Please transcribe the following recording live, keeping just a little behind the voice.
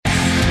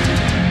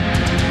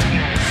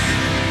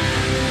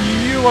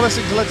are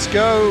listening to Let's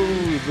Go,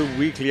 the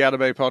weekly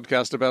anime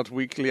podcast about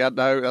weekly...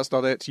 No, that's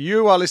not it.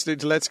 You are listening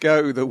to Let's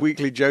Go, the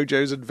weekly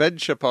JoJo's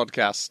Adventure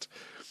podcast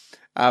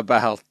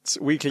about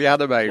weekly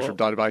anime from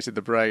Dynamite in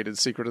the Brain and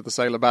Secret of the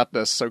Sailor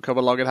Madness. So come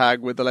along and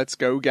hang with the Let's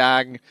Go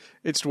gang.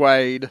 It's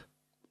Dwayne.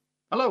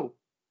 Hello.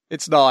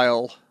 It's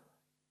Niall.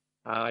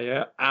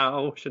 Yeah.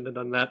 Ow. Shouldn't have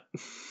done that.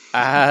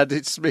 And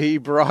it's me,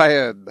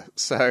 Brian.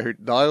 So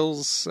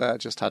Niall's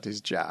just had his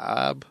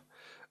jab.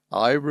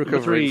 I'm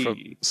recovering from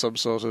some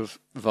sort of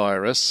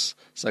virus.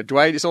 So,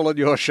 Dwayne, it's all on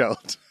your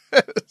shoulders.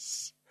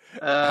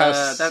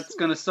 That's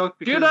going to suck.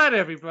 Because good night,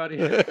 everybody.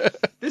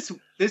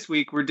 this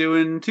week we're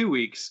doing 2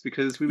 weeks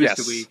because we missed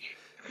a week.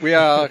 We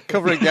are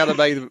covering the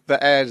anime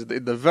that aired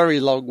in the very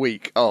long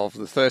week of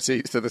the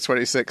 13th to the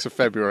 26th of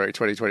February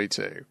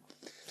 2022.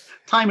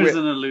 Time is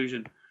an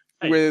illusion.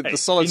 With the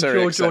solitary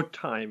your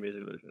time is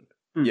an illusion.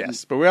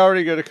 Yes, but we're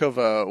already going to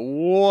cover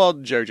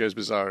one JoJo's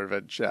Bizarre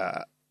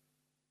Adventure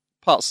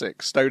Part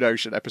 6, Stone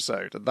Ocean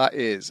episode, and that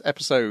is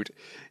episode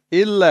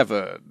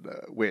 11,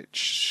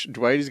 which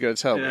Dwayne is going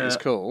to tell me is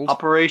called...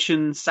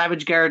 Operation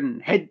Savage Garden,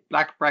 head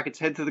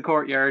to the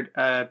courtyard,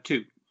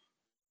 2.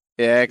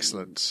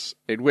 Excellent.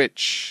 In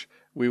which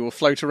we will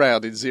float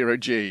around in zero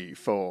G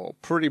for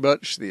pretty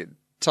much the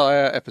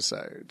entire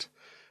episode.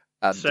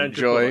 And Sandra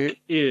enjoy... Bullock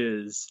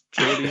is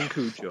Jolene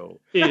Cujo,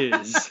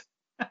 is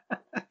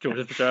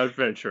JoJo's Bizarre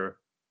Adventure,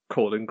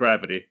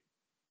 Gravity.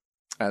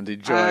 And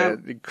enjoy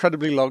an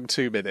incredibly long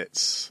 2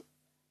 minutes.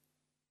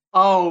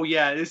 Oh,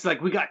 yeah. It's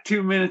like, we got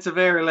 2 minutes of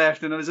air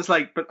left. And I was just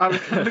like, but I was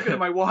looking at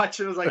my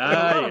watch and I was like, there's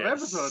a lot of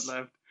episode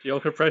left. The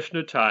old compression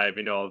of time,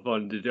 the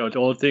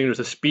old thing. There's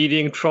a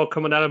speeding truck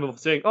coming at him,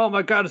 saying, "Oh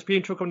my God, a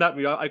speeding truck coming at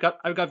me!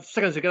 I've got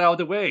seconds to get out of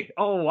the way.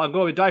 Oh, I'm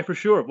going to die for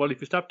sure." Well, if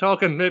you stop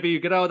talking, maybe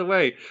you get out of the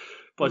way.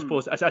 But I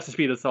suppose that's the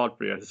speed of thought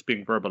for you. It's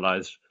being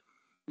verbalized.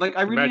 Like,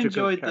 I really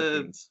enjoyed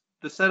the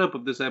setup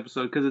of this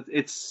episode because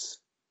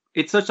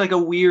it's such like a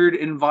weird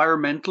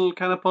environmental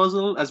kind of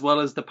puzzle as well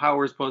as the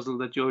powers puzzle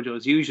that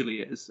JoJo's usually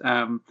is.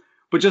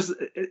 But just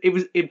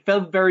it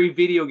felt very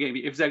video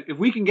gamey. It was like, if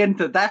we can get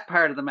into that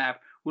part of the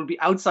map, we'll be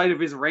outside of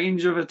his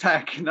range of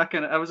attack. And that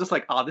kind of, I was just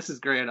like, oh, this is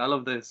great. I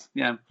love this.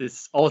 Yeah.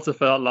 This also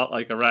felt a lot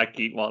like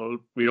Iraqi while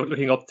we were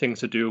looking up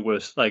things to do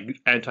with like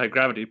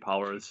anti-gravity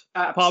powers.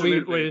 Absolutely.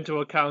 Probably went into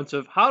accounts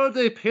of how do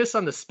they piss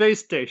on the space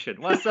station?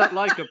 What's that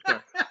like up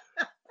there?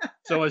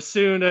 So as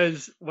soon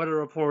as Weather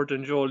Report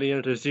and Jolene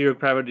enter zero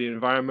gravity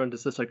environment,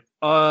 it's just like,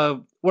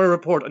 Weather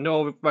Report, I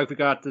know like we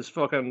got this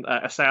fucking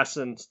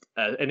assassin,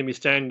 enemy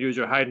stand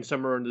user hiding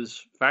somewhere in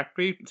this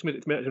factory. It's maybe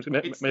a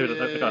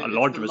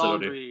laundry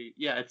facility.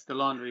 Yeah, it's the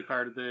laundry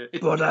part of the...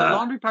 It's the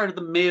laundry part of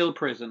the male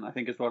prison, I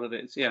think is what it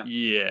is, yeah.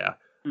 Yeah.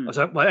 I was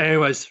like, well,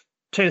 anyways,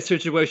 tense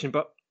situation,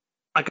 but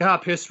I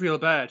got pissed real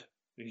bad.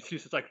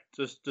 She's just like,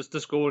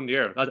 just go in the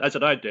air. That's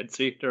what I did.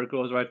 See, there it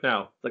goes right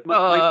now. Like,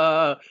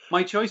 my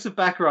choice of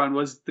background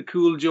was the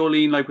cool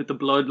Jolene, like with the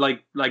blood,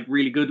 like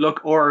really good look,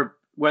 or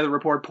Weather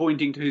Report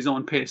pointing to his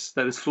own piss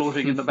that is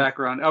floating in the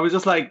background. I was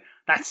just like,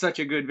 that's such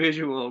a good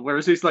visual.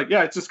 Whereas he's like,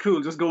 yeah, it's just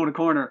cool, just go in a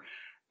corner.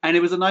 And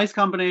it was a nice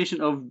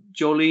combination of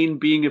Jolene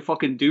being a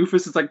fucking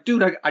doofus. It's like,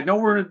 dude, I know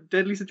we're in a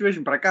deadly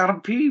situation, but I gotta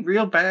pee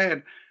real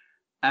bad.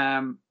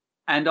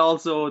 And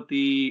also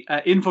the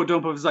info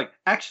dump of like,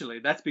 actually,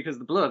 that's because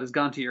the blood has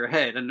gone to your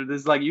head, and it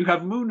is like, you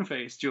have moon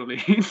face,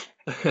 Jolene.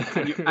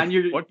 and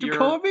you're what you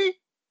call me?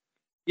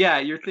 Yeah,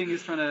 your thing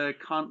is trying to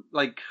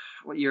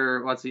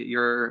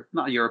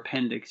not your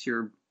appendix,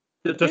 that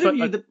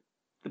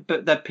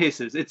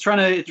pisses. It's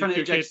trying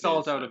to eject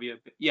salt out of you.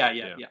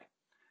 Yeah.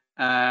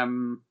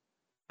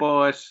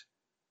 But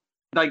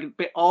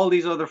like all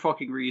these other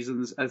fucking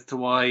reasons as to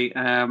why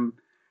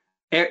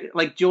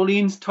like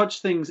Jolene's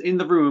touch things in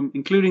the room,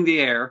 including the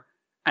air,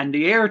 and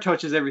the air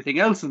touches everything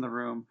else in the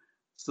room.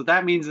 So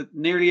that means that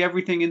nearly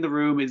everything in the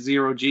room is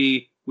zero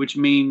G, which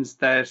means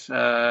that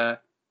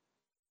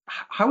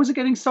how is it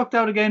getting sucked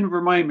out again?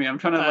 Remind me. I'm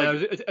trying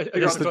to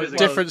it's the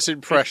difference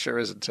in pressure,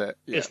 isn't it?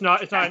 Yeah. It's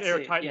not an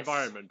airtight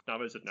environment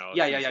now, is it? Now,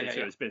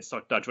 it's been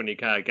sucked out when you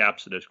kind of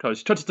gaps in it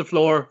because it touches the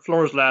floor.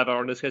 Floor is lava,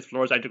 or in this case,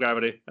 floor is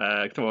anti-gravity.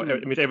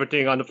 It means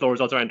everything on the floor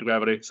is also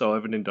anti-gravity, so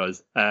everything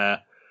does.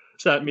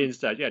 So that means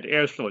that the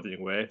air is floating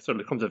away, so it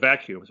becomes a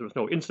vacuum. So there's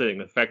no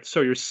insulating effect.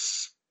 So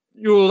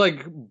you'll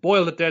like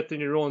boil to death in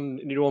your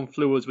own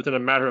fluids within a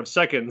matter of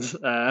seconds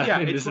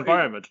in this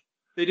environment.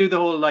 They do the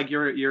whole like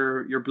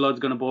your blood's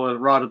going to boil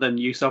rather than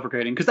you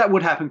suffocating, because that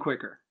would happen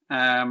quicker.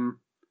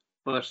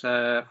 But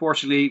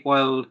fortunately,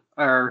 while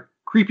our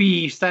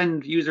creepy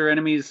stand user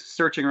enemies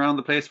searching around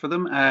the place for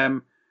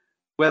them,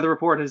 Weather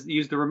Report has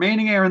used the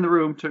remaining air in the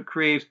room to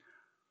create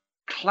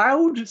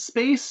cloud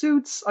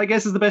spacesuits, I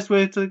guess is the best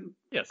way to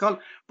call it.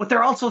 But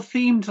they're also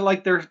themed to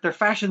like their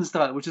fashion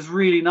style, which is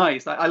really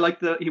nice. I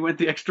like that he went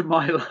the extra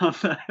mile on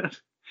that.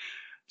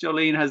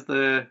 Jolene has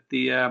the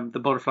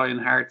butterfly and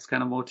hearts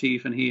kind of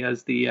motif, and he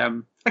has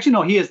the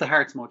he has the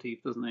hearts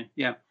motif, doesn't he?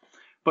 Yeah.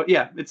 But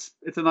yeah, it's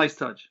a nice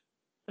touch.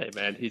 Hey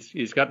man,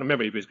 he's got no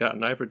memory, but he's got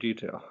an eye for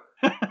detail.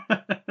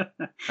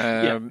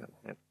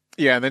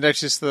 Yeah, and they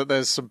notice that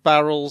there's some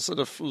barrels and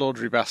a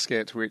laundry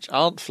basket which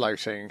aren't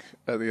floating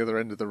at the other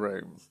end of the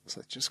room. So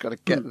they just got to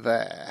get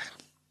there.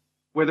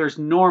 Where there's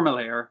normal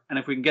air, and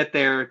if we can get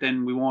there,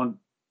 then we won't.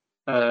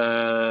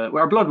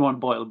 Our blood won't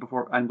boil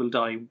and we'll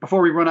die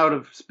before we run out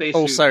of spacesuit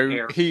also,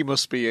 air. He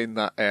must be in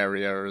that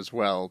area as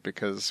well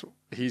because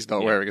he's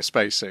not wearing a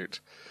spacesuit.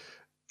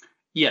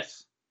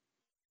 Yes.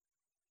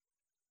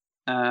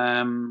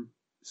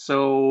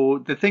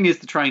 So the thing is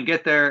to try and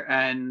get there,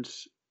 and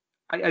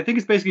I think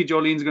it's basically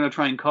Jolene's going to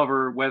try and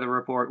cover weather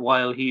report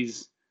while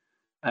he's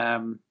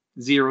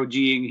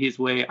zero-G'ing his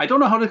way. I don't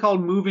know how to call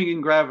moving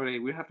in gravity.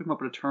 We have to come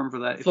up with a term for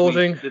that.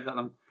 Floating,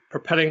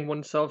 propelling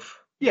oneself.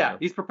 Yeah,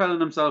 he's propelling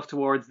himself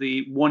towards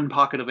the one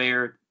pocket of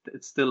air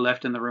that's still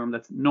left in the room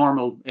that's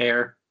normal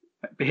air,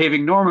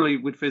 behaving normally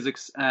with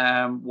physics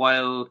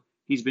while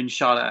he's been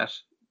shot at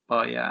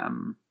by...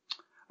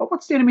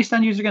 what's the enemy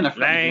stand used again?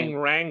 Lang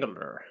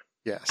Wrangler.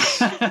 Yes.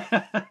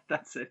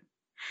 That's it.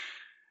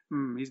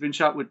 He's been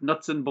shot with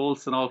nuts and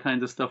bolts and all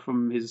kinds of stuff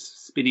from his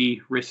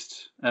spinny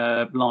wrist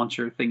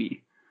launcher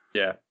thingy.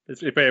 Yeah,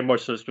 it's very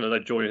much just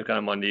like Jolene's kind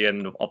of on the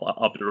end of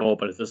the rope,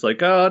 but it's just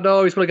like, oh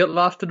no, he's going to get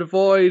lost in the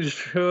void.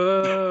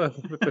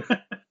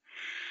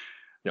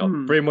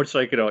 Very much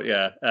like,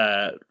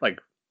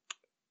 like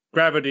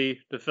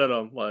Gravity, the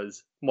film,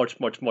 was much,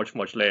 much, much,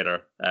 much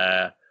later.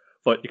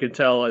 But you can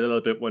tell a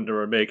little bit when they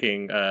were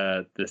making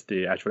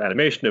the actual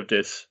animation of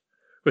this.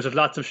 Because there's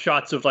lots of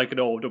shots of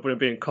they're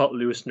being cut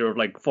loose and they're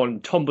like fun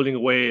tumbling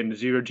away in the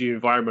zero-G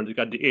environment. You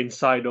got the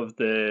inside of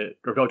the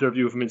outer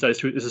view from inside.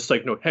 It's just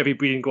like heavy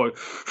breathing going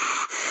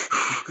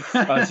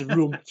as the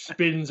room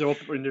spins up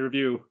in the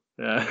review.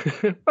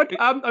 But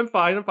I'm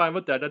fine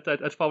with that.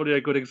 That's probably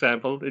a good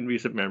example in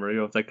recent memory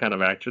of that kind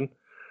of action.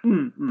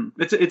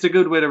 It's a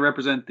good way to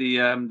represent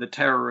the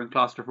terror and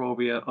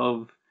claustrophobia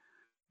of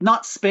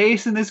not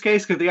space in this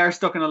case because they are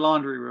stuck in a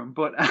laundry room,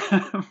 but.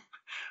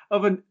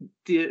 Of a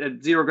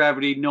zero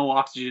gravity, no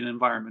oxygen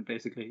environment,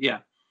 basically. Yeah.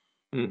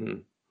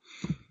 Mm-hmm.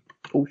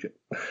 Oh shit.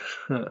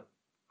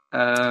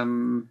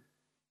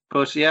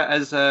 But yeah,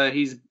 as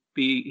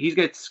he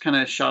gets kind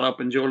of shot up,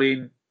 and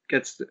Jolene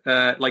gets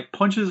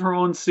punches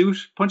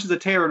a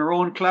tear in her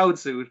own cloud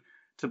suit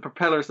to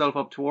propel herself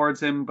up towards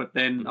him. But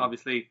then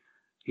obviously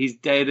he's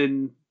dead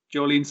in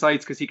Jolene's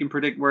sights because he can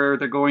predict where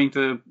they're going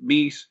to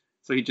meet,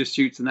 so he just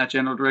shoots in that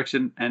general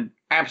direction. And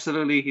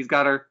absolutely, he's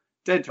got her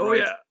dead to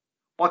rights. Yeah.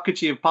 What could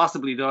she have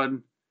possibly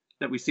done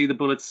that we see the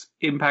bullets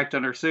impact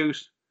on her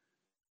suit?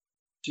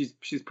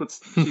 She's put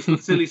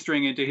silly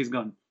string into his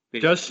gun.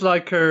 Basically. Just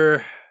like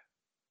her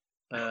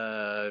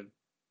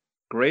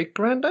great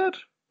granddad?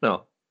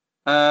 No.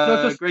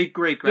 Great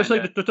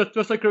granddad.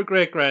 Just like her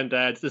great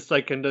granddad. Just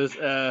like there's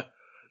a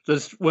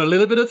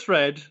little bit of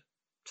thread,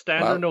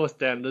 stand or no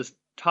stand. Just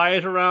tie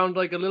it around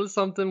like a little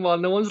something while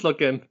no one's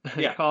looking.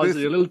 Yeah. Cause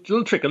a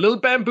little trick, a little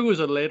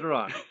bamboozle later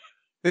on.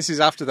 This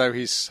is after, though,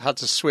 he's had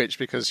to switch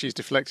because she's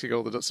deflecting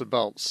all the nuts and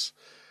bolts.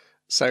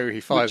 So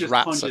he fires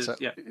rats at her.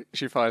 Yeah.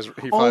 He fires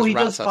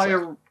rats at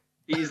her.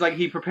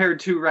 He prepared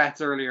 2 rats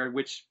earlier,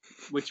 which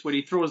when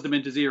he throws them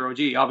into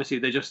zero-G, obviously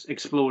they just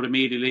explode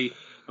immediately,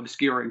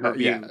 obscuring her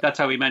view. Yeah. That's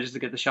how he manages to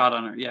get the shot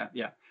on her. Yeah,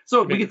 yeah.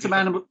 So we get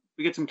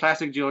some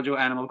classic JoJo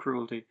animal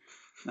cruelty.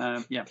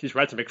 Yeah. These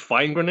rats make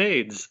fine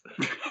grenades.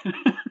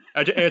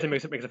 Everything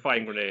makes a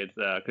fine grenade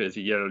because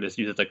he just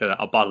uses like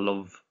a bottle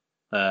of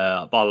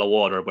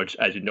water, which,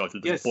 as you know,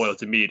 just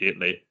boils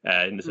immediately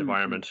in this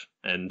environment,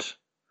 and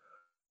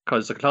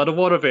causes a cloud of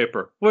water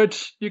vapor,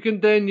 which you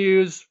can then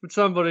use with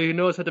somebody who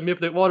knows how to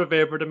manipulate water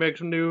vapor to make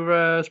some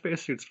new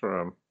spacesuits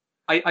for him.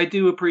 I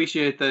do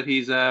appreciate that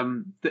he's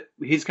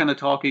kind of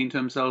talking to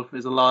himself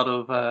is a lot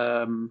of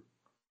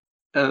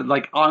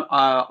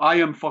I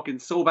am fucking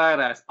so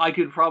badass. I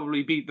could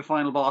probably beat the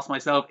final boss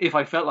myself if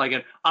I felt like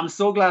it. I'm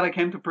so glad I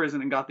came to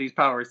prison and got these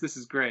powers. This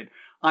is great.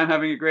 I'm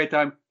having a great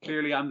time.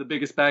 Clearly, I'm the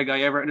biggest bad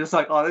guy ever. And it's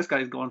like, oh, this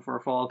guy's going for a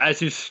fall. As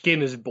his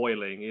skin is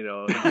boiling,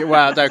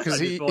 Well, no,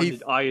 because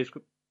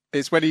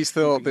it's when he's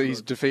thought that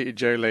he's defeated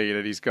Jolene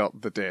and he's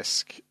got the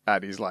disc.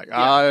 And he's like,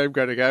 I'm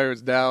going to go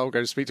and now I'm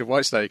going to speak to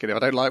Whitesnake. And if I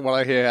don't like what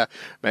I hear,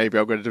 maybe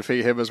I'm going to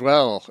defeat him as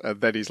well. And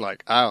then he's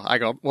like, oh,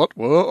 hang on. What?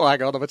 Whoa,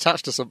 hang on. I'm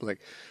attached to something.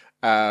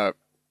 Then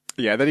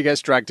he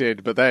gets dragged in.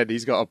 But then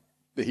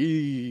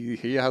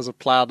he has a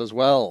plan as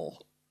well.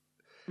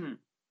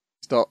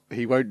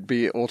 He won't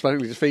be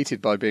automatically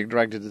defeated by being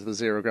dragged into the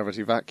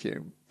zero-gravity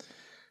vacuum.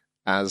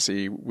 As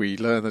we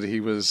learn that he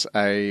was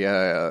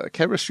a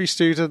chemistry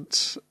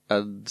student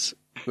and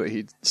that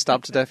he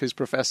stabbed to death his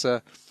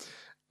professor.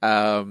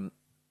 And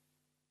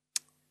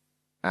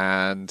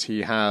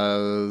he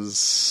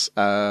has...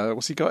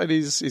 what's he got in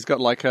his... He's got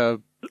like a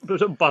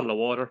bottle of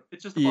water.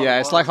 It's just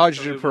it's like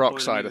hydrogen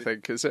peroxide, I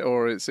think. Is it,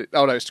 or is it?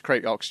 Oh no, it's to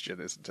create oxygen,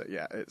 isn't it?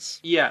 Yeah,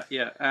 it's. Yeah.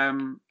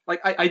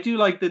 I do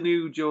like the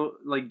new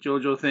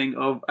JoJo thing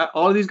of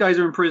all of these guys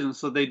are in prison,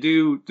 so they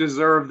do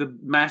deserve the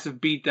massive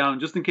beatdown.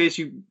 Just in case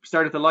you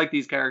started to like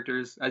these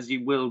characters, as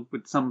you will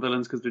with some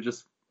villains, because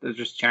they're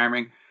just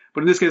charming.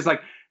 But in this case,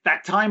 like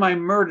that time I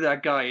murdered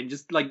that guy and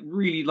just like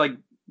really like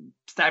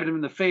stabbing him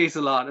in the face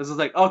a lot. It was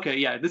like, okay,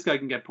 yeah, this guy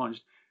can get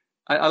punched.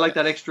 I like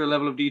that extra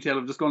level of detail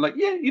of just going like,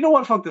 yeah, you know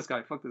what, fuck this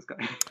guy.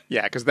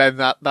 Yeah, because then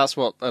that's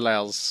what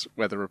allows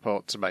Weather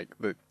Report to make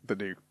the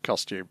new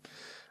costume,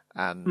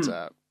 and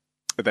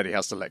then he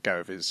has to let go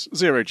of his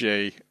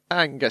zero-G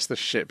and gets the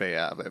shit beat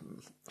out of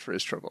him for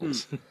his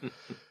troubles.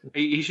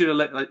 He should have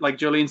like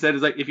Jolene said,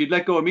 is like, if you'd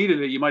let go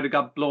immediately, you might have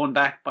got blown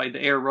back by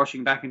the air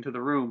rushing back into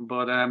the room.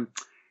 But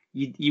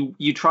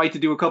you tried to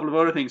do a couple of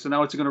other things, so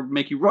now it's going to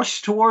make you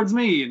rush towards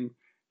me, and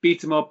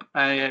beats him up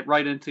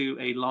right into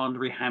a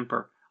laundry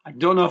hamper. I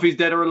don't know if he's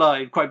dead or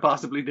alive, quite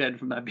possibly dead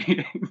from that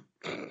beating.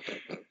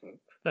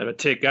 Let me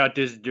take out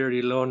this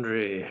dirty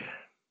laundry.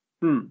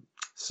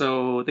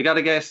 So they got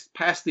to get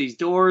past these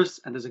doors,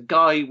 and there's a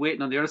guy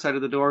waiting on the other side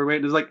of the doorway.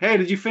 And he's like, hey,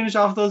 did you finish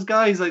off those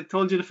guys? I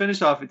told you to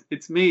finish off.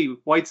 It's me,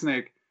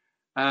 Whitesnake.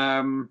 All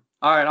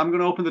right, I'm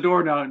going to open the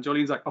door now. And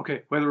Jolene's like,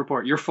 okay, Weather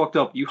Report, you're fucked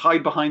up. You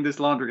hide behind this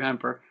laundry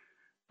hamper,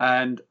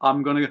 and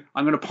I'm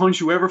gonna punch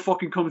whoever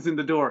fucking comes in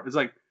the door. It's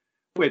like,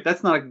 wait,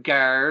 that's not a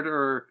guard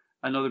or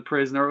another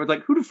prisoner. It was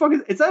like, who the fuck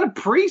is that? A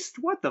priest?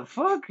 What the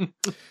fuck?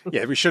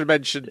 Yeah, we should have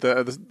mentioned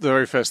the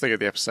very first thing of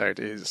the episode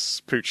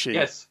is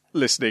Poochie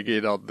listening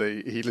in on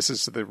he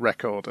listens to the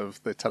record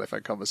of the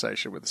telephone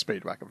conversation with the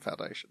Speedwagon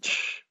Foundation.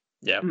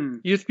 Yeah.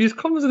 He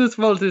comes in this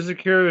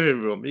multi-security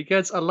room. He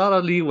gets a lot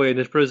of leeway in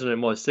his prison, I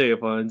must say,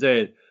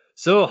 Fontaine.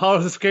 So,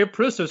 how's escaped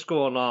prisoners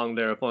going along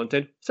there,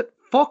 Fontaine? I said,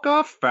 fuck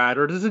off,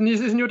 father. This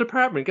isn't your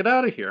department. Get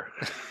out of here.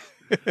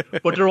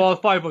 But they're all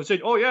five of them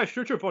saying, oh yeah,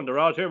 sure, fun. They're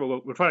out here,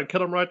 but we're trying to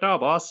kill them right now,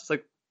 boss. It's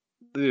like,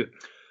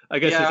 I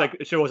guess it's like,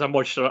 it shows how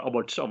much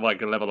of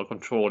like a level of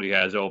control he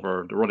has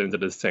over the runnings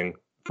of this thing.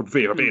 For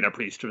being a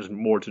priest, there's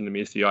more to him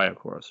meets the eye, of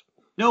course.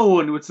 No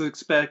one would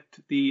expect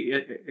the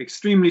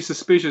extremely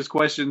suspicious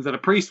questions that a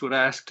priest would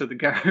ask to the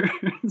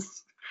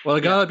guards. Well,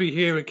 I gotta be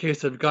here in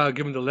case I've gotta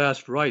give him the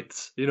last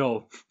rites,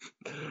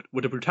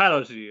 with the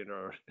brutality in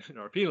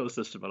our penal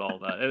system and all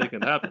that. Anything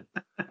can happen.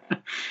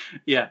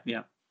 Yeah.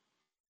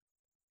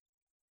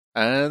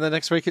 And the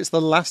next week, it's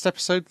the last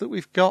episode that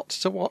we've got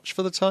to watch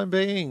for the time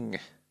being.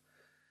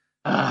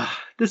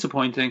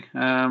 Disappointing,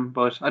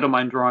 but I don't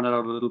mind drawing it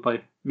out a little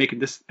by making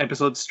this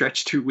episode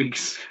stretch 2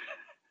 weeks.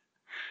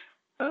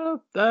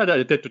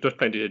 There's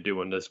plenty to do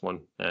on this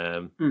one.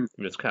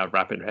 Just kind of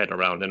wrapping your head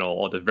around,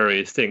 all the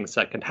various things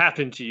that can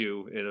happen to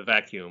you in a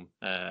vacuum.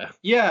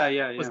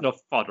 There's enough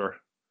fodder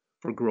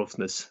for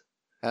grossness.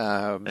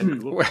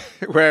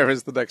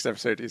 Whereas the next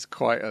episode is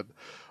quite an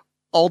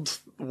odd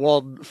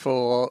one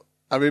for...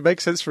 I mean, it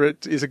makes sense for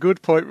it. It's a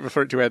good point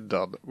for it to end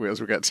on, as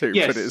we get to,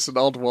 but it's an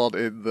odd one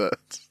in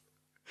that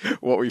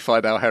what we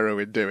find our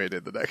heroine doing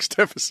in the next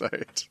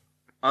episode.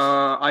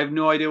 I have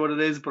no idea what it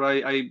is, but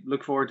I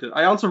look forward to it.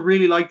 I also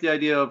really like the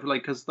idea of,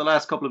 because the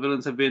last couple of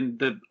villains have been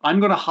that I'm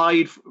going to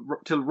hide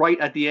till right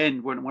at the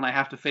end when I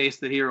have to face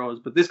the heroes.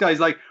 But this guy's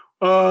like,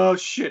 oh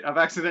shit, I've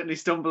accidentally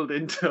stumbled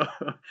into...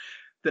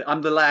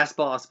 I'm the last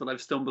boss, but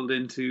I've stumbled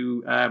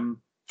into...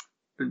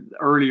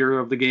 earlier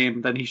of the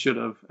game than he should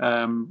have,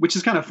 which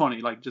is kind of funny.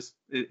 Like, just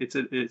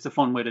it's a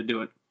fun way to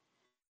do it.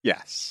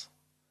 Yes.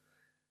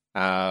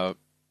 I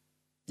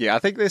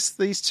think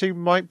these two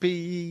might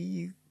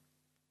be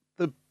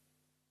the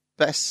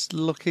best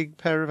looking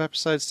pair of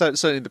episodes. So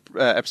certainly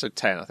the episode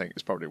 10, I think,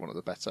 is probably one of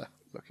the better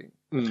looking.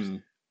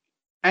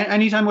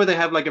 Anytime where they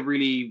have like a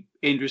really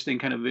interesting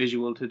kind of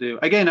visual to do.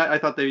 Again, I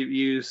thought they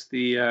used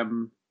the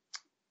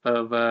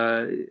of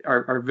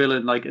our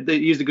villain, like they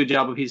used a good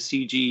job of his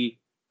CG.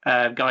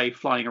 Guy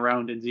flying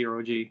around in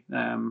zero-G.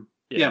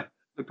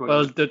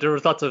 Well, there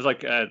was lots of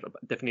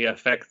definitely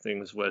effect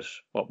things with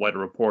what Weather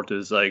Report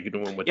is like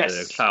doing with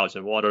the clouds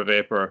and water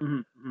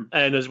vapor,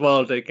 and as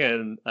well they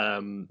can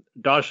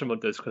dodge some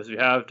of this because you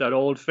have that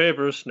old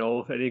favourite.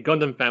 Any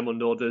Gundam fan will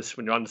know this.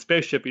 When you're on the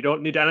spaceship, you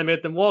don't need to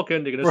animate them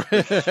walking; they can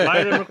just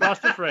slide them across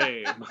the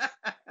frame.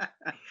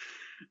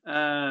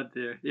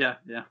 Dear, yeah.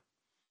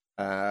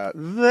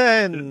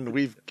 Then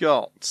we've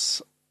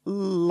got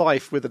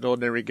Life with an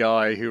Ordinary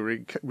Guy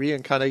who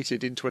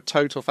reincarnated into a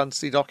Total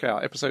Fantasy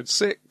Knockout, episode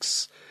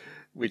 6,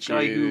 which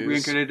guy who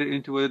reincarnated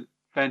into a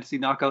fantasy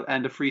knockout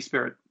and a free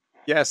spirit.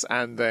 Yes,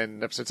 and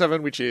then episode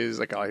 7, which is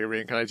a guy who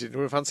reincarnated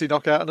into a fantasy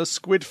knockout and a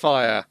squid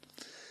fire.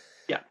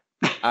 Yeah.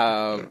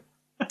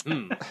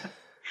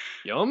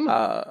 Yum.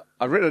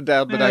 I've written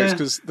down the notes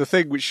because the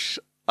thing which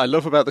I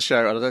love about the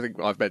show, and I don't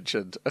think I've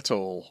mentioned at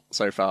all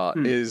so far,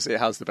 is it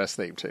has the best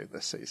theme tune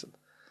this season.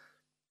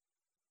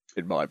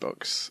 In my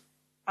books.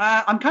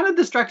 I'm kind of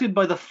distracted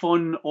by the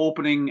fun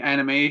opening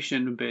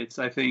animation bits,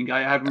 I think.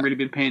 I haven't really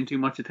been paying too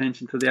much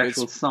attention to the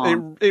actual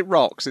song. It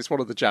rocks. It's one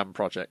of the Jam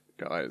Project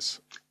guys.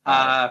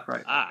 Right.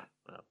 Well,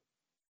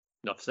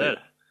 enough said.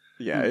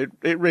 Yeah,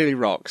 it really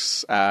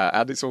rocks.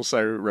 And it's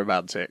also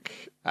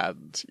romantic.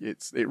 And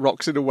it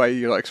rocks in a way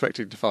you're not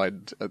expecting to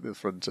find at the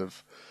front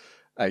of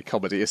a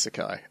comedy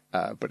isekai.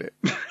 But it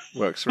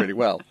works really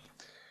well.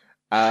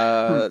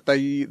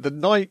 The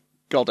Night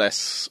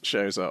Goddess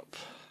shows up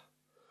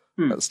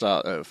at the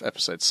start of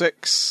episode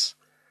 6,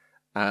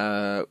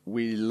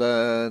 We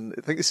learn...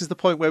 I think this is the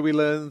point where we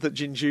learn that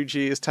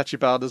Jinjuji is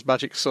Tachibana's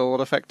magic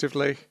sword,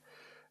 effectively.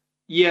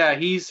 Yeah,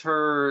 he's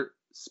her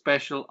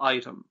special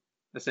item,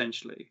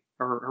 essentially.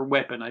 Or her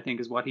weapon, I think,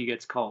 is what he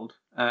gets called.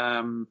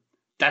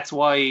 That's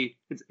why...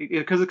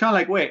 Because it's kind of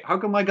like, wait, how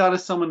come my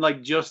goddess summoned,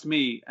 like, just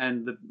me,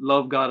 and the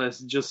love goddess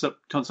just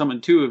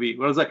summoned two of you?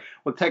 Well, I was like,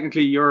 well,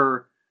 technically,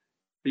 you're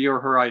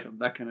her item,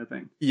 that kind of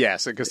thing.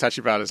 Yes, because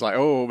Tachibana's like,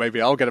 oh,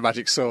 maybe I'll get a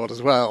magic sword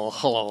as well.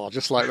 Oh,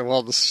 just like the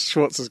one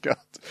Schwartz has got.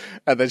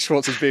 And then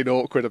Schwartz is being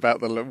awkward about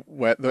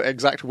the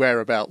exact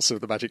whereabouts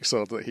of the magic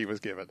sword that he was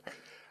given.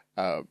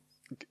 And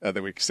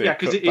then we see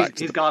because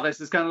his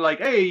goddess is kind of like,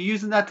 hey,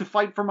 using that to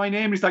fight for my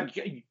name? And he's like,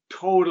 yeah,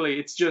 totally,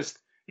 it's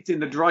in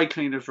the dry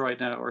cleaners right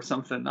now or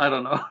something. I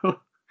don't know.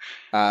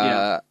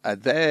 And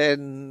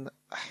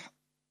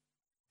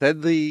then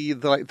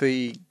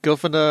the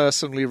governor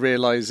suddenly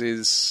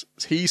realizes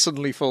he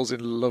suddenly falls in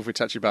love with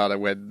Tachibana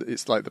when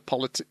it's like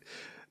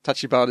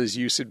Tachibana's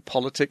use in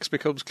politics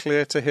becomes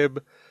clear to him,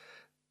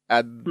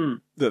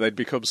 and that they'd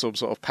become some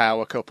sort of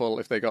power couple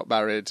if they got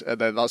married.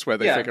 And then that's where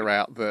they figure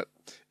out that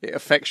it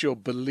affects your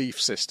belief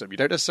system. You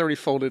don't necessarily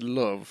fall in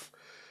love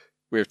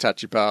with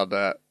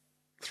Tachibana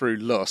through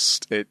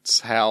lust.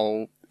 It's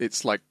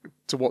like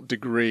to what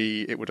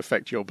degree it would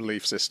affect your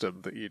belief system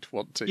that you'd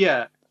want to.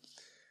 Yeah.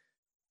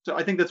 So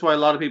I think that's why a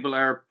lot of people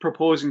are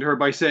proposing to her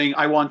by saying,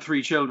 I want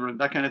 3 children,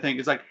 that kind of thing.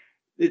 It's like,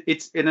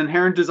 it's an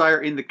inherent desire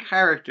in the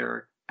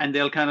character, and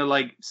they'll kind of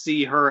like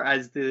see her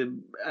as the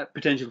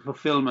potential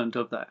fulfillment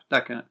of that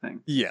kind of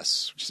thing.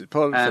 Yes, which is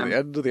important for the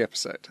end of the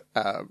episode.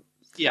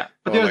 Yeah,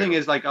 but the other thing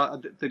is, like,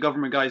 the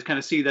government guys kind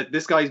of see that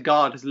this guy's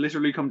god has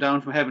literally come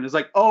down from heaven. It's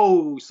like,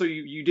 oh, so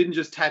you didn't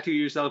just tattoo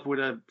yourself with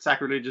a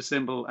sacrilegious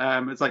symbol.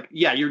 It's like,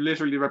 yeah, you're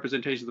literally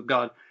representations of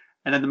God.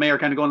 And then the mayor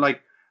kind of going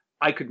like,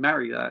 I could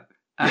marry that.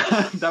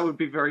 That would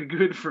be very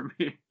good for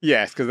me.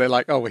 Yes, because they're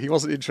like, oh, well, he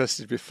wasn't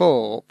interested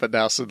before, but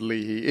now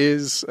suddenly he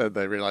is. And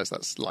they realise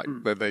that's like,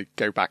 then they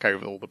go back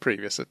over all the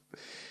previous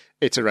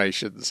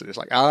iterations. And it's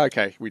like,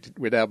 okay,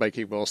 we're now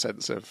making more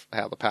sense of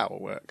how the power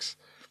works.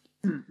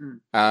 Mm-hmm.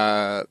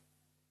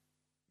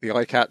 The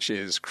eye catch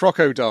is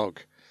Crocodog,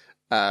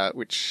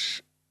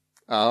 which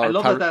I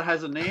love that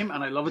has a name,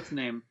 and I love its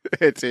name.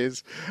 It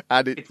is,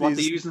 and it's what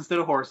they use instead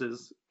of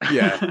horses.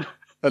 Yeah,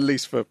 at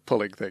least for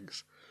pulling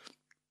things.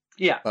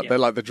 Yeah, they're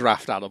like the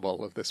draft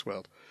animal of this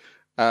world.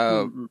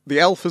 The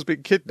elf has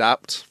been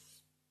kidnapped.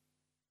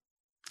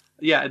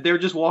 Yeah, they're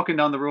just walking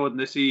down the road and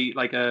they see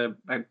like a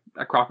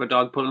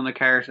crocodile pulling a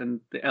cart, and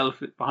the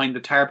elf behind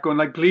the tarp going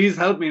like, please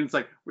help me. And it's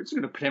like, we're just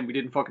going to pretend we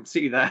didn't fucking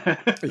see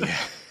that. Yeah.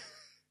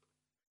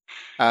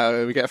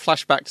 We get a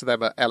flashback to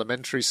them at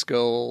elementary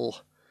school.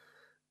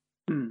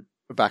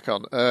 Back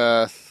on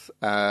Earth.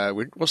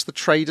 What's the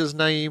trader's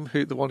name?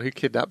 The one who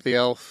kidnapped the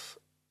elf?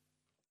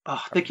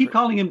 Oh, they keep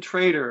calling him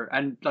Trader,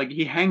 and like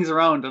he hangs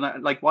around.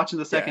 And like watching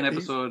the second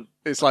episode,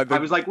 it's like I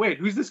was like, "Wait,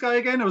 who's this guy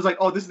again?" I was like,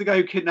 "Oh, this is the guy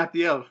who kidnapped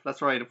the elf." That's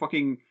right, a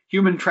fucking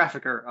human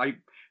trafficker.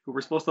 Who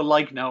we're supposed to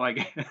like now, I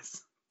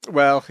guess.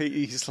 Well,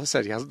 he's like I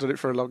said, he hasn't done it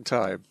for a long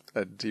time,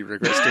 and he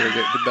regrets doing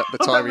it the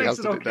time he has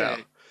done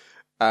it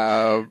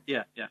now.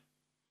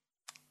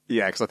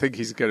 Yeah, because I think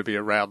he's going to be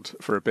around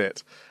for a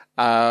bit.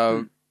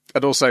 And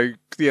also,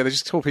 they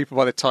just call people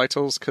by their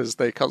titles because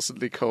they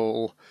constantly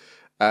call.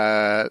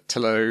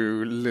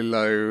 Tillo,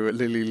 Lilo,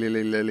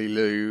 Lily,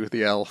 Lou,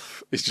 the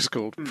elf is just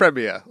called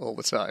Premier all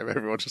the time.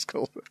 Everyone just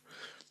calls it.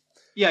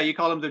 Yeah, you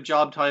call them their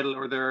job title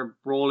or their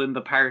role in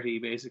the party,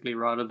 basically,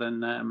 rather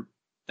than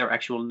their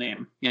actual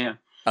name. Yeah.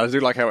 And I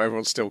do like how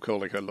everyone's still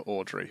calling her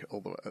Audrey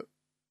all the way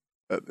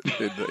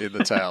in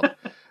the town.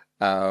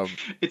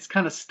 It's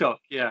kind of stuck.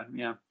 Yeah.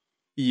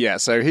 Yeah,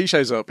 so he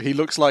shows up. He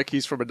looks like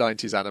he's from a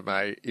 90s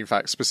anime. In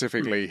fact,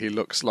 specifically, he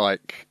looks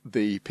like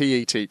the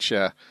PE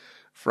teacher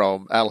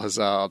from Al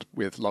Hazard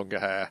with longer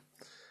hair.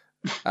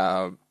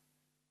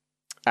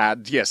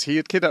 And yes, he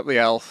had kidnapped the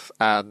elf,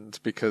 and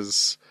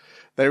because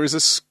there is a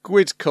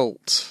squid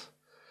cult,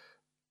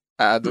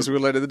 and as we'll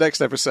learn in the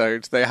next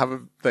episode, they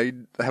have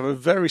a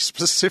very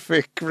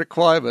specific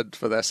requirement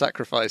for their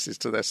sacrifices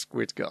to their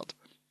squid god.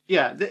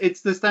 Yeah,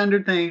 it's the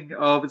standard thing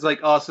of, it's like,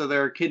 oh, so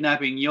they're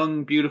kidnapping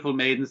young, beautiful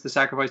maidens to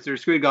sacrifice to their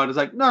squid god. It's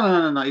like,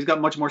 no. He's got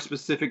much more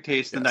specific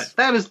taste than that.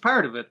 That is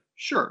part of it,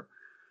 sure.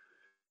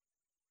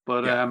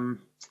 But,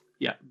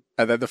 yeah.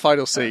 And then the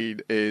final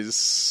scene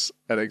is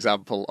an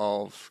example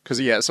of... Because,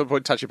 at some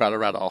point Tachibana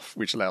ran off,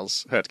 which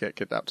allows her to get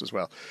kidnapped as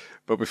well.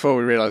 But before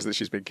we realise that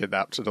she's been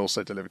kidnapped and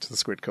also delivered to the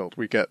squid cult,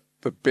 we get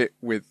the bit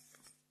with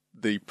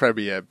the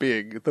Premier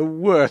being the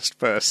worst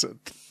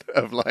person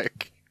of,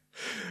 like...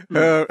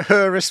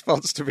 Her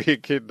response to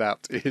being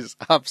kidnapped is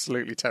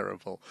absolutely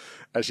terrible.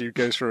 As she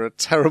goes through a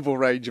terrible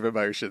range of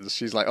emotions.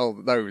 She's like,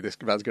 oh, no,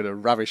 this man's going to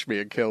ravish me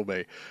and kill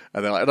me.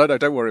 And they're like, no,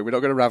 don't worry, we're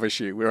not going to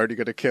ravish you. We're only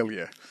going to kill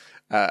you.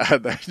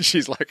 And then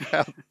she's like,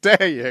 how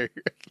dare you?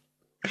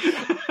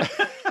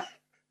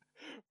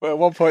 But at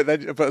one point,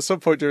 but at some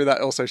point during that,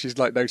 also she's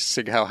like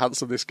noticing how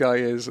handsome this guy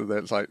is, and then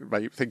it's like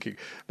thinking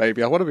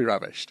maybe I want to be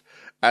ravished.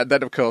 And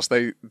then, of course,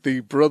 the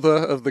brother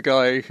of the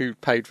guy who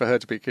paid for her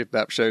to be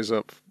kidnapped shows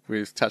up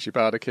with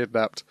Tachibana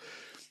kidnapped,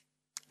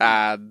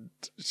 and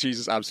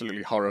she's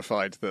absolutely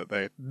horrified that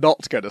they're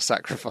not going to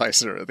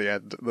sacrifice her at the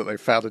end. That they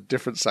found a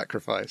different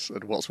sacrifice,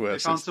 and what's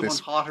worse, they found someone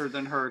hotter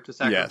than her to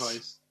sacrifice.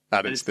 Yes,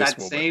 and it's this that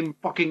woman. Same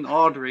fucking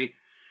Audrey.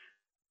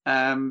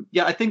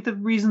 Yeah, I think the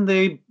reason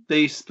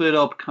they split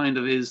up kind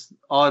of is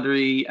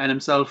Audrey and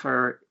himself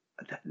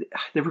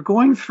they were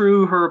going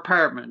through her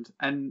apartment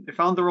and they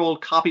found their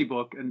old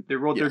copybook and they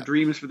wrote their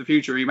dreams for the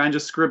future. He man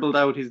just scribbled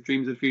out his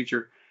dreams of the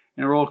future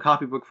in her old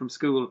copybook from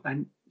school,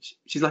 and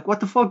she's like, "What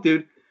the fuck,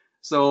 dude?"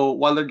 So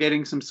while they're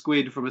getting some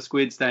squid from a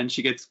squid stand,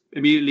 she gets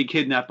immediately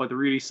kidnapped by the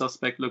really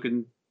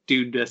suspect-looking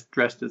dude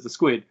dressed as a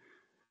squid.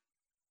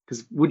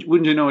 Because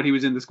wouldn't you know it, he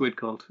was in the squid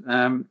cult?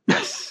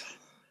 Yes.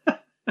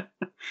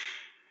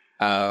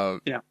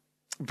 Yeah.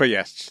 But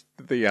yes,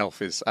 the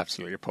elf is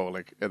absolutely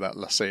appalling in that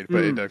last scene,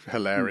 but in a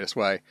hilarious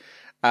way.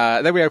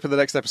 Then we open the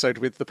next episode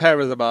with the pair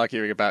of them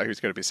arguing about who's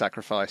going to be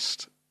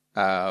sacrificed.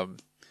 Then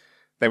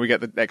we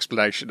get the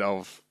explanation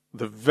of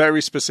the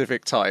very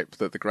specific type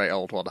that the Great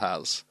Old One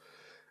has,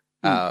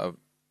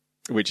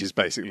 which is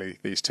basically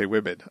these two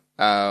women.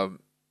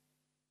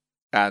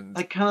 And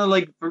like kind of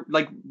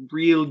like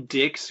real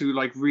dicks who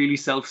like really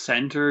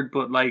self-centered,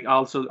 but like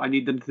also I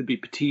need them to be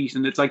petite,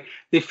 and it's like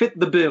they fit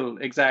the bill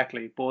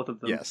exactly, both of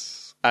them.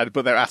 Yes,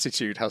 but their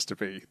attitude has to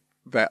be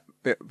that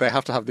they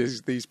have to have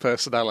these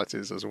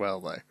personalities as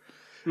well.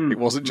 Though it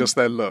wasn't just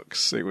their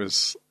looks; it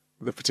was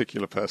the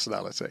particular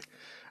personality,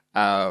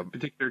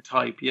 particular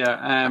type.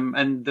 Yeah,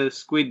 and the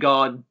squid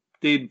god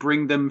did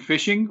bring them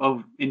fishing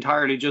of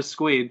entirely just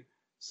squid,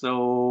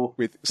 so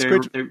with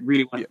squid, they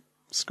really went. Yeah.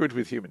 Squid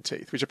with human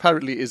teeth, which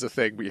apparently is a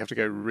thing, but you have to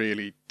go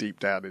really deep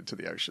down into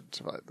the ocean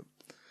to find them.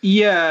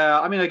 Yeah,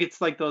 I mean, like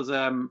it's like those.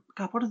 God,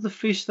 what is the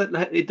fish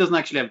that it doesn't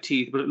actually have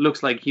teeth, but it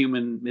looks like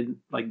human,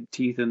 like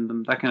teeth in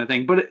them, that kind of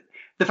thing. But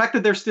the fact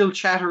that they're still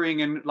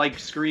chattering and like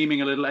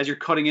screaming a little as you're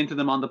cutting into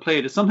them on the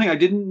plate is something I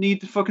didn't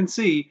need to fucking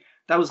see.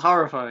 That was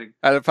horrifying.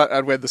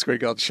 And when the squid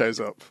god shows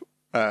up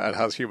and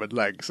has human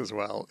legs as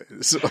well,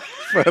 it's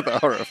further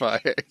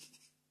horrifying.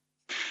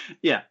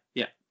 Yeah.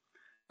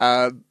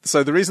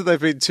 So the reason there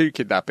have been two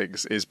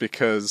kidnappings is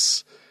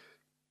because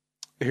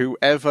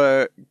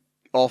whoever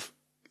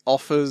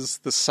offers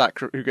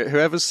the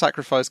whoever's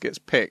sacrifice gets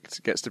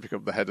picked gets to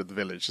become the head of the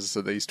village.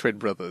 So these twin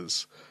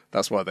brothers,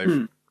 that's why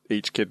they've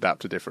each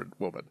kidnapped a different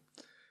woman.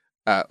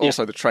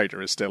 Also, the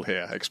trader is still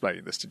here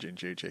explaining this to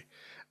Jinjuji.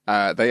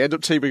 They end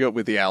up teaming up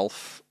with the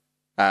elf,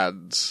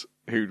 and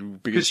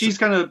because she's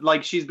kind of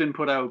like she's been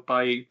put out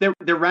by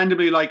they're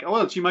randomly like, oh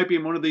well, she might be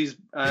in one of these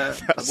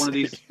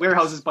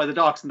warehouses by the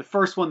docks, and the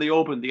first one they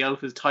open, the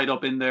elf is tied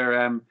up in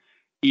there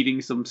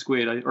eating some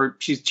squid, or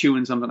she's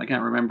chewing something, I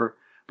can't remember.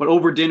 But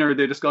over dinner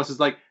they discuss, is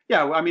like,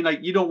 yeah, I mean, like,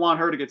 you don't want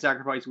her to get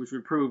sacrificed, which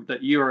would prove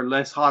that you are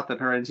less hot than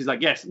her. And she's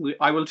like, yes,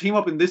 I will team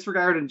up in this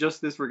regard and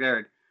just this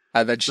regard.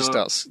 And then she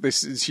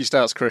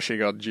starts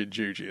crushing on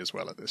Jinjuji as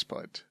well at this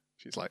point.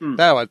 She's like,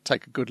 now I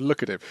take a good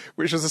look at him,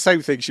 which was the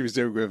same thing she was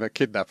doing with her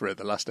kidnapper in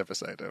the last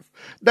episode of,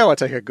 now I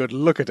take a good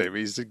look at him,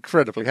 he's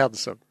incredibly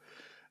handsome.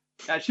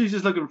 Yeah, she's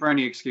just looking for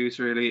any excuse,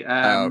 really.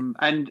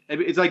 And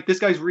it's like, this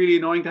guy's really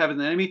annoying to have as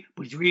an enemy,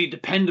 but he's really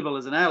dependable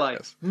as an ally.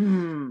 Yes.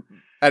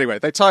 Anyway,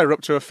 they tie her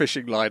up to a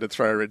fishing line and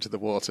throw her into the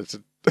water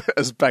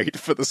as bait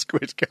for the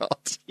squid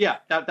god. Yeah,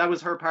 that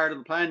was her part of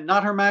the plan.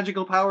 Not her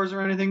magical powers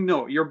or anything.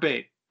 No, you're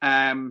bait.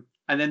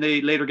 And then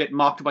they later get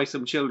mocked by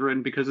some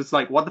children because it's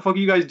like, what the fuck are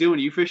you guys doing?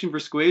 Are you fishing for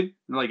squid? And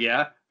they're like,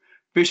 yeah.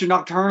 Fish are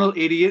nocturnal,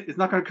 idiot. It's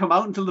not going to come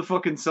out until the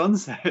fucking sun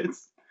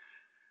sets.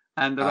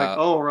 And they're like,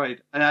 oh, right.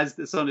 And as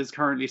the sun is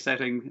currently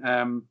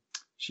setting,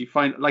 she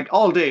finds, like,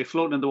 all day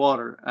floating in the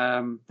water.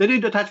 They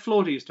did attach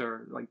floaties to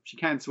her. Like, she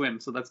can't swim,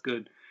 so that's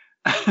good.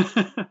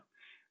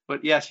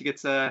 But yeah, she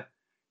gets they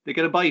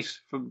get a bite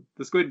from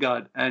the squid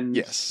god. And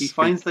he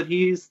finds that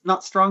he's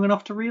not strong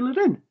enough to reel it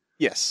in.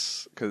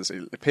 Yes, because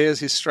it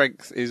appears his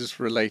strength is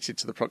related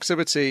to the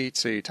proximity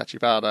to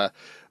Tachibana.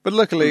 But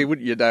luckily,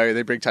 wouldn't you know,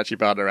 they bring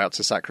Tachibana out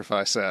to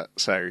sacrifice her,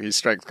 so his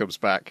strength comes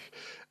back,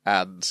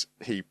 and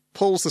he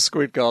pulls the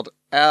squid god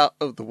out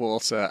of the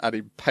water and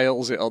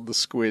impales it on the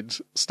squid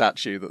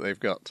statue that they've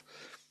got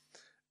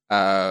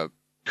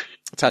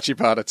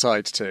Tachibana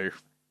tied to.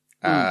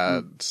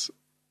 And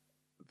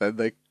then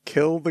they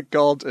kill the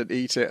god and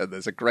eat it, and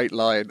there's a great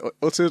line,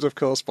 uttered, of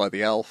course, by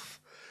the elf.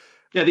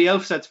 Yeah, the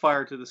elf sets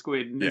fire to the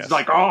squid, and it's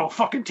like, oh,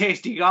 fucking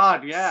tasty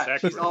god, yeah.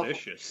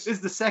 Sacrilegious. This is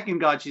the second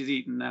god she's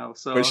eaten now,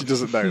 so... But she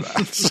doesn't know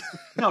that.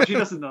 No, she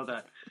doesn't know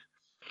that.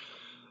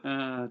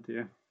 Oh,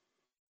 dear.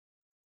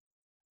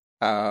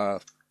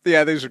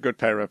 Yeah, these are good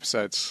pair of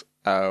episodes.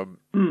 I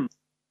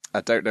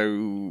don't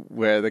know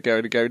where they're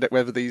going to go,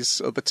 whether these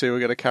other two are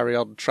going to carry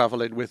on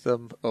travelling with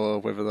them, or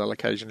whether they'll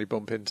occasionally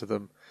bump into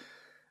them.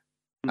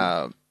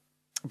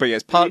 But yeah,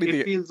 it's partly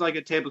it feels like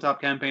a tabletop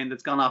campaign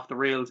that's gone off the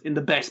rails in the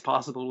best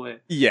possible way.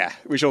 Yeah,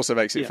 which also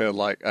makes it feel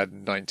like a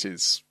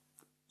 90s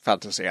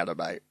fantasy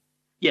anime.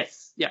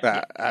 Yes,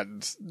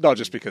 And not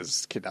just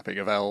because kidnapping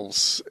of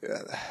elves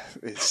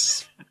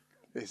is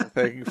a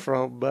thing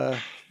from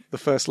the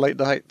first late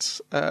night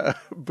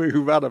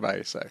Boohoo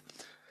anime. So,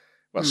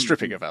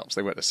 stripping of elves.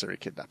 They weren't necessarily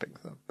kidnapping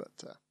them,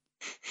 but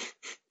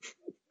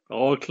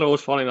all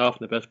clothes falling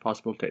off in the best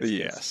possible taste.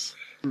 Yes.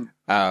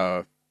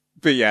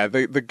 But yeah,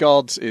 the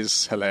god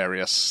is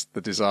hilarious,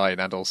 the design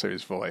and also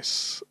his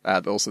voice,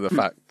 and also the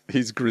fact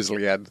his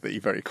grisly end that he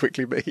very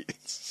quickly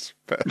meets.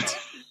 But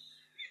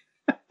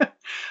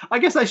I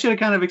guess I should have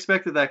kind of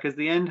expected that, because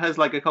the end has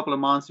like a couple of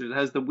monsters. It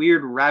has the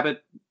weird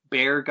rabbit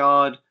bear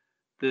god,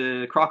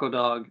 the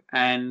crocodile,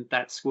 and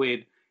that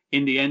squid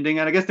in the ending.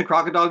 And I guess the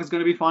crocodile is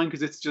going to be fine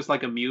because it's just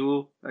like a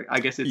mule. I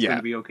guess it's going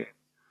to be okay.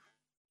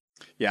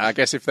 Yeah, I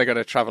guess if they're going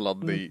to travel on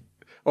the...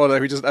 Oh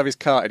no, he doesn't have his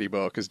cart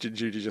anymore because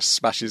Jinjuji just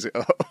smashes it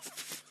up.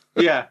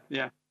 Yeah.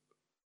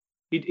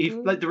 He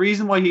like the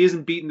reason why he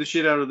isn't beating the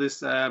shit out of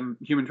this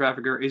human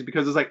trafficker is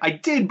because it's like, I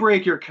did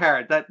break your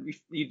cart. That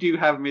you do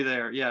have me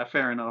there. Yeah,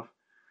 fair enough.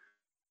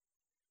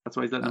 That's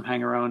why he's letting him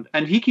hang around,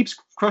 and he keeps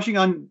crushing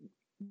on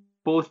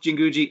both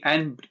Jinguji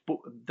and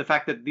the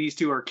fact that these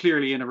two are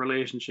clearly in a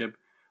relationship.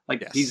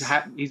 Like he's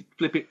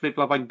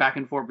flip-flopping back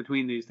and forth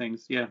between these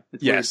things. Yeah.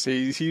 Yes,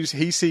 he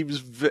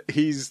seems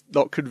he's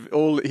not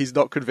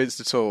convinced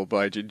at all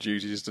by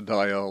Jinjuji's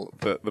denial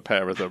that the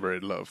pair of them are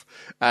in love,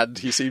 and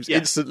he seems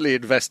instantly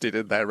invested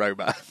in their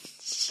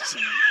romance.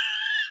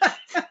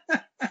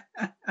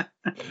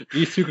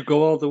 These two could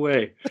go all the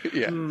way.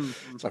 Yeah,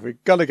 it's like,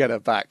 we've got to get her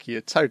back.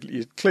 You're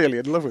clearly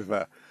in love with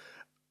her.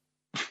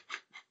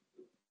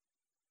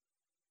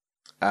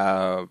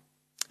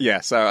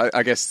 So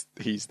I guess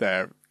he's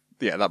there.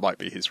 Yeah, that might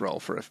be his role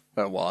for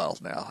a while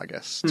now, I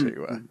guess,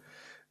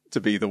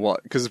 to be the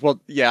what. Because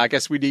I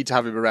guess we need to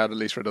have him around at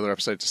least for another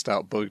episode to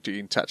start Buggy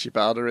and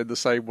Tachibana in the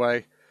same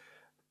way.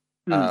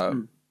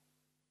 But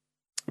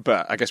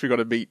I guess we've got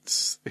to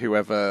meet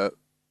whoever.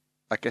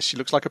 I guess she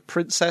looks like a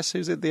princess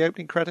who's in the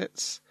opening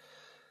credits.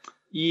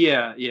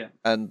 Yeah.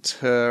 And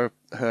her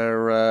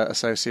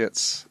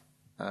associates.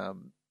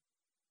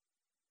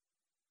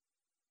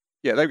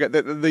 Yeah, they've got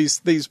these.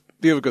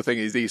 The other good thing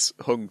is these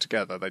hung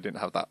together. They didn't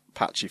have that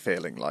patchy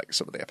feeling like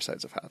some of the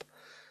episodes have had.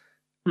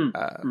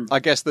 I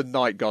guess the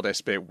night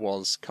goddess bit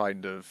was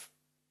kind of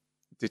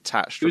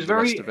detached from the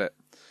rest of it.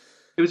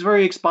 It was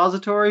very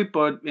expository,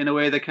 but in a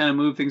way that kind of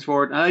moved things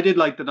forward. And I did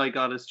like the night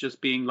goddess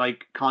just being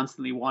like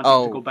constantly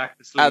wanting to go back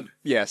to sleep. And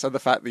the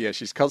fact that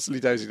she's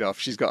constantly dozing off.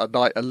 She's got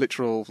a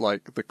literal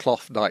like the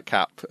cloth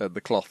nightcap and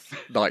the cloth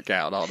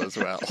nightgown on as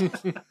well.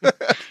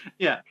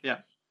 Yeah.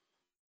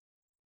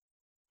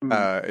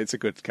 It's a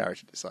good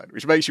character design,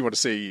 which makes you want to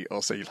see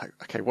also like,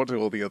 okay, what do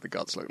all the other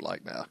gods look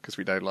like now? Because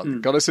we don't like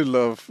Goddess in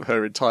Love.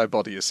 Her entire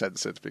body is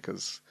censored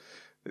because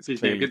it's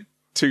clearly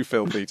too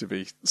filthy to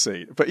be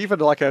seen. But even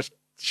like her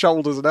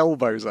shoulders and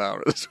elbows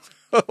are as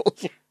well.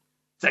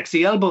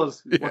 Sexy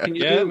elbows. What can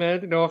you do? Yeah,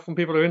 man. Often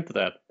people are into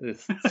that.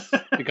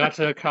 You got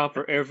to account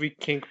for every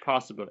kink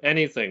possible,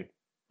 anything.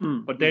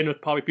 But then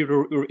with probably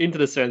people who are into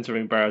the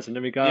censoring bars, and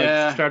then we got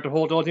to start the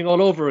whole thing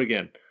all over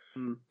again.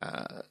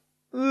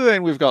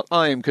 Then we've got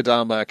I Am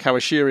Kodama,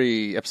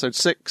 Kawashiri, Episode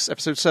 6,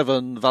 Episode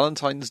 7,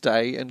 Valentine's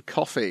Day, and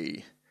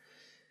Coffee.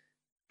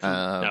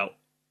 Now,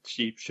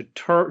 she should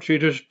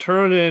just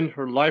turn in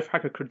her life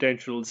hacker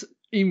credentials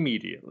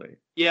immediately.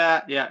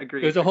 Yeah,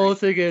 agreed. Because the whole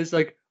thing is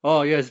like,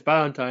 oh yes,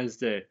 Valentine's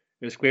Day.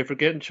 It's great for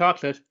getting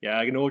chocolate. Yeah,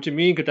 I know what you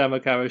mean, Kodama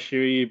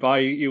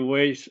Kawashiri. You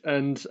wait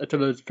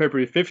until it's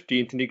February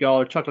 15th and you get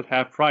all the chocolate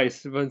half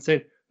price. Everyone's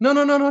saying,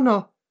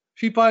 no.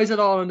 She buys it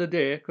all on the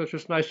day because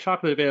there's nice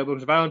chocolate available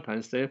for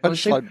Valentine's Day.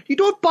 You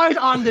don't buy it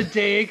on the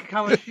day,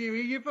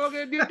 Kawashiri. You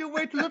do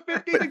wait till the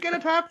 15th to get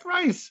it half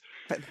price.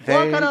 What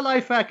kind of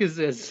life hack is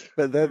this?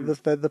 But then the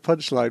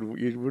punchline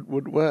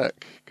wouldn't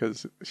work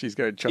because she's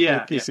going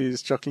chocolate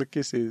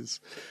kisses.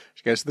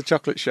 She goes to the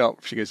chocolate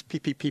shop. She goes pee,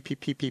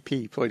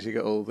 pointing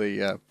at all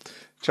the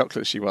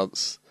chocolates she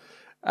wants.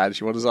 And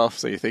she wanders off,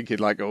 so you're thinking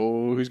like,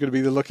 oh, who's going to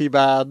be the lucky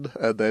man?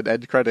 And then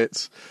end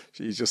credits,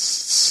 she's just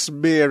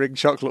smearing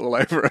chocolate all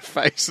over her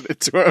face and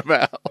into her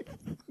mouth.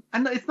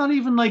 And it's not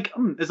even like,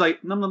 it's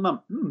like, nom nom nom,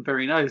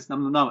 very nice,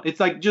 nom nom nom. It's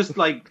like, just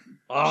like,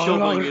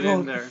 shoveling it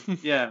in there.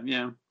 Yeah.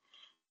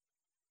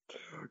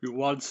 You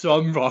want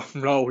some?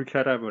 No, we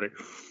can't have it.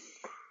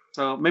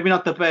 So maybe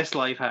not the best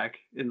life hack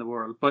in the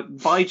world,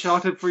 but buy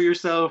chocolate for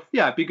yourself.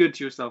 Yeah, be good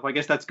to yourself. I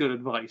guess that's good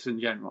advice in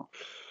general.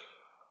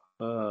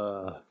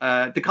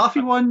 The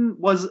coffee one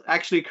was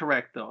actually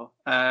correct though.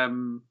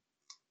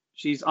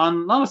 She's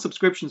on not a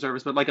subscription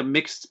service, but like a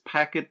mixed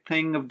packet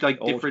thing of like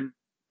different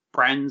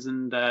brands,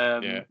 and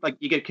like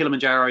you get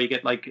Kilimanjaro, you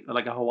get like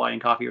a Hawaiian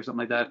coffee or something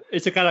like that.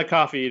 It's a kind of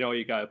coffee,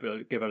 you got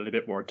to give it a little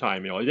bit more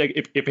time. Like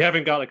if you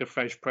haven't got like a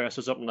French press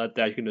or something like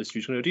that, you can just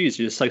use one of these.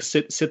 You just like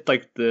sit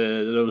like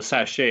the little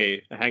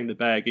sachet, hang the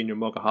bag in your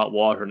mug of hot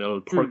water, and it'll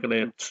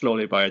percolate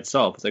slowly by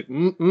itself. It's like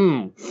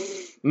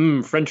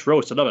French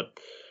roast. I love it.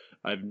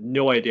 I have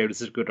no idea if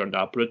this is good or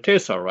not, but it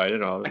tastes all right.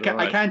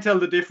 I can't tell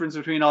the difference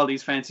between all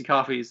these fancy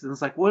coffees. And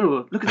it's like,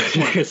 whoa, look at this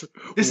one.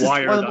 This is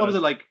what was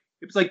it like?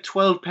 It was like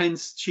 12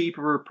 pence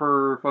cheaper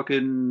per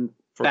fucking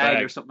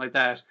bag or something like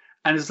that.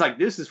 And it's like,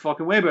 this is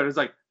fucking way better. It's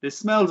like, this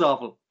smells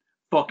awful.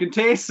 Fucking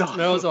tastes awful.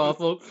 Smells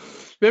awful.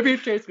 Maybe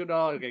it tastes good.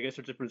 Oh, I guess there's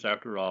a difference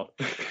after all.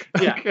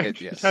 Yeah.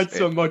 It's had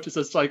so much. It's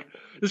just like,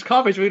 this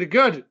coffee's really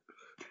good.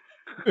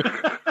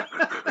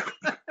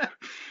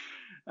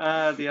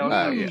 The old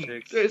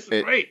It's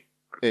great.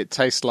 It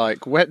tastes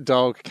like wet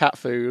dog, cat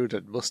food,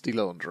 and musty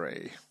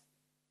laundry.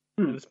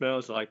 And it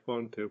smells like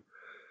fun too.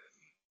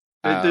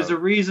 There's a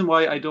reason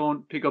why I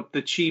don't pick up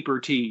the cheaper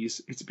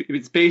teas.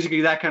 It's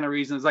basically that kind of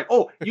reason. It's like,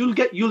 oh,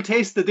 you'll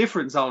taste the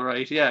difference, all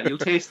right. Yeah, you'll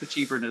taste the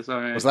cheaperness. All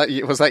right. Was that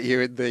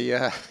you in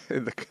the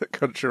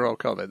Crunchyroll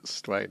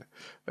comments, Dwayne?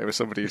 There was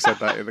somebody who said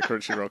that in the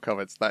Crunchyroll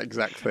comments. That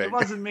exact thing. It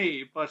wasn't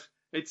me, but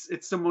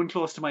it's someone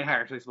close to my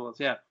heart, I suppose.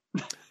 Yeah.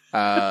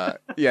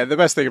 Yeah, the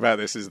best thing about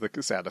this is the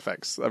sound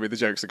effects. I mean, the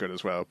jokes are good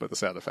as well, but the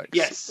sound effects.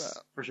 Yes,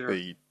 for sure.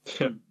 The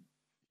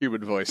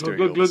human voice doing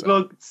glug, glug,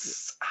 glug.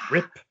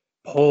 Rip,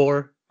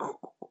 pour.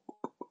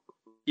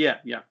 Yeah.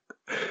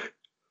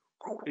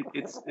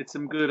 It's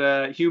some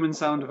good human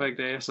sound effect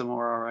ASMR,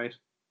 all right.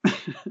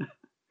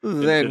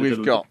 Then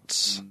we've got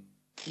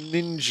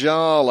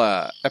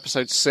Ninjala,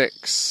 episode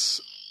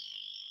 6.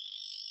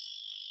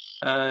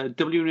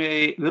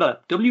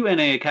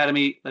 WNA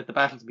Academy, let the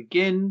battles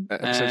begin.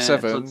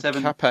 Episode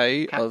 7,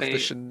 Kappei of the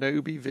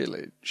Shinobi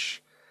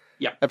Village.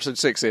 Yeah. Episode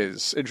 6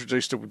 is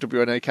introduced to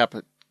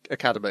WNA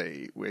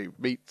Academy. We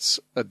meet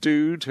a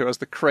dude who has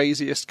the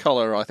craziest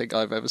collar I think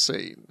I've ever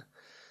seen.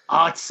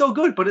 It's so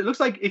good, but it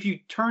looks like if you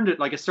turned it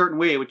like a certain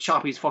way, it would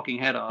chop his fucking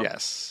head off.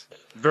 Yes.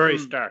 Very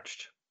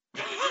starched.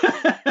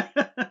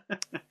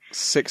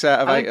 6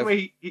 out of 8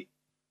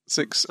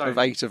 of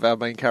 8 of our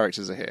main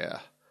characters are here.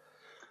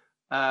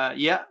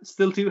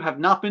 Still 2 have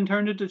not been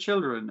turned into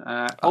children.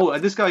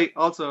 This guy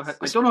also, I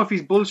don't know if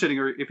he's bullshitting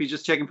or if he's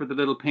just checking for the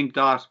little pink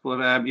dot,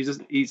 but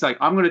he's like,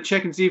 I'm going to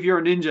check and see if you're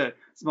a ninja,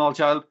 small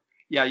child.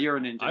 Yeah, you're a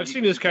ninja. I've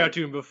seen this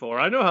cartoon before.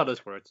 I know how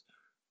this works.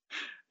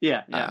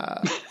 Yeah.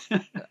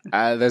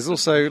 There's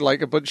also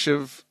like a bunch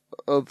of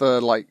other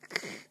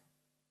like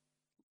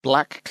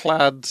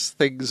black-clad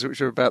things which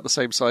are about the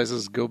same size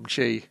as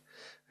Gumchi,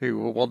 who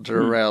will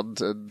wander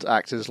around and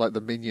act as like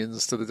the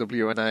minions to the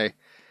WNA.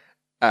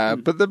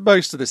 But the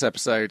most of this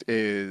episode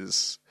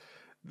is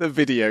the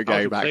video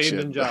game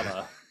action.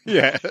 Ninjala.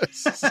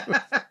 Yes.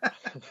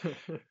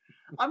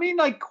 I mean,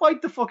 like,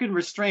 quite the fucking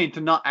restraint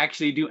to not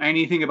actually do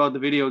anything about the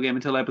video game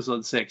until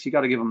episode 6. You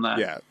got to give them that.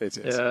 Yeah, it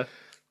is. Yeah.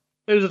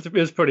 It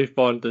was pretty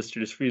fun to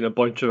just feel a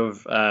bunch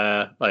of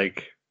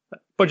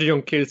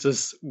young kids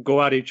just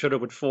go at each other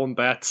with foam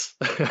bats.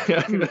 Back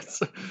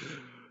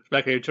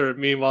at each other.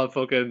 Meanwhile,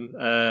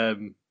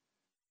 fucking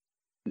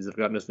he's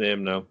forgotten his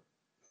name now.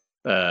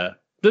 The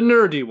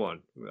nerdy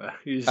one.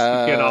 He's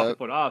getting off the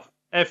foot off.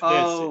 F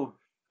this.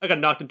 I got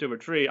knocked into a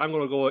tree. I'm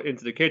going to go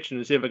into the kitchen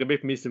and see if I can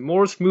make me some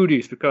more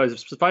smoothies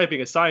because despite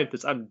being a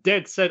scientist, I'm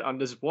dead set on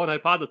this one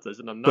hypothesis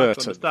and I'm not going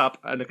to stop.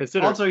 And I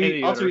consider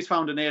he's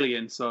found an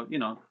alien, so,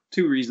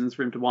 2 reasons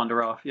for him to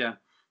wander off, yeah.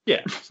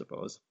 Yeah, I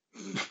suppose.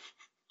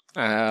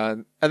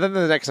 And then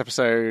the next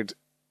episode,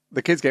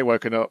 the kids get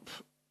woken up.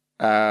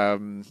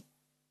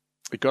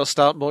 We've got to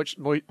start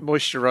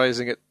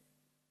moisturising at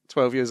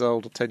 12 years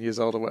old or 10 years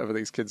old or whatever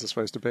these kids are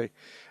supposed to be.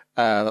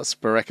 That's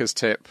Bereka's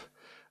tip.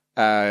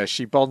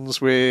 She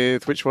bonds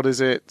with, which one is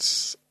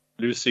it?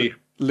 Lucy.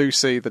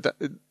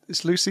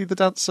 Is Lucy the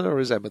dancer or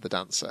is Emma the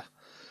dancer?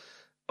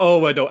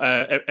 Oh, I don't.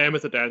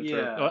 Emma's the dancer.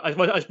 Yeah.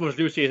 I suppose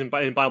Lucy isn't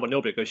buying with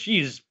nobody because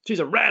she's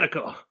a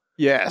radical.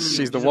 Yes,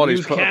 she's the one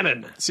who's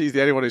cannon. She's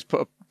the only one who's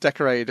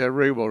decorated her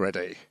room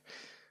already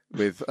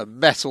with a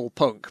metal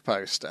punk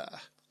poster.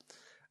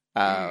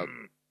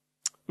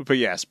 But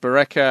yes,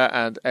 Bereka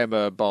and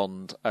Emma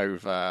bond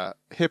over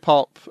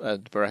hip-hop,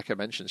 and Bereka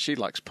mentions she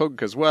likes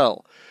punk as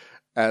well.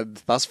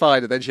 And that's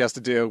fine, and then she has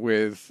to deal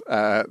with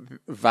Van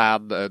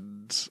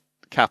and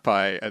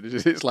Kappei, and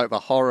it's like the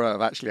horror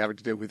of actually having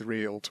to deal with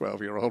real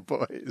 12-year-old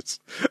boys,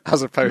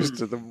 as opposed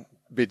to the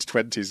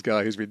mid-20s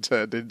guy who's been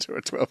turned into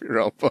a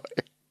 12-year-old boy.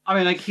 I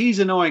mean, like, he's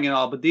annoying and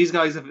all, but these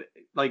guys have,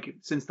 like,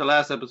 since the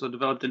last episode,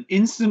 developed an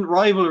instant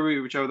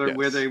rivalry with each other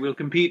where they will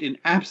compete in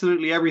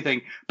absolutely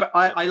everything. But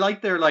I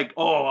like their, like,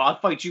 oh, I'll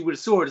fight you with a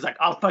sword. It's like,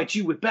 I'll fight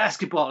you with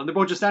basketball. And they're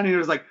both just standing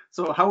there, it's like,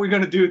 so how are we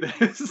going to do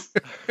this?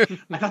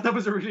 I thought that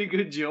was a really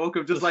good joke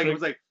of just, like, it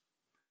was like,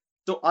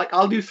 so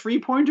I'll do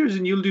 3-pointers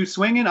and you'll do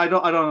swinging? I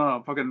don't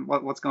know. Fucking,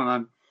 what's going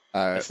on?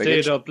 I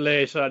stayed up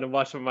late and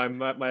watching my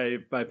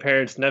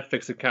parents'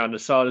 Netflix account. I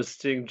saw this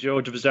thing,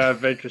 JoJo Bizarre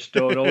Adventure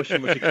Stone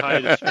Ocean, where she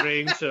tied a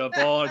string to a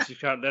ball and she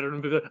can't let her.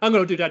 I'm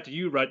going to do that to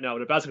you right now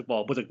with a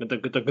basketball. Go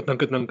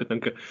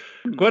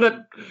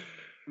ahead.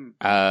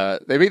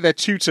 They meet their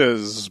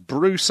tutors,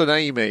 Bruce and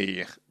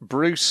Amy.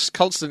 Bruce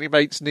constantly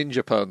makes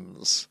ninja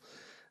puns.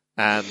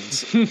 And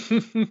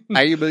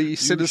Amy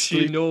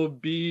sinisterly...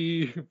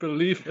 believe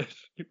it.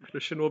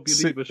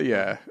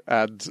 Yeah,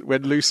 and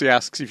when Lucy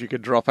asks if you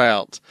can drop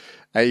out,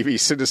 Amy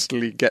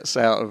sinisterly gets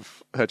out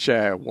of her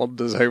chair,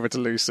 wanders over to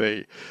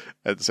Lucy,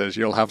 and says,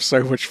 "You'll have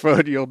so much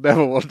fun, you'll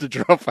never want to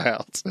drop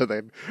out," and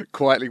then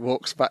quietly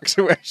walks back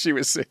to where she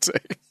was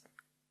sitting.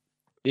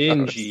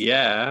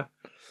 Yeah.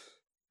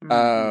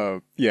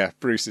 Yeah,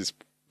 Bruce's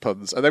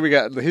puns. And then we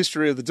get the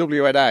history of the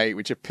WNA,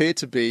 which appear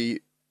to be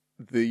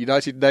the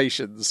United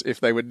Nations if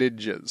they were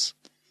ninjas.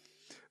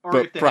 Or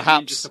but if they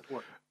perhaps ninja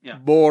support. Yeah.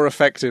 more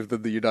effective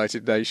than the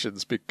United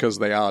Nations because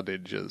they are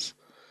ninjas.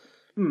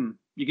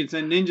 You can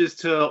send ninjas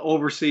to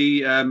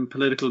oversee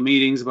political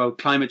meetings about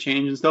climate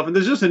change and stuff, and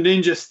there's just a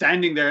ninja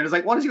standing there, and it's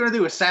like, what is he going to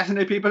do?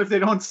 Assassinate people if they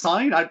don't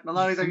sign? I'm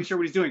not exactly sure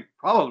what he's doing.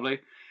 Probably.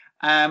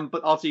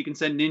 But also you can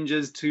send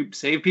ninjas to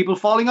save people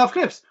falling off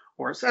cliffs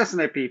or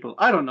assassinate people.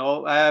 I don't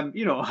know.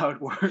 You know how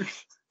it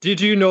works. Did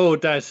you know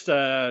that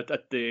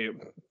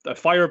the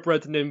fire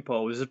breath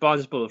Nimpo is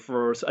responsible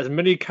for as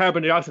many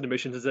carbon dioxide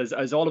emissions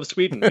as all of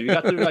Sweden? You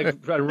got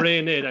to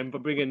rein in and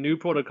bring in new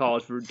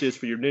protocols for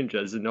your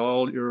ninjas in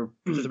all your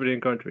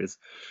participating countries.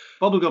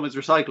 Bubblegum is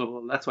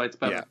recyclable. That's why it's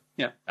better.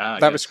 Yeah.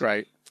 That was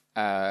great.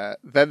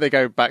 Then they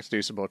go back to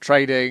do some more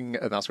trading,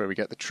 and that's where we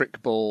get the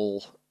trick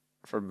ball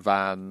from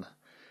Van,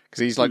 because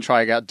he's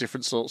trying out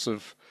different sorts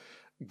of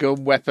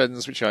gun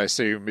weapons, which I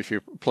assume if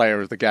you're a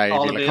player of the game,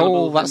 you're like,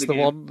 oh, that's the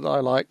one that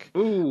I like.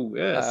 Ooh,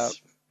 yes.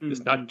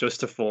 It's not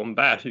just a foam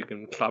bat. You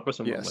can clobber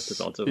someone with.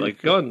 There's also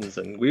guns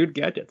and weird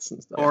gadgets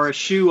and stuff. Or a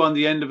shoe on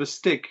the end of a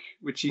stick,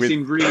 which he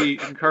seemed really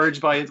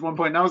encouraged by at one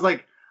point. And I was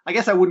like, I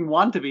guess I wouldn't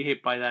want to be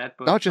hit by that.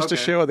 But not just a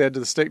shoe on the end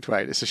of the stick,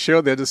 mate. It's a shoe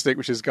on the end of the stick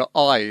which has got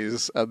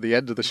eyes and the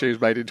end of the shoe is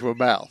made into a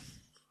mouth.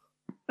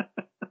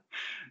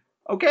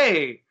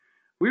 Okay.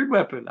 Weird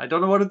weapon. I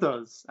don't know what it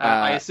does.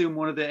 I assume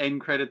one of the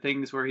end credit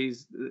things where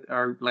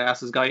our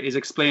Lass's guy is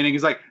explaining,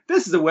 he's like,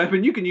 this is a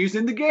weapon you can use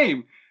in the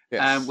game.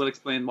 Yes. And we'll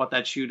explain what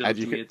that shoe does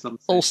to me at some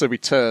stage. Also be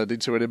turned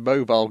into an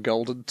immobile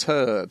golden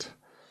turd.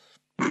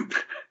 You're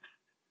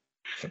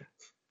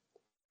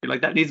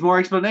like, that needs more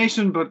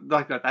explanation, but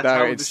like that's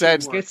how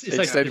instead, the shoe works.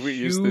 Instead we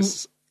use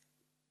this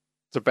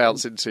to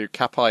bounce into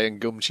Kapai and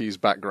Gumchi's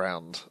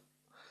background.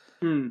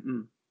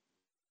 Mm-hmm.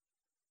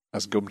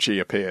 As Gumchi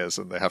appears,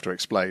 and they have to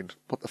explain,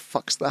 what the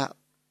fuck's that?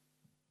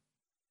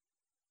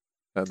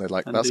 And they're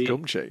like, that's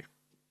Gumchi.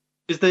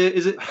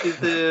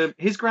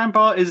 His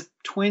grandpa is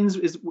twins?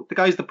 Is the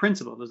guy's the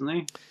principal, isn't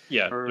he?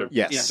 Yeah.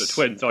 Yes. The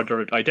twins, or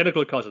they're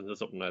identical cousins or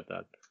something like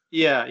that.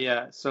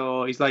 Yeah.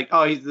 So he's like,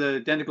 he's the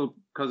identical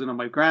cousin of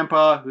my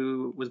grandpa,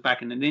 who was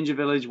back in the ninja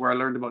village where I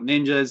learned about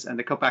ninjas, and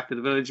they cut back to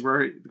the village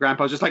where the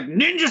grandpa's just like,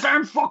 ninjas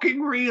aren't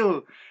fucking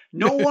real!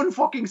 No one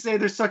fucking say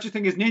there's such a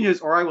thing as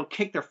ninjas, or I will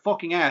kick their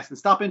fucking ass. And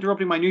stop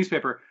interrupting my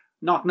newspaper.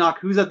 Knock, knock.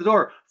 Who's at the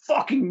door?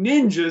 Fucking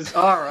ninjas.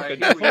 All right.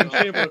 The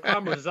Chamber of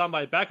Commerce is on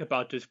my back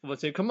about this. But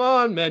saying, come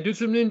on, man, do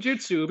some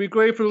ninjutsu. It'll be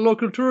great for the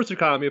local tourist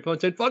economy. But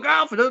saying, fuck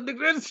off, it doesn't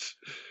exist.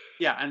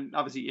 Yeah, and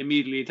obviously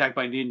immediately attacked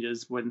by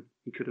ninjas when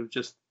he could have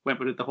just went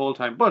with it the whole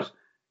time. But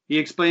he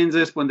explains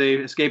this when they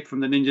escape from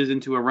the ninjas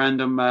into a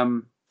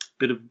random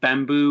bit of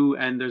bamboo,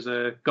 and there's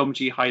a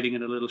Gumchi hiding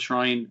in a little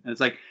shrine, and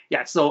it's like,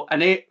 yeah, so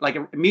a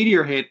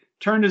meteor hit,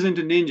 turned us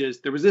into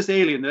ninjas. There was this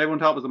alien that everyone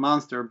thought was a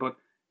monster, but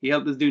he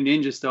helped us do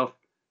ninja stuff,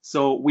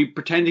 so we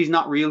pretend he's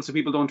not real so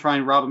people don't try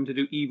and rob him to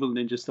do evil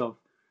ninja stuff.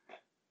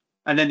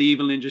 And then the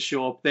evil ninjas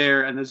show up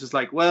there, and it's just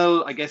like,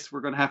 well, I guess we're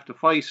gonna have to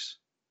fight.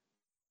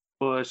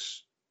 But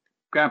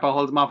Grandpa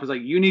holds him off, is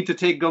like, you need to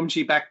take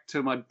Gumchi back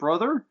to my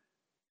brother,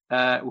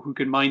 who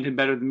can mind him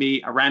better than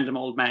me, a random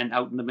old man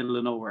out in the middle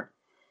of nowhere.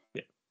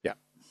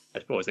 I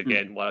suppose,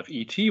 again, what if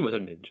E.T. was a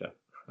ninja?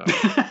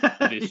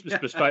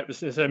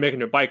 Instead of making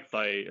your bike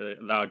fly,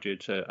 allowed you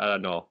to, I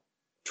don't know,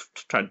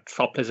 try and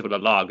swap places with a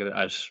log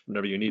as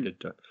whenever you needed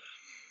to.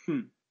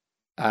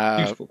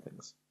 Useful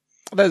things.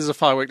 There's a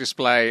firework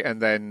display, and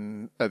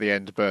then at the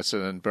end,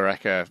 Burton and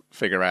Bereka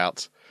figure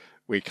out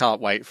we can't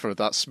wait for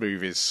that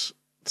Smoothies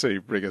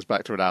to bring us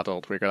back to an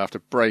adult. We're going to have to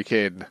break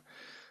in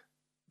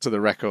to the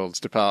records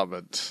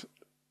department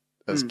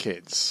as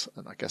kids,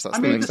 and I guess that's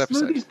the next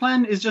episode. The Smoothies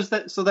plan is just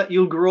that so that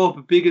you'll grow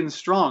up big and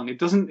strong. It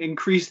doesn't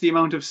increase the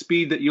amount of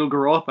speed that you'll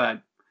grow up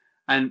at.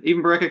 And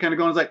even Bereka kind of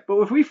goes like,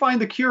 but if we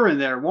find the cure in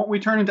there, won't we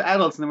turn into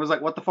adults? And it was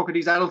like, what the fuck are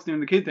these adults doing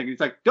the kid thing? He's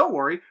like, don't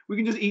worry, we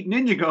can just eat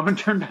Ninja Go and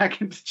turn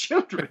back into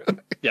children.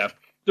 Yeah.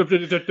 They're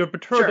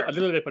perturbed a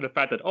little bit by the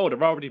fact that,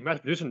 they're already mass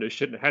producing this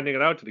shit and handing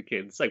it out to the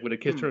kids. Like when the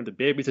kids turn into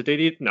babies that they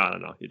eat,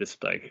 no. You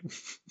just like,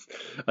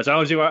 as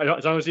long as you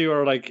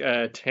are like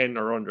 10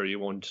 or under, you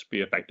won't be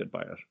affected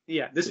by it.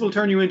 Yeah, this will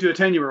turn you into a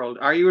 10-year-old.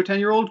 Are you a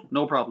 10-year-old?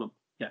 No problem.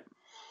 Yeah.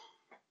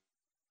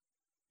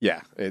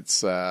 Yeah,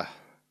 it's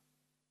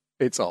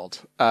odd.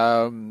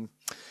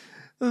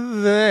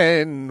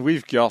 Then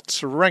we've got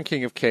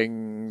Ranking of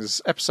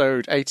Kings,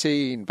 episode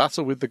 18,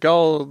 Battle with the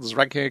Gods,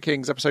 Ranking of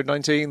Kings, episode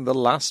 19, The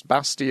Last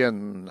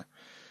Bastion,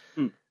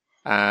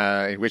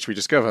 in which we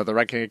discover the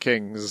Ranking of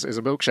Kings is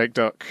a milkshake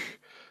duck,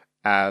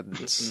 and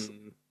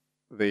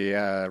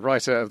the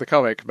writer of the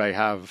comic may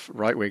have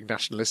right-wing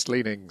nationalist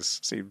leanings.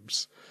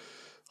 Seems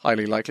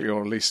highly likely,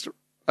 or at least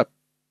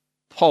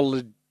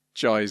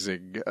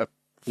apologising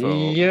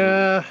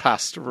for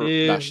past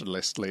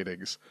nationalist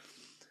leanings.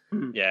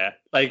 Yeah,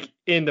 like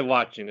in the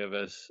watching of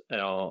it,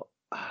 found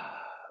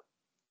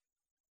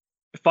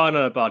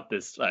out about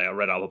this. I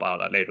read all about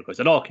that later because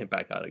it all came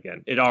back out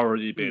again. It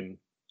already been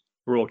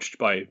broached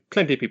by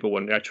plenty of people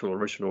when the actual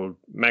original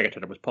manga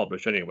title was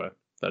published anyway.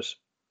 That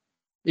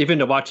even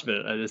the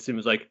Watchmen, it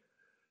seems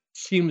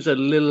something's a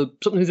little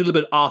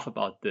bit off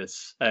about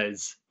this,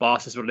 as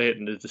Boss is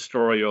relating to the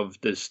story of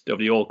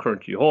the old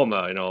country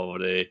Homa.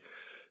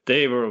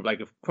 They were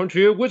like a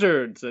country of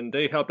wizards, and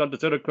they helped out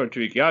this other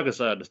country,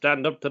 Gyagasa, to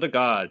stand up to the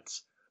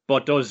gods.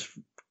 But those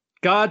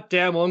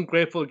goddamn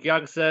ungrateful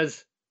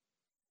Gyagasas,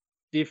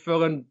 they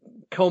fucking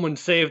come and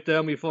saved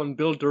them. We fucking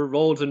built their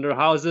roads and their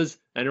houses,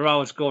 and they're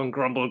always going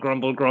grumble,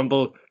 grumble,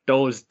 grumble.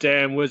 Those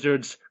damn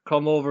wizards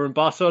come over and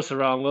boss us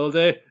around, will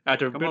they?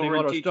 After building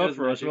all our stuff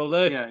for us, will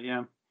they?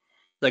 Yeah.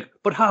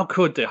 But how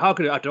could they? How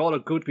could they, after all the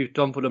good we've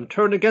done for them,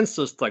 turn against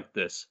us like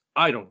this?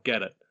 I don't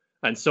get it.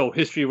 And so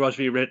history was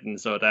rewritten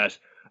so that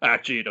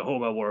actually the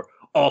Homa were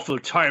awful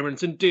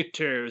tyrants and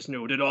dictators,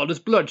 did all this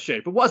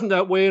bloodshed. But wasn't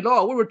that way at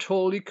all. We were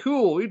totally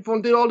cool. We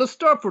did all this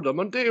stuff for them,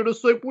 and they were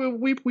just like,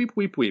 weep, weep,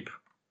 weep, weep.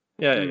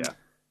 Yeah.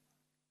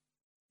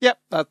 Yep,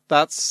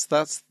 that's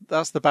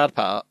the bad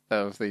part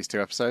of these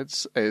two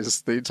episodes,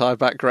 is the entire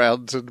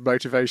background and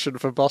motivation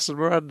for Boss and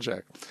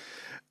Miranjo.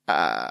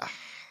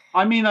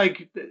 I mean,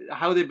 like,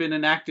 how they've been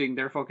enacting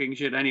their fucking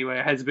shit anyway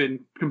has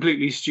been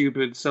completely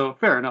stupid, so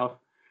fair enough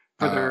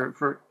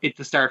for it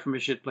to start from a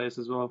shit place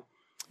as well.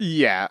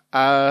 Yeah,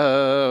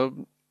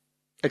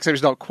 except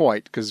it's not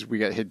quite, because we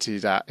get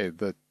hinted at in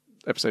the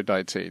episode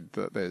 19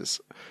 that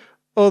there's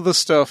other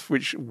stuff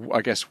which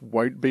I guess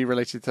won't be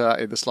related to that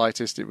in the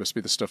slightest. It must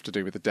be the stuff to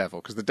do with the devil,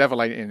 because the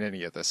devil ain't in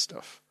any of this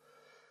stuff.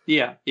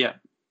 Yeah.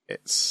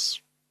 It's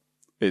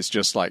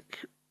just like,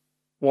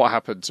 what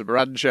happened to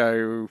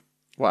Miranjo,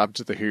 what happened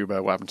to the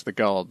Huma, what happened to the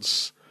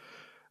gods,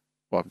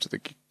 what happened to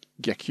the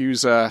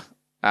Yakuza,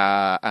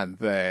 and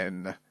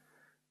then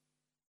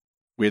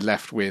we're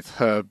left with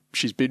her.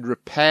 She's been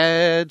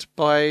repaired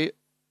by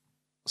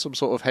some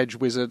sort of hedge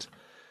wizard.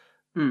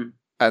 And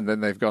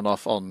then they've gone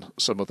off on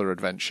some other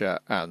adventure,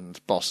 and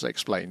Boss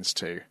explains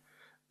to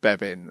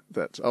Bebin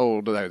that,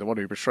 oh no, the one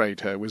who betrayed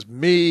her was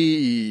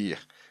me.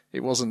 It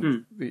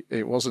wasn't.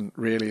 It wasn't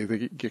really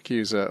the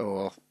Yakuza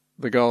or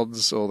the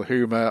gods or the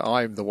Huma.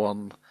 I'm the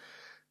one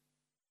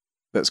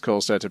that's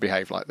caused her to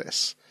behave like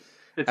this.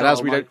 And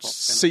as we don't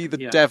see the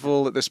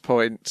devil at this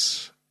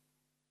point,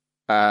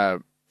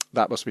 that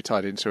must be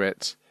tied into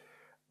it.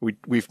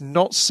 We've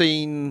not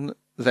seen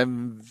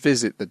them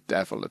visit the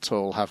devil at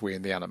all, have we,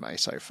 in the anime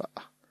so far?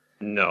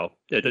 No.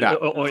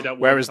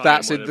 Whereas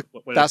that's in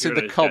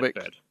the comic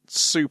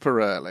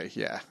super early,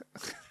 yeah.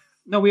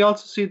 No, we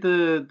also see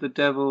the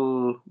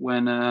devil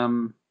when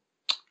in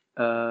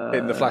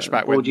the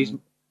flashback when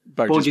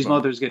Boji's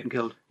mother's getting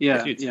killed.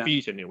 Yeah, it's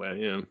feet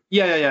anyway.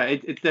 Yeah.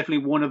 It's definitely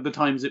one of the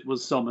times it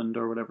was summoned,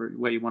 or whatever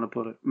way you want to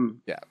put it.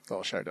 Yeah, that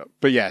all showed up.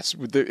 But yes,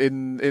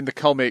 in the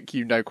comic,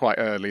 quite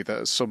early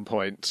that at some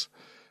point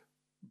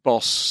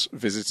Boss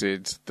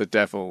visited the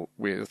devil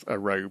with a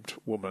robed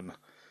woman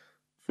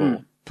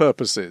for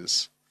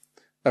purposes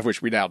of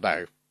which we now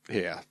know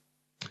here.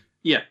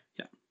 Yeah.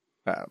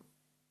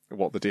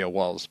 What the deal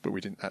was, but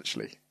we didn't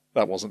actually.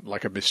 That wasn't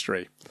like a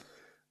mystery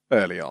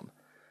early on.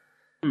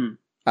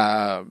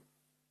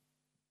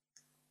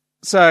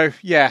 So,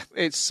 yeah,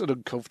 it's an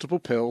uncomfortable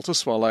pill to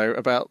swallow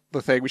about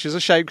the thing, which is a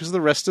shame because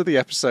the rest of the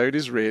episode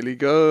is really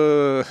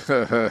good.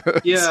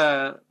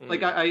 Yeah,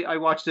 like I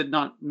watched it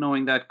not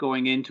knowing that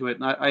going into it,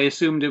 and I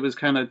assumed it was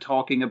kind of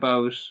talking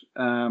about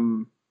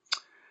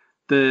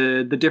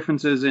the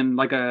differences in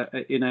like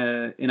in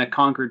a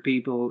conquered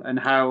people, and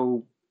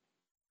how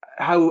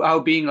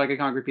being like a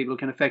conquered people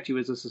can affect you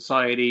as a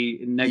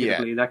society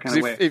negatively, that kind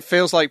of way. It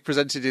feels like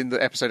presented in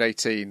the episode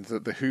 18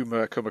 that the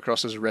Huma come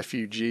across as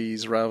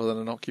refugees rather than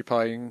an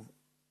occupying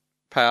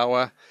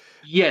power.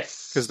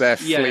 Yes. Because they're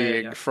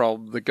fleeing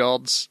from the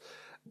gods.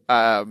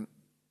 And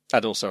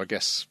also, I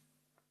guess...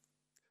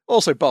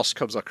 Also, Boss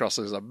comes across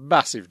as a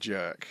massive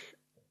jerk.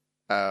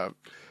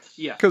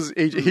 Because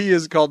he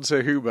has gone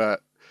to Huma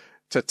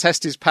to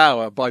test his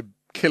power by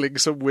killing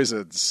some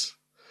wizards.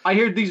 I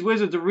heard these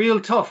wizards are real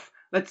tough.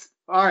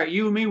 Alright,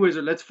 you and me,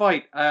 wizard, let's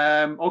fight.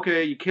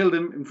 Okay, you killed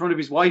him in front of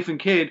his wife and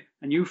kid,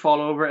 and you fall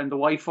over, and the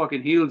wife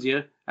fucking heals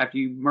you after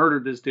you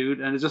murdered this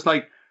dude. And it's just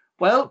like,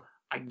 well,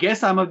 I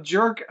guess I'm a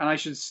jerk, and I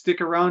should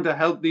stick around to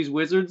help these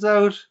wizards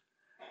out.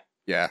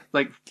 Yeah.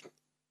 Like,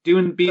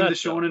 being the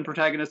shonen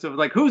protagonist of,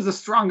 like, who's the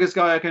strongest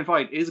guy I can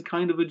fight is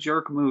kind of a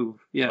jerk move.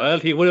 Yeah. Well,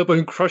 he would have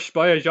been crushed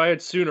by a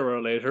giant sooner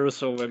or later,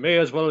 so it may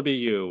as well be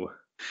you.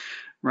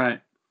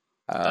 Right.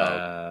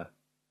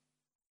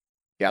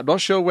 Yeah, I'm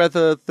not sure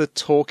whether the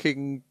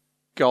talking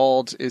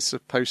god is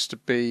supposed to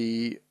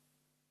be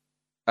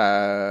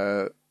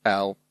our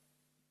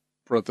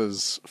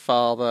brother's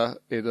father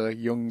in a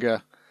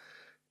younger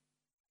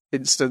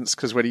instance,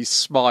 because when he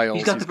smiles...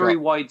 He's got the very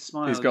wide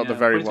smile. He's got the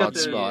very wide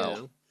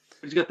smile.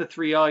 He's got the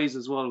three eyes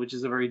as well, which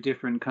is a very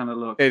different kind of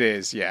look. It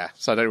is, yeah.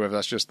 So I don't know whether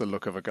that's just the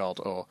look of a god,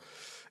 or...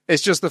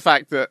 It's just the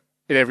fact that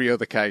in every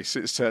other case,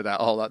 it's turned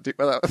out,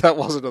 that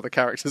was another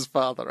character's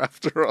father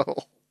after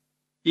all.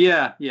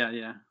 Yeah.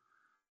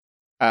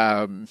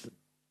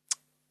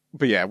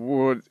 But yeah,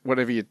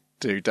 whatever you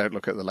don't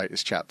look at the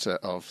latest chapter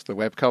of the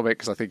webcomic,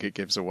 because I think it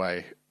gives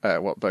away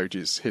what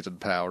Boji's hidden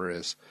power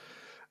is.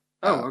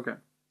 Oh, okay.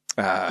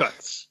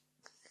 Guts.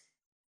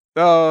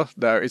 Oh,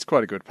 no, it's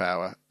quite a good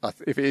power.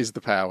 If it is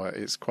the power,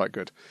 it's quite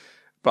good.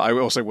 But I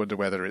also wonder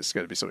whether it's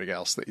going to be something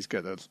else that he's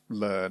going to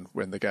learn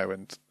when they go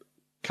and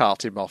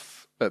cart him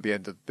off at the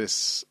end of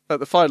this, at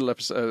the final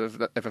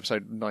episode of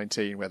episode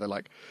 19, where they're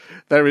like,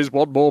 there is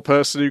one more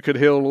person who can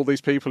heal all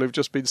these people who've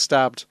just been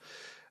stabbed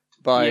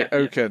by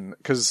Oaken.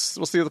 Because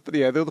what's the other?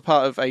 Yeah, the other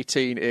part of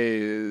 18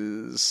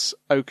 is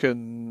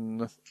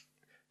Oaken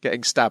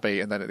getting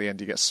stabby, and then at the end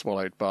he gets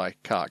swallowed by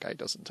Kage,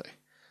 doesn't he?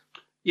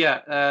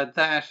 Yeah,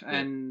 that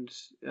and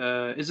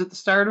is it the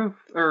start of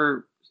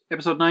or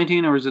episode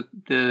 19, or is it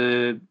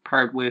the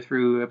part way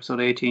through episode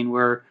 18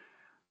 where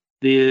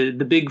the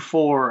big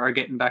four are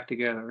getting back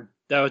together?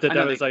 That's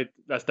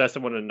the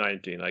one in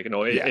 19. Like, you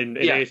know, in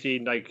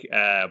 18, like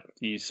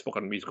he's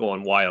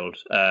going wild.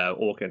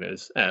 Oaken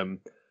is.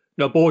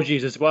 No,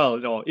 Boji's as well.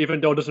 You know,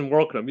 even though it doesn't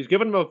work on him, he's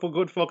given him a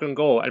good fucking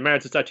go, and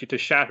manages actually to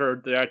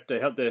shatter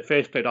the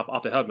faceplate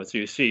off the helmet. So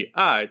you see,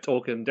 it's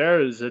Oaken.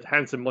 There is a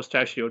handsome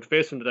mustachioed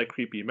face under that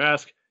creepy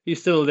mask.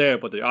 He's still there,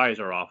 but the eyes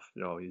are off.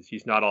 You know,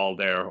 he's not all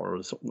there, or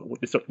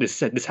this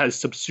has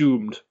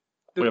subsumed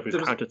whatever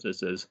his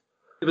consciousness is.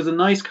 There was a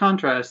nice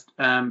contrast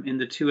in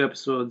the two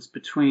episodes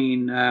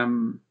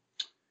between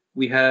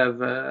we have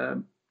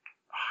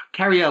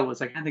Cariel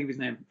was, I can't think of his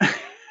name.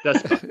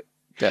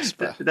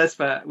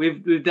 Despa. We've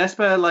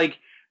Despa like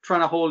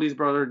trying to hold his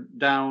brother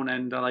down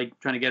and like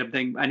trying to get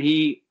everything, and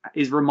he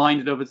is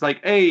reminded of it's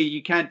like, hey,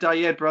 you can't die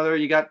yet, brother.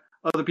 You got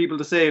other people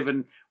to save.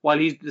 And while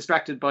he's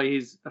distracted by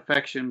his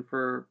affection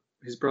for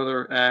his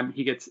brother,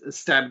 he gets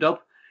stabbed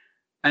up.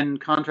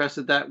 And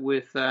contrasted that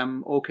with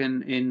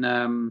Oaken in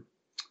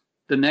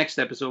the next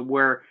episode,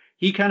 where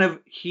he kind of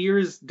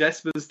hears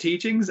Despa's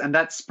teachings, and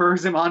that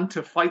spurs him on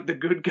to fight the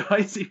good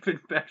guys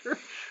even better.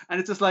 And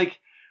it's just like,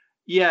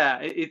 yeah,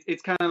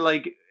 it's kind of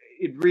like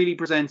it really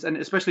presents, and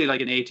especially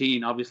like in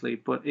 18, obviously,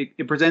 but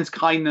it presents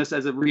kindness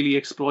as a really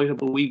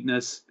exploitable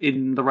weakness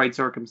in the right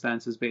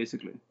circumstances,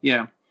 basically.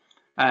 Yeah.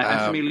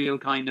 And familial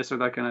kindness or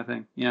that kind of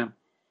thing. Yeah.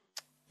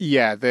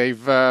 Yeah,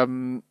 they've...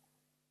 the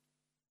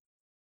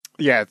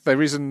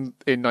reason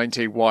in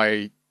 19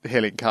 why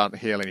healing can't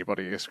heal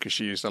anybody is because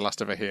she used the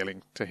last of her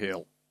healing to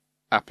heal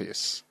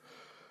Appius.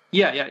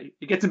 Yeah.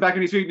 He gets him back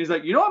on his feet and he's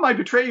like, you know, I might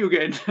betray you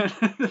again.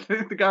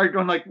 The guard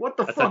going like, what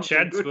the fuck? That's a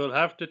chance we'll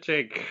have to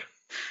take.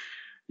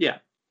 Yeah.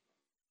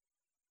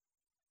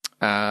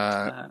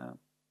 And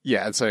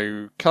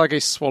so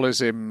Kage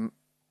swallows him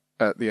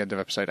at the end of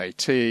episode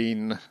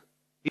 18.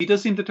 He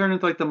does seem to turn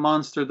into like the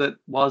monster that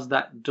was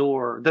that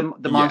door,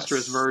 the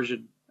monstrous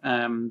version.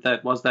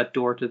 That was that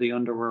door to the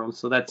underworld.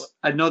 So that's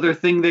another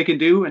thing they can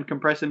do and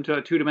compress him to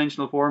a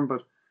two-dimensional form.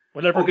 But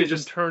whatever his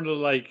internal,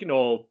 like, you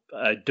know,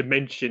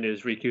 dimension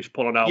is, he keeps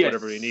pulling out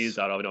whatever he needs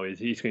out of. You know,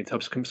 he's going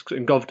to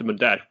engulf them in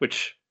that,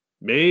 which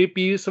may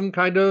be some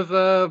kind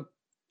of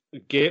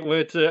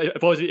gateway to.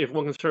 If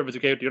one can serve as a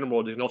gateway to the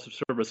underworld, it can also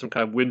serve as some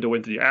kind of window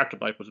into the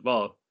afterlife as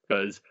well.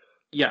 Because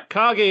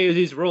Kage,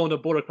 he's rowing a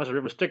boat across the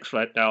river Styx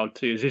right now.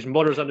 His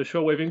mother's on the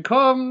shore waving,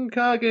 "Come,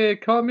 Kage,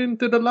 come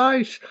into the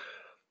light."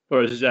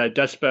 Whereas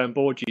Despa and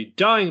Boji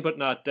dying but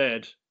not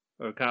dead,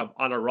 or kind of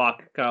on a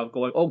rock, kind of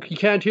going, "Oh, he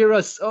can't hear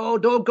us. Oh,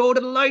 don't go to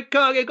the light,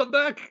 Kage, come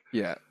back."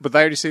 Yeah, but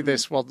they only see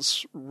this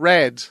once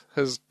Red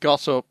has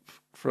got up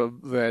from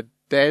their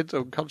dead,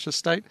 unconscious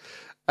state.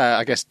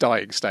 I guess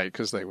dying state,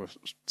 because they were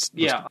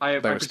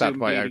stabbed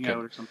by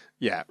Oaken.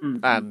 Yeah,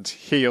 and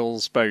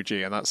heals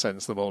Boji, and that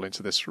sends them all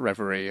into this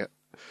reverie,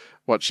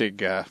 watching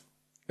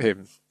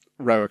him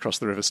row across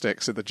the river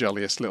Styx in the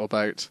jolliest little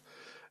boat.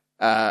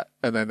 And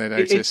then they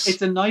notice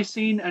it's a nice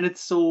scene, and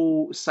it's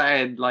so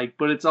sad, like,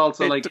 but it's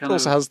also like it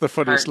also has the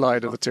funniest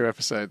line of the two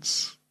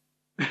episodes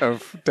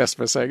of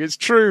Despa saying, "It's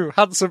true,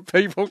 handsome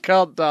people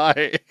can't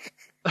die."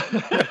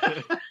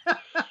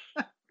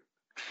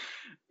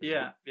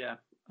 Yeah.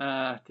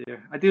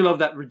 Dear, I do love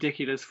that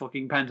ridiculous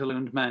fucking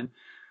pantalooned man.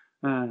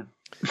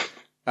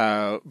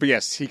 But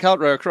yes, he can't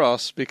row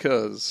across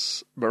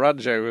because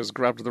Miranjo has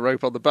grabbed the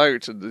rope on the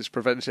boat and is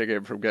preventing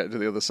him from getting to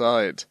the other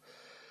side.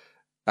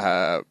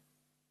 But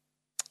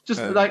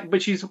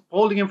she's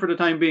holding him for the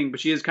time being, but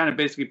she is kind of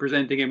basically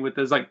presenting him with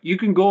this, like, you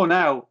can go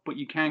now, but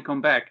you can't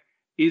come back.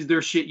 Is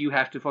there shit you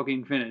have to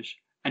fucking finish?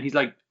 And he's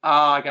like,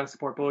 I gotta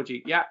support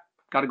Boji. Yeah,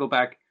 gotta go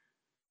back.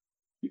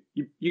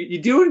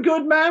 You doing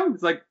good, ma'am?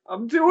 It's like,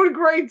 I'm doing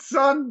great,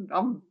 son.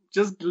 I'm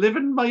just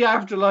living my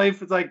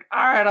afterlife. It's like,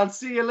 all right, I'll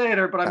see you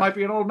later, but I might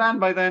be an old man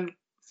by then.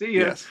 See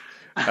you. Yes.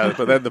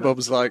 But then the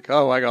mum's like,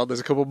 oh, hang on, there's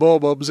a couple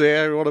more mums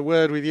here who want a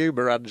word with you,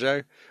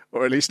 Miranjo.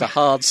 Or at least a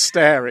hard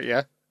stare at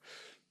you.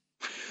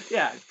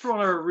 Yeah,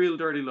 throwing her a real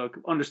dirty look,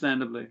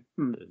 understandably.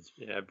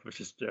 Yeah, but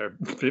just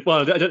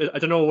well, I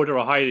don't know where they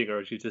were hiding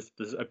her. She just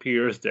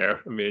appears there.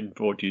 I mean,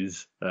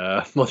 Boji's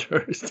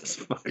mother is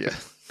just fucking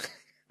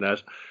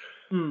that.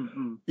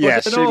 Yeah,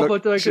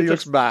 she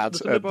looks mad,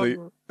 and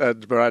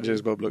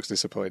Miranjo's mum looks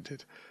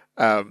disappointed.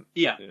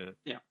 Yeah.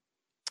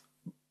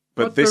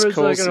 But this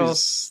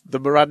causes the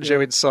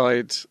Miranjo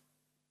inside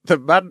the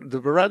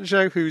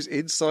Miranjo who's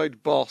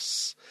inside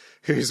Boss,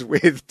 who's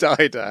with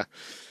Dyder.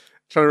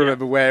 Trying to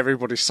remember where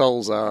everybody's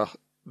souls are.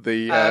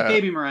 The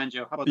Gaby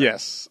Miranjo. How about that?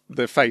 Yes,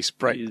 the face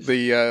break.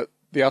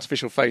 The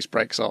artificial face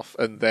breaks off,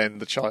 and then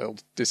the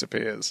child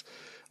disappears.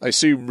 I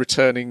assume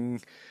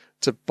returning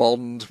to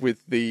bond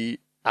with the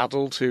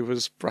adult who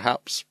was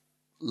perhaps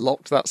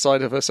locked that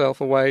side of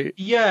herself away.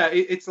 Yeah,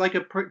 it's like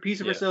a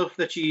piece of herself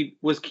that she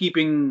was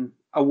keeping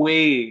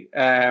away.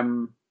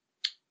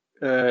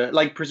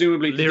 Like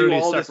presumably to do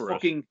all this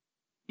fucking.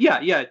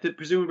 Yeah.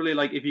 Presumably,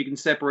 like if you can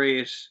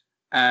separate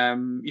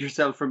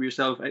yourself from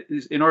yourself,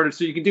 in order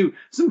so you can do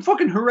some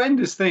fucking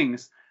horrendous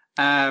things.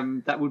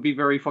 That would be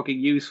very fucking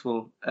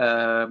useful.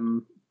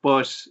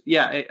 But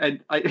yeah,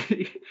 I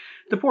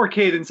the poor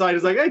kid inside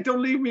is like, "Hey,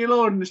 don't leave me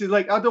alone." And she's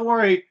like, "Oh, don't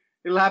worry,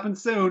 it'll happen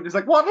soon." It's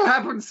like, "What'll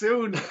happen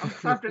soon? I'm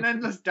trapped in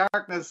endless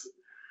darkness."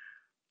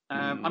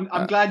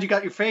 I'm glad you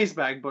got your face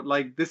back, but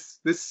like this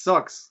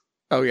sucks.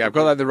 Oh yeah, I've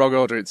got that in the wrong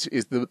order. It's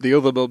the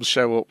other mums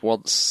show up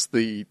once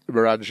the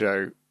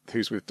Miranjo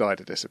who's with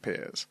Dyder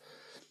disappears.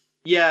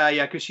 Yeah,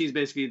 because she's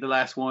basically the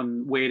last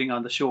one waiting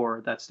on the shore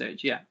at that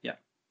stage. Yeah.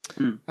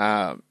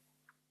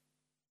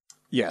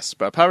 Yes,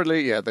 but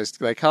apparently,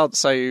 they can't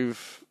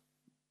save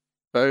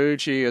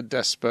Boji and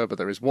Desper, but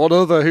there is one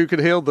other who can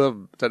heal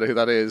them. Don't know who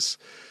that is.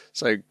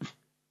 So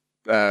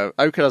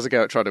Oaken has a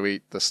go at trying to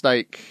eat the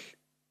snake,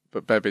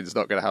 but Bebin's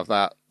not going to have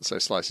that, so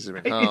slices him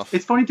in half.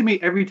 It's funny to me,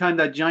 every time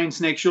that giant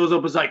snake shows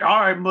up, it's like, "All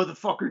right,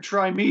 motherfucker,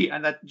 try me,"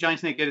 and that giant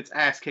snake gets its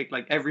ass kicked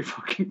like every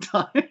fucking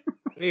time.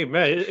 Hey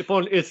man,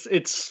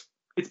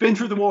 it's been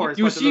through the war.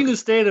 You've seen the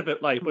state of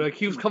it, like when it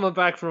keeps coming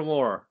back from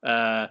war.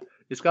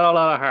 It's got a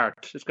lot of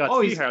heart. It's got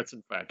 3 hearts,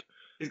 in fact.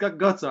 He's got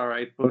guts, all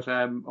right, but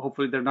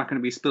hopefully they're not going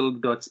to be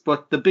spilled guts.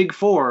 But the big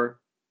four,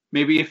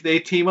 maybe if they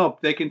team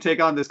up, they can take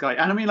on this guy.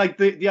 And I mean, like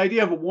the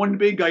idea of one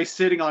big guy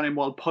sitting on him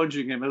while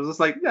punching him, it was just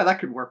like, yeah, that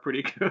could work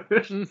pretty good.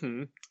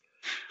 Mm-hmm.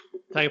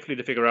 Thankfully,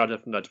 they figure out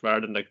that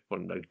rather than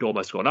when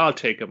Domas going, "I'll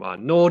take him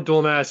on." No,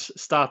 Domas,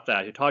 stop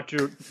that. You thought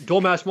you're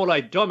Domas more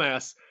like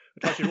dumbass.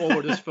 I thought you'd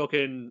over this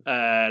fucking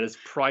this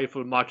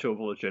prideful macho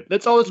bullshit.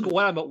 Let's all just go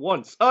at him at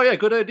once. Oh yeah,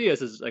 good idea.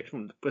 This is like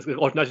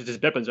not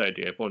just Bepin's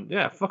idea, but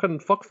yeah,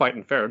 fuck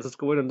fighting fair. Let's just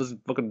go in and just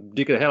fucking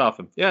dig the hell off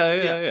him.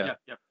 Yeah.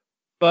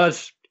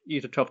 But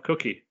he's a tough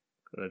cookie,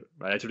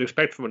 as you'd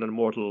expect from an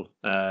immortal,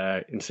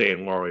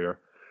 insane warrior.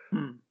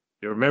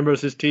 He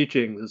remembers his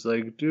teachings. It's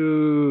like,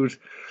 dude,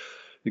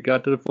 you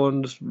got to the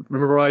funds.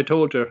 Remember what I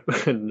told you?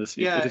 And it's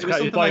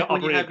like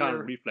operating kind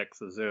of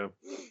reflexes. Yeah,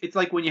 it's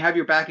like when you have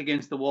your back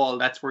against the wall.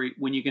 That's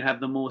when you can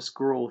have the most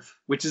growth,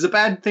 which is a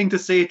bad thing to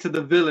say to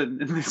the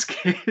villain in this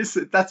case.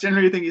 That's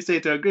generally the thing you say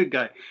to a good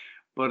guy,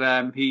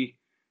 but he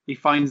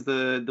finds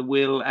the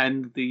will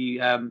and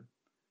the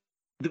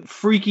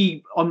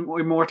freaky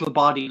immortal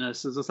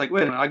bodiness. It's just like,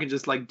 wait a minute, I can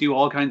just like do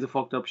all kinds of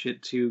fucked up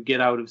shit to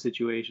get out of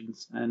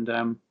situations, and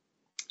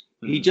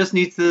he just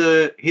needs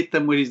to hit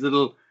them with his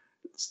little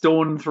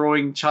stone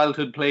throwing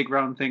childhood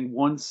playground thing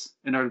once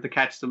in order to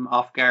catch them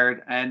off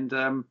guard and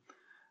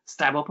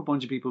stab up a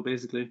bunch of people,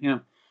 basically. Yeah.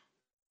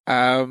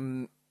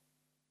 I'm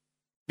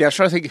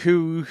trying to think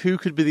who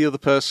could be the other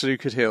person who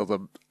could heal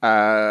them.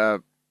 There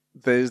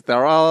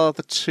are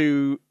the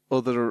 2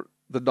 other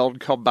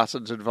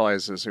non-combatant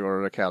advisors who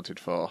are accounted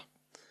for,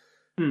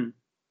 who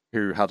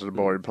had a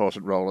more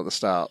important role at the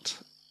start.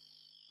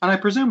 And I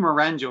presume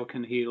Miranjo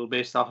can heal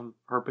based off of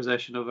her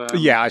possession of a...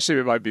 Yeah, I assume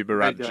it might be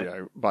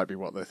Miranjo, might be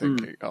what they're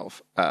thinking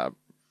of.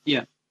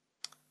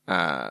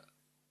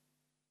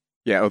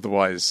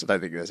 Otherwise, I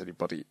don't think there's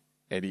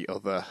any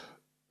other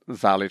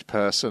valid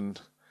person.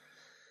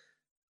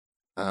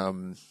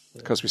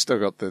 Because we still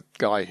got the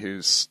guy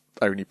who's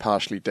only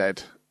partially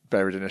dead,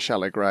 buried in a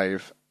shallow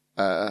grave,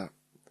 who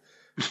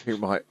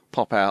might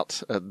pop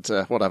out and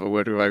have a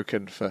word with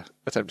Oaken for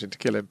attempting to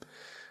kill him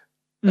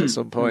at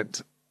some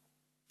point.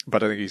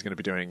 But I don't think he's going to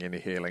be doing any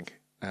healing.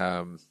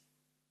 I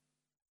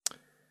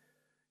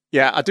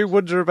do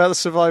wonder about the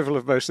survival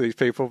of most of these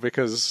people,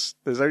 because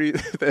there's only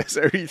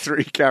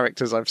 3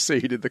 characters I've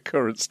seen in the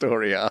current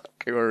story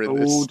arc who are in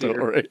this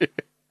story.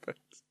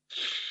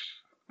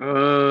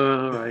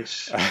 Right.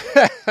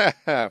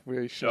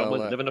 We shall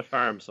live in a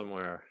farm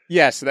somewhere.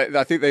 Yes,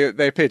 I think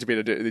they appear to be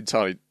in an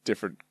entirely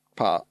different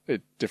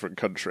different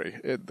country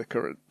in the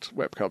current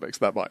webcomics.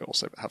 That might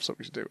also have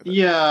something to do with it.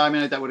 Yeah, I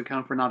mean, that would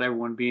account for not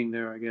everyone being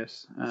there, I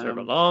guess. Serve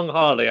a long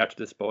holiday after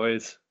this,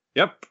 boys.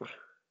 Yep.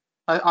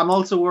 I'm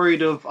also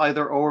worried of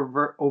either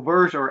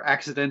overt or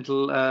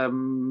accidental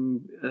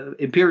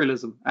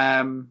imperialism.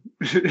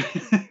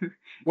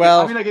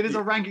 Well, I mean, like, it is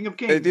a ranking of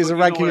kings. It is a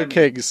ranking of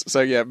kings,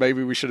 so yeah,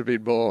 maybe we should have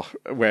been more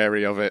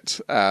wary of it.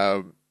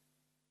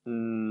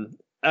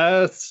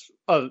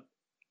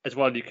 As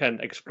well, you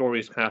can explore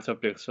his kind of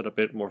subjects with a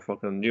bit more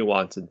fucking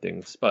nuance and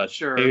things. But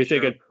sure, you're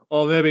thinking,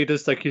 maybe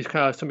just like he's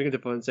kind of something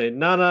different and say,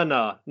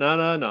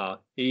 no.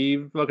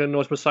 He fucking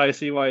knows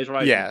precisely why he's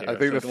right. Yeah, I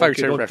think the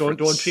photo reference.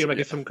 Don't treat him like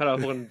he's some kind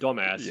of fucking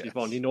dumbass. Yes.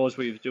 He knows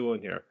what he's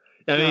doing here.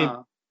 I mean,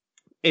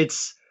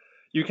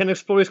 you can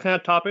explore these kind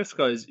of topics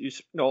because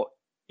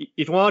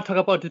if you want to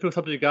talk about a difficult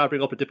subject, you gotta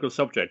bring up a difficult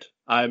subject.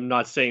 I'm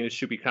not saying it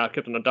should be kept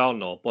on a down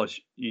low, but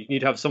you need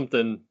to have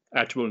something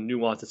actual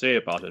nuance to say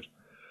about it.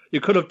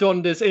 You could have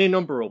done this any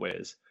number of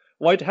ways.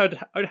 Why had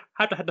to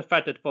have the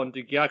fact that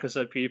the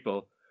Yakuza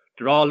people,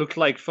 they all look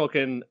like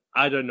fucking,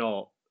 I don't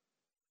know,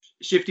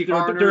 shifty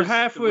foreigners. They're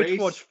halfway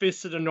towards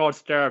Fist of the North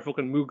Star,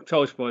 fucking Moog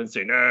Toastman and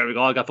saying, we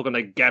all got fucking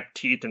like gap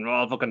teeth and we're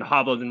all fucking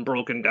hobbled and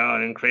broken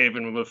down and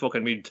craving. We'll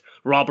fucking meet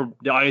rob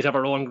the eyes of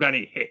our own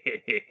granny.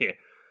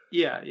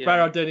 Yeah.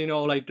 Rather than,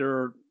 like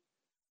they're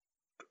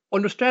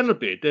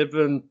understandably, they've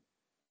been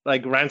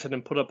like ranted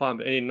and put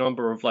upon any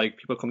number of like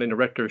people coming in to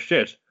wreck their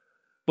shit.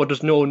 But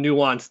there's no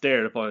nuance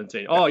there upon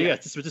saying,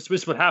 yes, this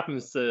is what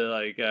happens to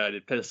like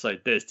the place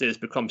like this. They just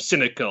become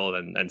cynical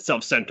and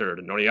self-centered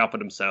and only out for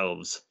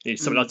themselves. They need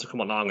someone else to come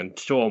along and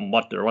show them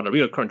what a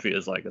real country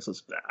is like. It's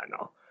just, I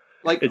know.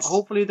 Like,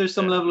 hopefully there's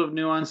some level of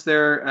nuance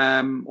there.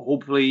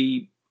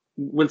 Hopefully,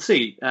 we'll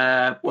see.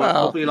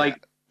 Hopefully,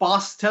 like,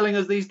 Boss telling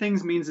us these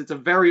things means it's a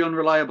very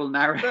unreliable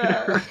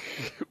narrative.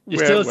 You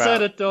still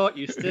said it, though.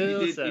 You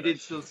still said it. You did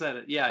still said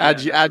it, yeah.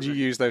 And you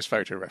use those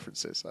photo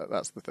references.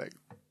 That's the thing.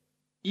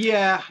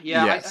 Yeah.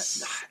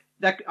 Yes.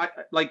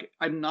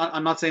 I'm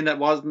not saying that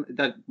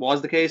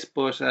was the case,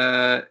 but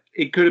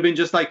it could have been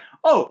just like,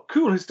 oh,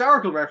 cool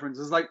historical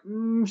references. Like,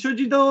 should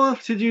you though?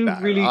 Should you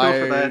really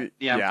go for that?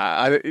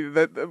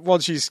 Yeah.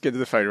 Once you get to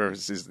the photo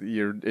references,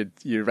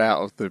 you're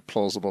out of the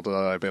plausible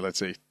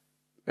deniability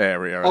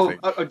area. I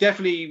think.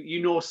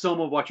 Definitely.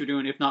 Some of what you're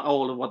doing, if not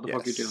all of what the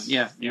fuck you're doing.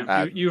 Yeah.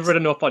 You've read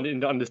enough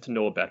on this to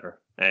know better,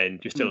 and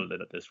you still did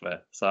it this way.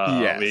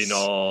 So we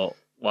know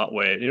what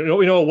way,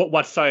 we know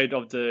what side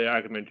of the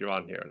argument you're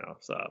on here now.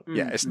 So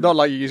it's not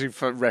like you're using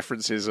for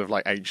references of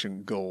like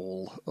ancient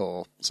Gaul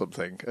or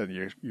something, and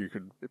you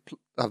can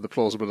have the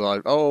plausible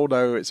line. Oh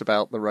no, it's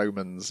about the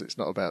Romans. It's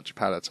not about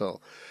Japan at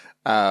all.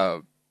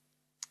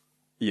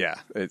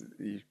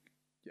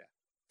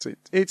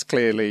 It's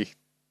clearly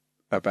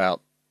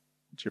about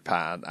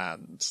Japan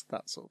and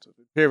that sort of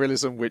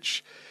imperialism,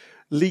 which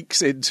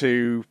leaks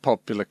into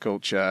popular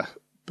culture,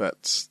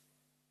 but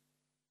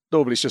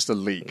normally it's just a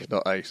leak,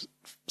 not a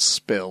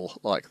spill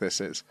like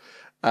this is.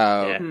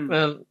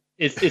 Well,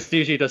 it's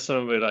usually just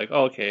something like,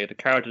 okay, the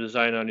character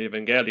design on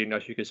Evangelion,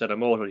 as you could say,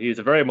 Emoto, he's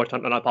very much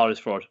an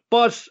apologist for it.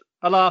 But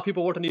a lot of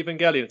people work on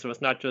Evangelion, so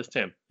it's not just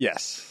him.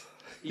 Yes.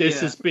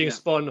 This is being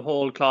spun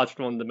whole cloth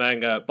from the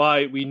manga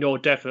by, we know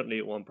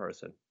definitely one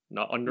person.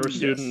 Not under a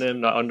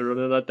pseudonym, not under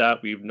anything like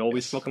that. We know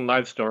his fucking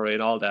life story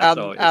and all that. And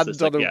on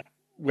a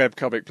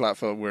webcomic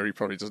platform where he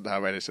probably doesn't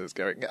have editors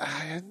going,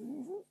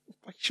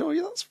 sure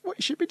that's what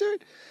you should be doing.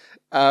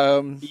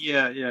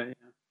 Yeah.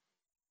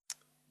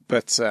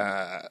 But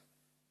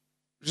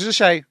which is a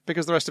shame,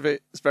 because the rest of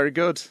it is very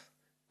good,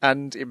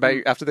 and it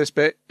may after this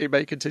bit it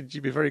may continue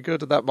to be very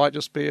good, and that might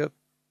just be a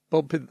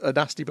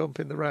nasty bump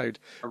in the road.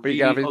 But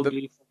you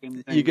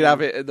can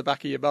have it in the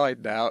back of your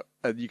mind now,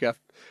 and you can.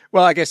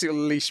 Well, I guess it'll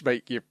at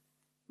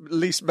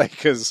least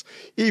make us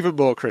even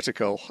more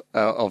critical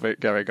of it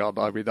going on.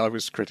 I mean, I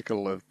was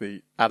critical of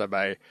the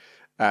anime.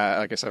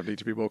 I guess I need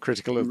to be more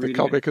critical of the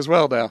comic as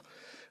well now.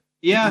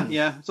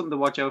 Yeah, something to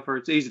watch out for.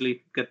 It's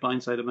easily get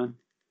blindsided, man.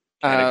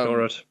 Can't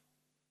ignore it.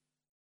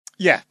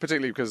 Yeah,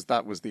 particularly because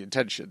that was the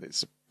intention.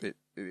 The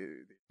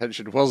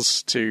intention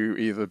was to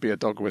either be a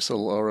dog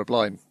whistle or a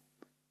blind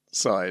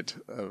side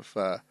of.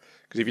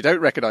 Because if you don't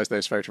recognise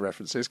those photo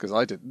references, because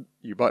I didn't,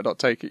 you might not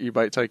take it. You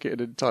might take it in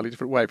an entirely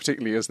different way,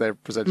 particularly as they're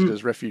presented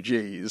as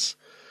refugees,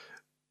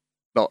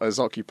 not as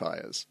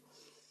occupiers.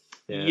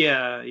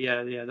 Yeah.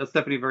 That's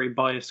definitely a very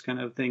biased kind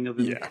of thing of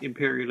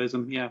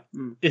imperialism. Yeah.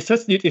 It's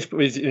just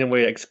in a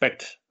way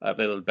expect a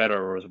little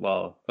better as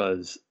well,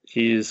 because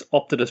he's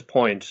up to this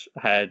point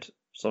had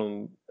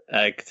some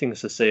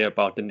things to say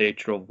about the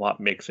nature of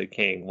what makes a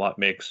king, what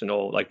makes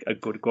like a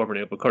good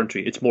governing of a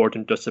country. It's more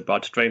than just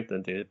about strength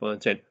and things.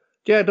 But saying,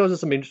 those are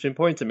some interesting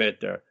points he made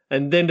there,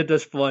 and then they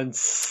just one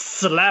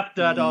slap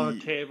that on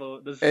the table,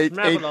 just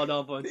snap it all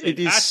over and say, it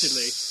is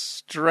actually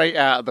straight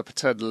out of the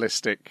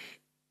paternalistic.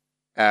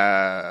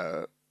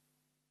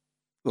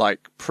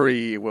 Like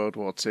pre-World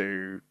War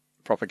II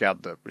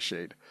propaganda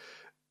machine.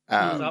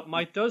 That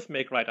might does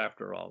make right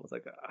after all. It's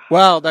like,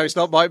 well, no, it's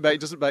not might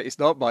make. It's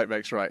not might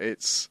makes right.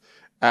 It's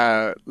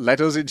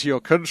let us into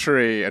your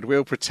country and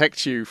we'll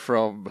protect you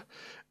from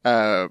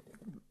the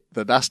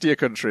nastier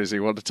countries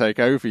who want to take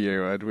over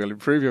you, and we'll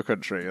improve your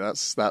country.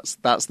 That's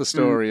the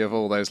story of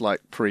all those like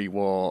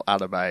pre-war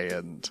anime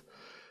and.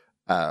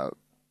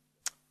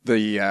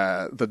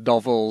 The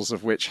novels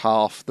of which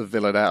half the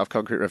villain out of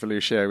Concrete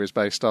Revolution is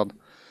based on.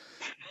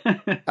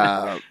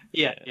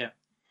 Yeah.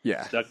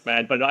 Look,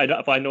 man, but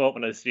if I know it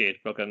when I see it,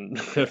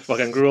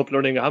 fucking grew up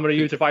learning how many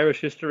years of Irish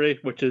history,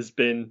 which has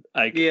been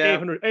like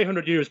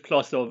 800 years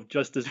plus of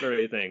just this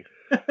very thing.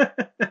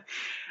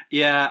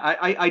 Yeah,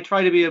 I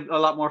try to be a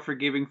lot more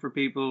forgiving for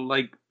people,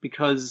 like,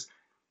 because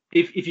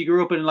if you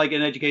grew up in like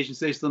an education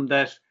system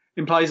that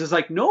implies it's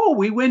like, no,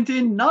 we went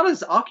in not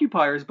as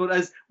occupiers, but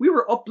as we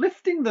were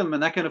uplifting them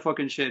and that kind of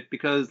fucking shit.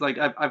 Because like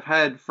I've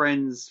had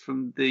friends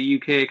from the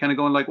UK kind of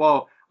going like,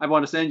 well, I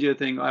want to send you a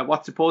thing.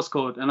 What's the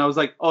postcode? And I was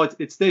like, oh,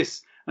 it's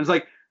this. And it's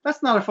like,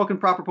 that's not a fucking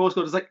proper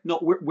postcode. It's like, no,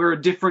 we're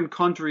a different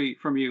country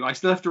from you. I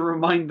still have to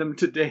remind them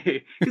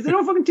today because they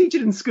don't fucking teach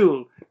it in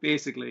school,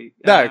 basically.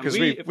 No, because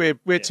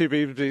we're too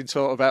being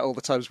taught about all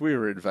the times we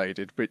were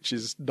invaded, which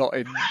is not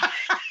in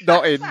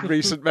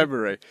recent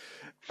memory.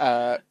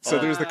 So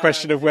there's the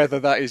question of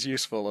whether that is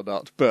useful or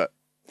not. But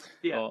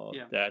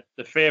the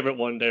favorite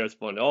one there is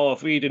one. Oh,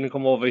 if we didn't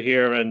come over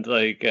here and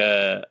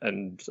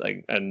and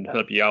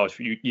help you out,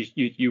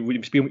 you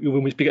wouldn't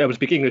speak able to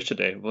speak English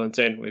today. Well, I'm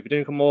saying, if you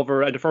didn't come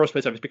over in the first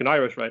place, I'd be speaking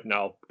Irish right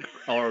now,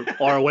 or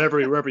whatever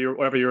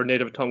your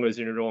native tongue is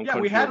in your own country.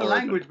 Yeah, we had a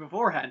language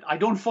beforehand. I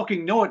don't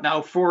fucking know it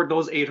now for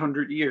those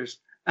 800 years.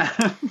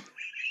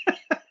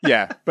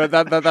 Yeah, but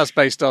that's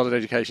based on an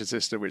education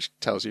system which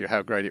tells you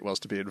how great it was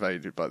to be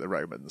invaded by the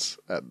Romans,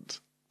 and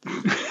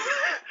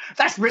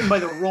that's written by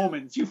the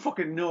Romans. You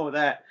fucking know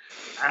that.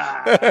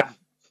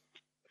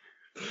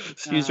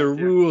 These are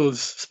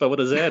rules. Spell with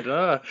a Z.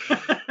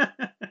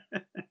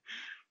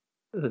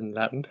 In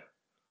Latin.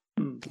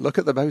 Look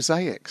at the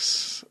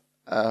mosaics.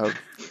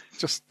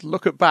 Just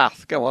look at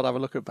Bath. Go on, have a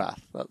look at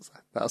Bath.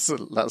 That's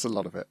a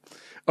lot of it,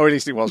 or at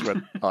least it was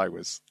when I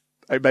was.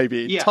 It may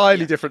be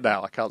entirely different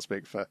now. I can't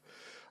speak for.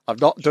 I've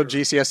not done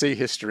GCSE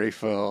history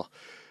for.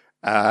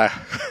 Let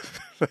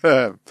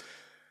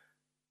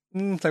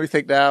me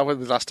think now. When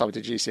was the last time I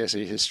did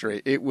GCSE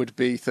history? It would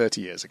be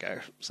 30 years ago.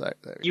 So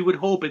you would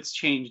hope it's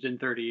changed in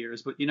 30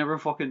 years, but you never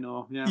fucking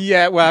know.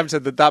 Yeah. Well, I've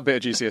said that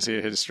bit of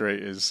GCSE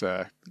history is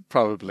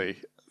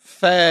probably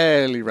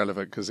fairly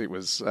relevant because it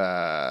was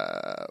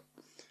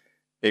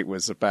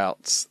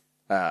about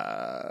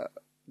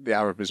the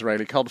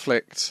Arab-Israeli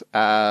conflict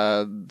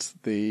and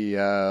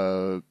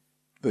the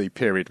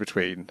period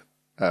between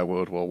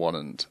World War I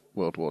and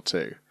World War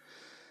II.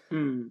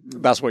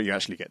 Mm-hmm. That's what you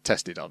actually get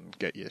tested on,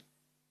 got your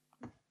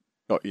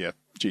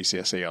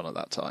GCSE on at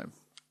that time.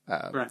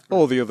 Right.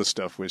 All the other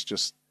stuff was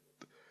just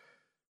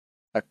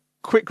a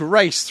quick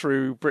race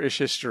through British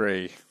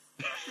history.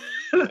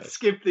 Let's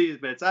skip these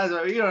bits.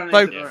 You don't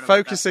need to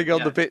focusing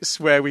on the bits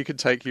where we could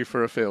take you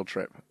for a field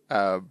trip.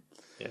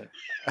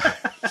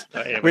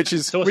 Which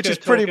is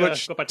pretty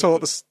much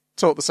taught the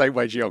same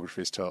way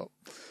geography is taught.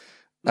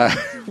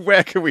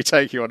 Where can we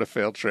take you on a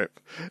field trip?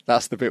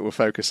 That's the bit we'll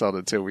focus on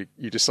until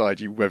you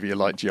decide whether you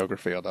like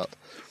geography or not.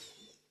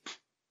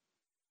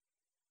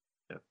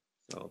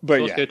 Go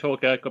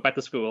back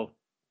to school.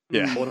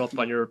 Yeah, bone up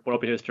your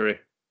history,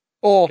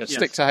 or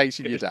stick to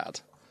hating your dad.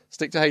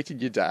 Stick to hating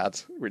your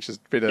dad, which has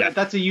been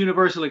that's a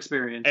universal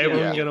experience.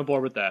 Everyone's on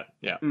board with that.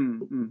 Yeah,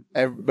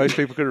 most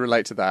people can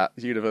relate to that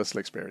universal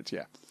experience.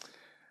 Yeah.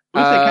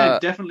 Well, if they can,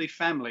 definitely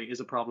family is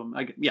a problem.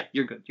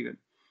 You're good. You're good.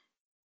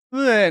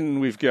 Then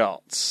we've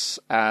got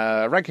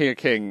Ranking of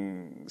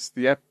Kings,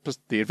 the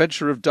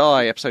Adventure of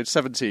Die, episode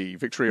 70,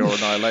 Victory or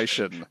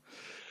Annihilation,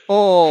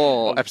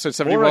 or episode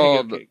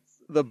 71,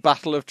 The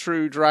Battle of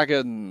True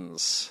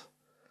Dragons.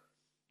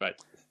 Right.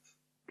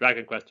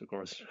 Dragon Quest, of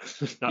course.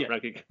 Not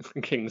Ranking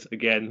Kings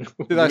again.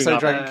 Did I say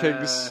Dragon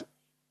Kings?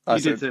 I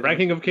said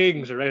Ranking of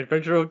Kings or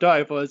Adventure of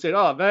Die, but I said,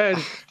 oh man.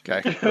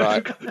 Okay,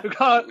 right.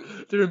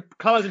 They're in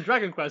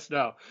Dragon Quest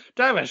now.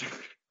 Damn it.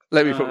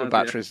 Let me put my new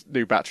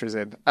batteries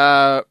in.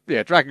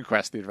 Dragon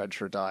Quest, The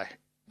Adventure of Die.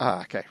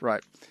 Okay,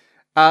 right.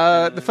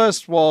 The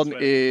first one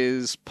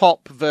is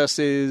Pop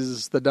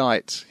versus the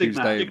Knight, whose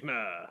name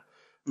I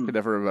can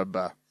never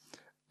remember.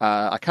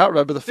 I can't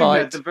remember the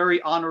fight. The very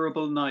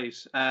honourable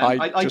knight. I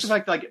like the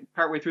fact,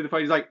 partway through the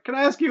fight, he's like, "Can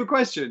I ask you a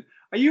question?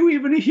 Are you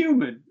even a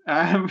human?"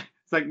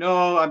 It's like,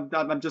 "No,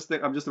 I'm just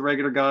a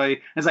regular guy." And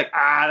it's like,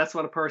 that's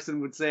what a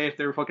person would say if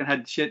they fucking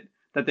had shit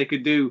that they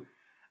could do.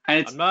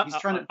 And I'm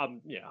like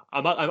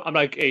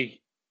a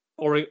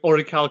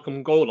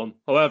orichalcum golem.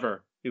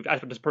 However, you've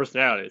asked for this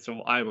personality,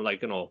 so I'm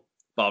like,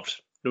 about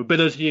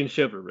nobility and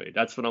chivalry.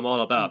 That's what I'm all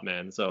about,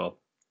 man. So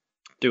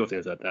do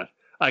things like that.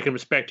 I can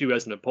respect you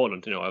as an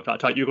opponent. I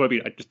thought you were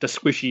going to be just a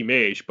squishy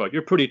mage, but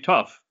you're pretty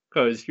tough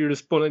because you're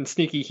just pulling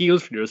sneaky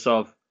heals for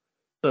yourself.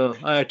 So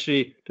I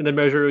actually didn't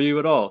measure you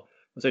at all. I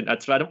was saying,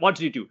 that's right. What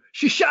did you do?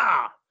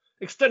 Shisha!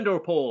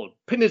 Extender pole,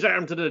 pin his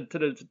arm to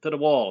the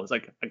wall. It's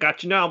like, I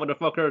got you now,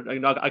 motherfucker.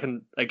 I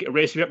can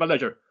erase you at my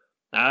leisure.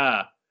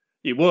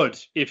 You would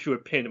if you were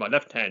pinned in my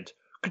left hand.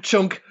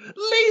 Ka-chunk,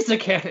 laser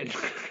cannon.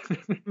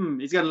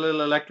 He's got a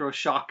little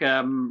electroshock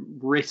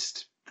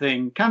wrist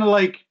thing, kind of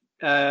like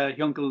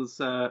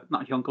Yunkel's,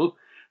 not Yunkel,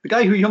 the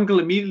guy who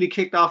Yunkel immediately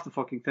kicked off the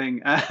fucking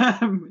thing.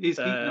 He's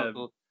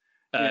Yunkel.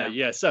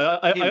 So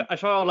I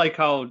saw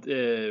how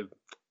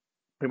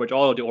pretty much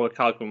all of the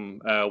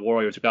Orichalcum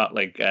warriors got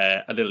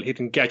a little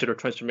hidden gadget or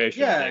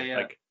transformation thing.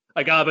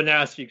 Like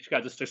Albanasi, she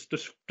got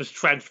just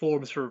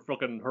transforms her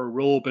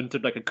robe into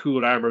a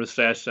cool armor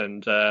set,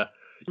 and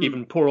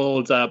even poor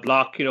old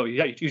Block,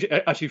 he's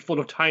actually full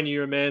of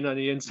tinier men on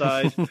the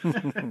inside.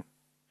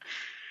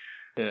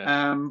 But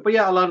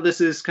a lot of this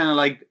is kind of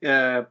like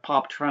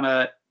Pop trying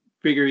to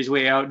figure his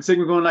way out, and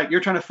Sigma going you're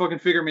trying to fucking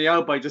figure me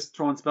out by just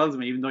throwing spells at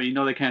me, even though you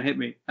know they can't hit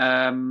me.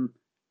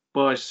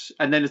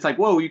 and then it's like,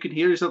 whoa, you can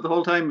heal yourself the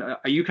whole time.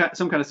 Are you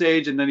some kind of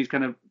sage? And then he's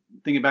kind of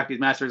thinking back to his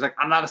master. He's like,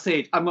 I'm not a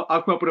sage.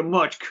 I'll come up with a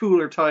much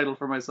cooler title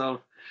for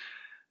myself.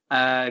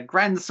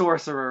 Grand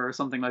Sorcerer or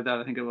something like that,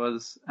 I think it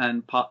was.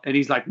 And Pop, and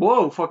he's like,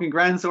 whoa, fucking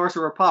Grand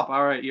Sorcerer Pop.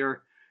 All right,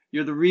 you're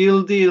the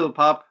real deal,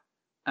 Pop.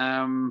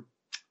 And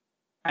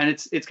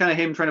it's kind of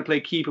him trying to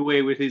play keep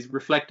away with his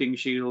reflecting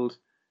shield,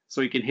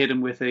 so he can hit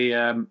him with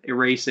a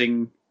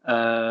erasing.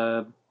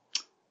 I've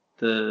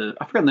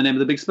forgotten the name of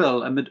the big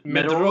spell.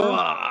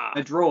 Medroa.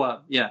 Medroa.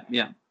 Yeah.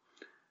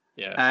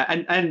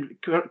 And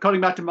cutting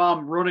back to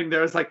Mom running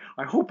there, it's like,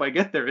 I hope I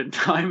get there in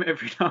time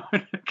every now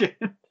and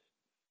again.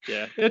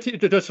 Yeah,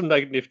 it does some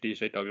like nifty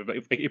shit.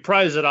 He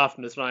prizes it off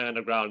and it's lying on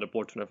the ground. The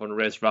board trying to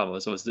race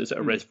Ramos, so it's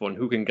a race one.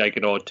 Who can take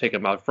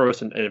him out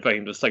first, and if I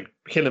can just like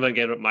kill him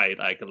again with my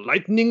like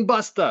lightning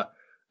buster,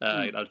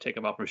 I'll take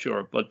him out for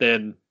sure. But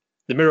then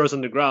the mirror's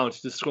on the ground.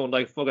 She's just going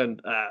like fucking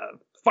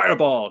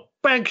fireball,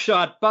 bank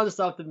shot, bounces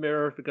off the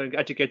mirror.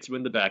 Actually gets you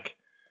in the back.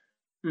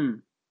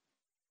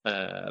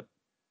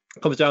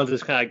 Comes down to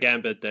this kind of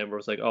gambit then where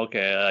it's like,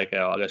 okay,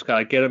 I'll just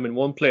kind of get him in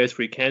one place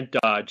where he can't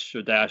dodge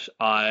so that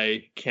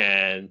I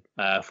can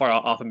fire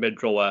off a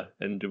Medroa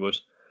and do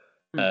it.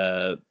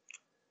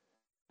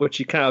 Which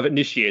he kind of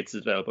initiates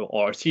as well,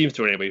 or seems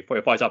to anyway, before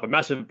he fires off a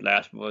massive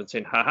blast and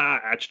saying, haha,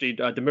 actually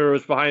the mirror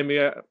is behind me,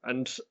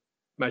 and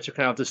managed to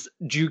kind of just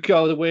juke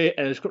out of the way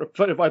and it's going to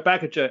fly right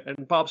back at you,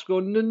 and Pop's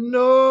going,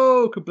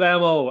 no,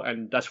 kablamo,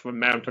 and that's when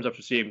Mom turns up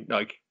to see him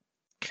like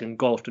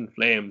engulfed in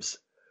flames.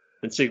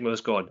 And Sigma's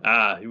going,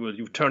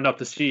 you've turned up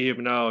to see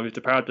him now. He's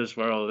departed this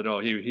world. You know,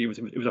 he was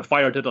a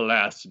fire to the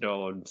last. You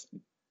know, and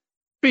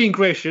being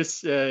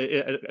gracious,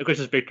 a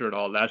gracious victor and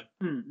all that.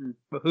 Mm-hmm.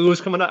 But who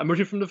was coming out,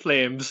 emerging from the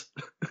flames?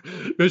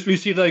 We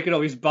see like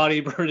his body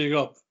burning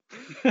up.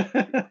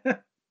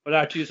 But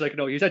actually, it's like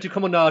he's actually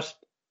coming out.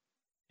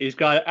 He's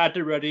got it at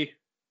the ready.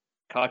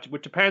 Caught you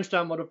with your pants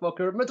down,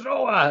 motherfucker,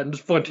 Medroa, and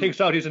just fucking takes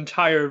out his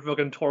entire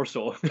fucking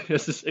torso.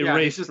 It's just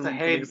erased just from the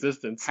head,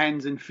 existence.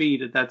 Hands and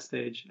feet at that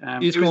stage.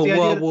 He's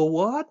going,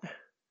 what?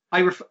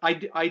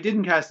 I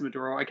didn't cast a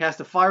Medroa. I cast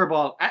a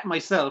fireball at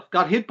myself,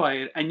 got hit by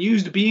it, and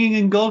used being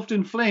engulfed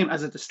in flame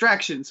as a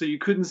distraction so you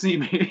couldn't see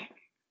me.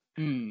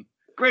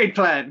 Great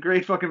plan.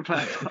 Great fucking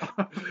plan.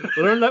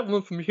 Learn that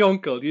one from your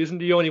uncle. He isn't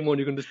the only one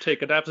who can just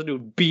take an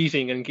absolute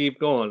beating and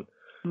keep going.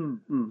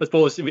 I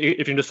suppose if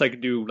you can just like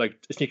do like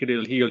a sneaky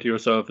little heal to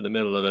yourself in the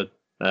middle of it,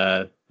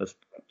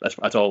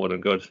 that's all well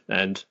and good.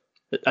 And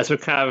as we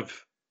kind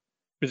of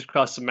just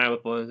across the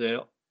mouth and say,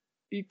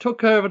 he took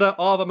care of that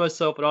all by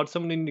myself without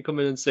someone needing to come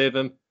in and save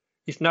him.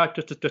 He's not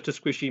just a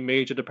squishy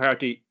mage at the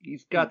party.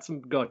 He's got some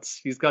guts.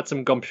 He's got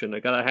some gumption. I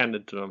gotta hand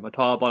it to him. I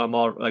thought about him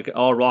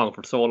all wrong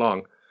for so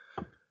long.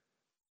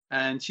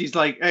 And she's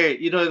like, hey,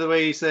 the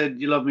way you said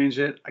you love me and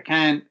shit, I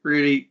can't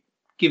really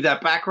give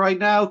that back right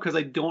now because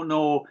I don't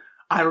know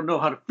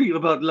how to feel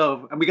about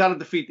love. And we got to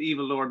defeat the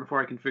evil lord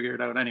before I can figure it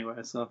out anyway.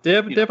 So they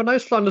have a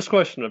nice long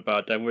discussion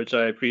about that, which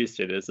I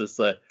appreciate. It's just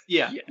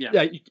yeah.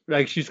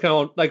 Like she's kind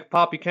of like,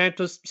 Pop, you can't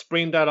just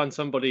spring that on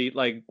somebody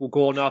like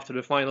going off to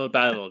the final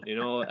battle.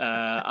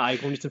 I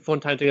only some fun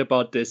time thinking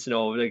about this.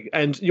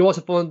 And what's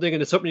a fun thing,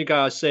 and it's something you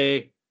gotta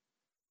say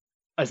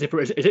as if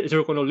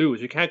we're going to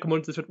lose. You can't come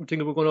into this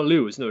thing we're going to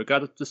lose. No, we got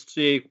to just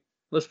say,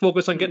 let's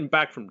focus on getting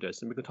back from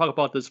this, and we can talk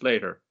about this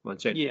later. I'm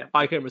saying,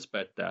 I can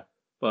respect that,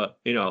 but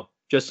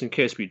just in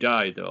case we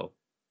die, though.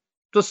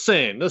 Just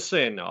saying.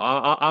 No,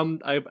 I'm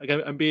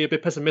be a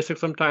bit pessimistic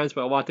sometimes,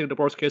 but I want to think of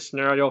the worst case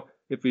scenario.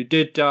 If we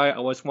did die,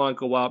 I just want to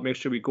go out, make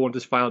sure we go into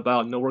this final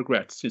battle, no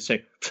regrets. You'd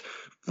say,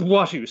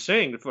 what are you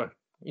saying?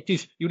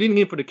 You leaning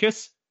in for the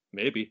kiss?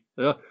 Maybe.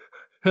 What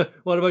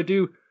do I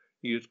do?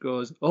 He just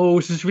goes, oh,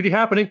 is this really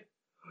happening?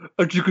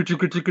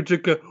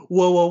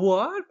 Whoa,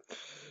 what?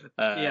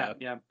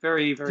 Yeah.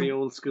 Very, very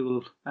old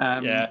school.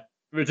 Yeah.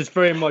 Which is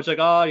very much like,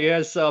 oh,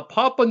 yes,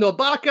 Papa no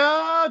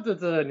Baka!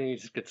 And he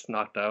just gets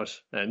knocked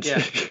out. And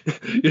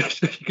he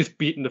gets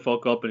beaten the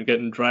fuck up and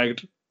getting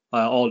dragged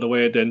all the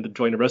way then to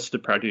join the rest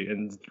of the party.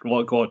 And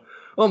going,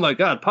 oh my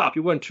god, Pop,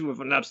 you went through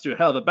an absolute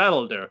hell of a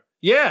battle there.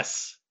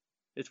 Yes!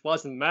 It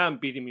wasn't Mam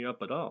beating me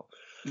up at all.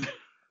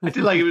 I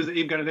feel like it was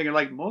him kind of thinking,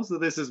 like, most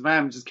of this is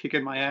Mam just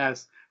kicking my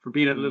ass for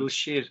being a little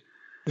shit.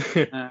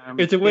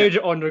 It's a way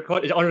to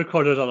undercut it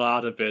a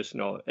lot of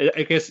it.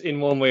 I guess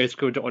in one way it's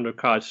good to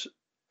undercut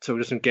so it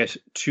doesn't get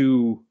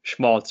too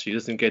schmaltzy, it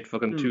doesn't get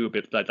fucking too a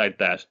bit like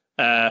that.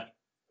 I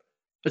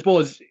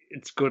suppose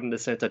it's good in the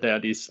sense that they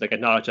at least like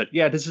acknowledge that,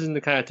 this isn't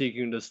the kind of thing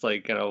you can just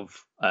like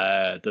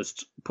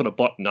just put a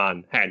button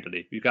on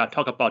handily. We gotta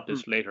talk about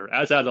this later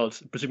as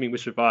adults, presuming we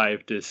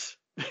survive this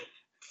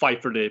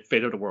fight for the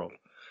fate of the world.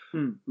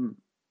 And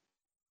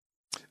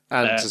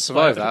to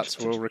survive that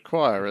will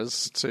require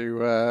us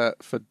to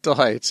for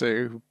Dai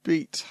to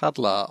beat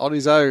Hadlar on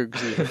his own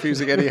because he's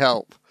refusing any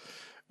help.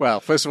 Well,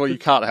 first of all, you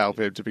can't help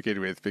him to begin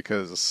with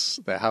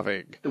because they're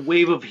having... The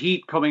wave of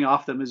heat coming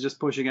off them is just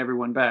pushing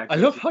everyone back. I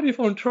love how you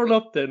phone turn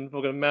up then,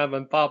 fucking Mam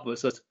and Papa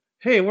says,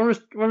 hey, where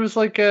was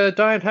like Dai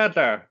and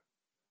Hadlar?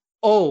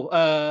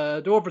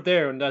 they're over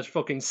there in that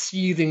fucking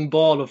seething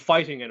ball of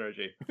fighting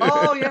energy.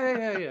 Oh,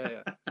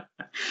 yeah.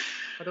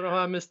 I don't know how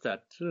I missed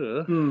that.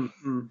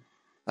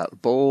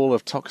 That ball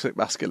of toxic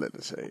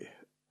masculinity.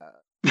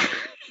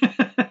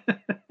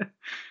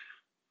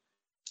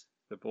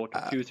 They're both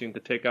refusing to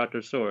take out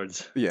their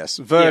swords. Yes,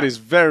 Vern is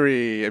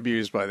very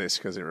amused by this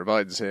because it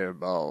reminds him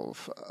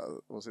of,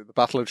 was it the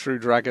Battle of True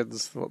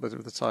Dragons? What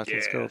the title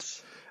is called?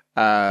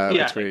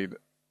 Between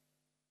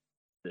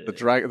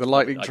the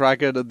Lightning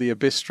Dragon and the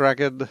Abyss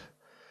Dragon.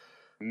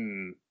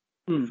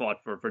 Fought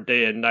for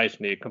day and night,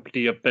 and he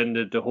completely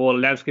upended the whole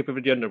landscape of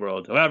the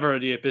underworld. However,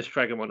 the Abyss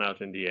Dragon won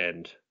out in the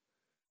end.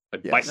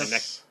 Biting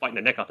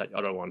the neck off that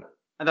other one.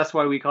 And that's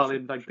why we call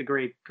it like the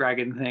Great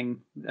Dragon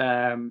thing.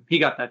 He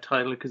got that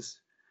title because,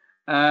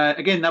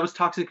 again, that was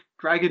toxic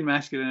dragon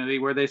masculinity,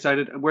 where they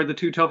decided we're the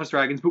two toughest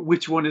dragons, but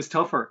which one is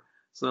tougher?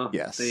 So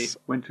they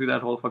went through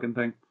that whole fucking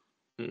thing.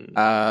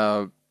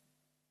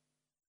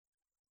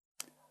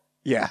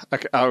 Yeah,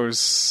 I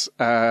was.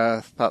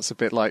 That's a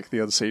bit like the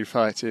unseen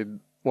fight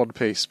in One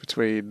Piece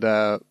between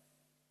for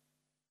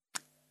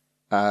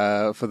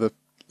the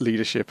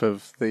leadership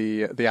of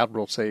the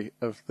Admiralty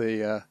of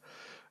the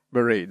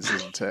Marines,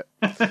 isn't it?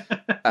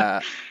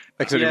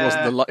 Except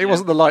it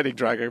wasn't the Lightning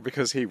Dragon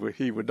because he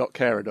would not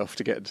care enough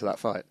to get into that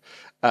fight.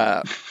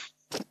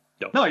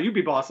 No, you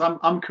be boss.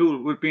 I'm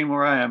cool with being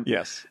where I am.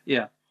 Yes.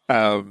 Yeah.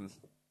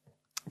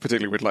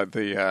 Particularly with like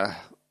the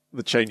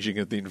changing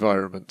of the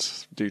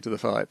environment due to the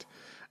fight.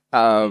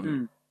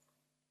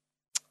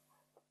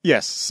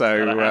 Yes,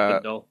 so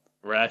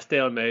we're at a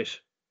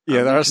stalemate.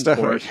 Yeah, there are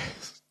stalemate.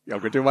 I'm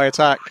going to do my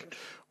attack.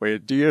 When you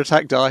do your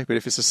attack, die. But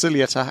if it's a silly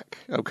attack,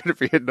 I'm going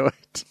to be annoyed.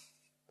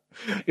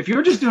 If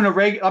you're just doing I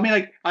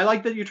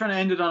like that you're trying to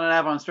end it on an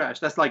Avon Strash.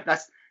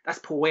 That's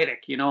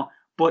poetic, you know.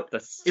 But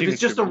if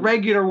it's just a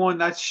regular one,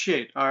 that's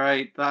shit. All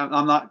right,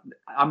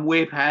 I'm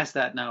way past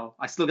that now.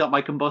 I still got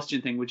my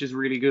combustion thing, which is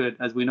really good,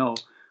 as we know.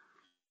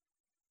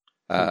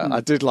 I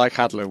did like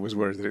Hadler was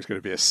worried that it was going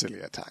to be a silly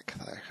attack,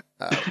 though.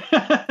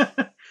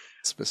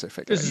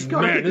 Specifically. This is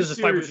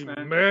a fight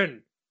between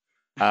men.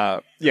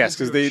 Yes,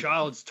 because the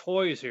child's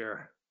toys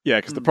here. Yeah,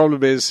 because the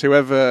problem is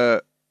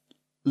whoever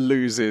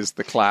loses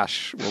the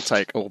clash will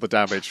take all the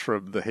damage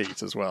from the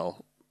heat as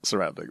well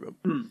surrounding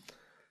them.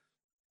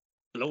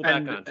 Blow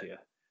back onto you.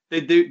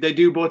 They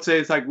do both say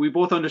it's like we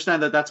both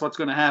understand that that's what's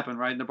going to happen,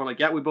 right? And they're both like,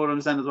 yeah, we both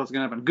understand that's what's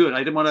going to happen. Good. I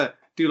didn't want to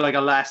do like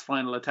a last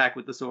final attack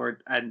with the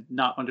sword and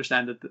not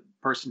understand that the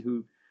person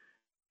who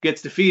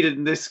gets defeated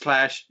in this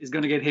clash is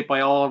going to get hit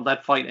by all of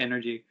that fight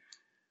energy.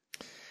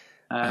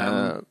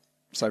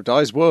 So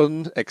dies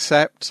one,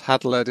 except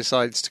Hadler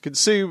decides to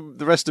consume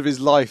the rest of his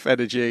life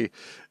energy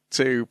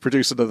to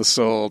produce another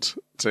sword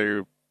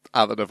to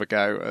have another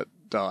go at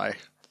die.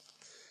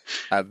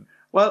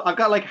 Well, I've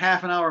got like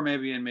half an hour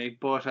maybe in me,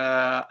 but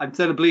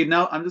instead of bleeding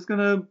out, I'm just going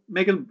to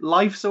make a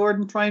life sword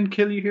and try and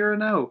kill you here and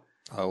now.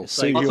 I'll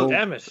see you.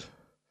 Damn it.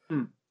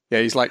 Yeah,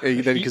 he's like,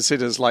 he then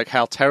considers like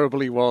how terrible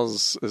he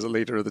was as a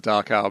leader of the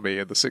Dark Army,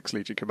 and the 6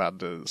 Legion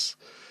commanders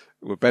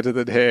were better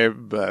than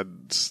him,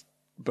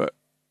 but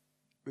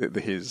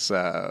his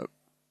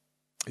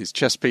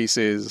chess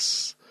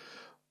pieces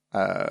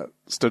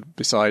stood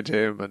beside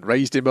him and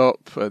raised him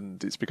up,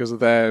 and it's because of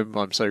them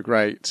I'm so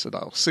great, and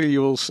I'll see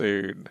you all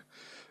soon.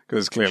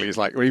 Because clearly he's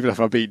like, well, even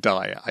if I beat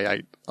Die,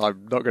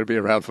 I'm not going to be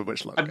around for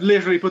much longer. I've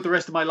literally put the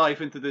rest of my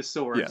life into this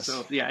sword,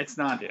 so yeah, it's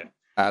not. Yeah,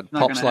 and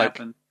Pop's like,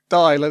 happen.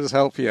 Die, let us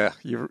help you.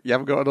 You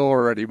haven't got an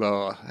aura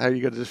anymore. How are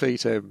you going to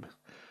defeat him?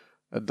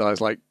 And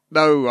Die's like,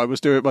 no, I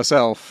must do it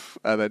myself.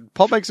 And then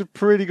Pop makes a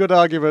pretty good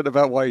argument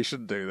about why he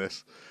shouldn't do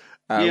this.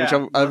 Which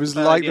I was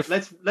like,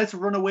 let's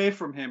run away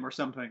from him or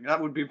something. That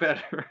would be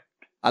better.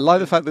 I like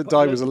the fact that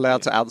Die was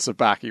allowed to answer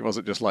back. He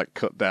wasn't just like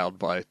cut down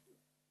by.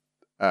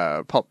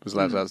 Pop was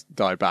allowed to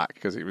die back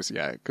because he was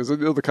because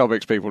all the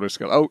comics people just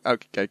go, oh,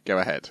 okay, go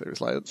ahead. It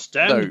was like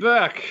stand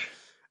back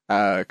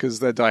because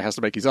then Die has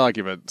to make his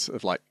argument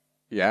of like,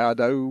 yeah, I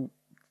know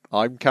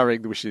I'm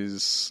carrying the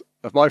wishes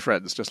of my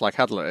friends just like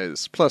Hadler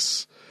is.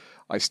 Plus,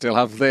 I still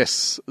have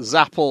this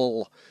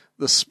Zapple,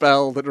 the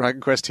spell that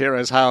Dragon Quest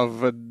heroes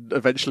have, and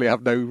eventually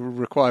have no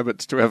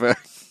requirement to ever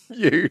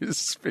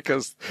use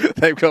because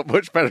they've got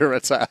much better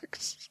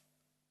attacks.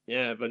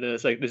 Yeah, but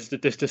it's like this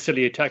the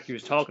silly attack you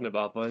was talking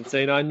about, but I'm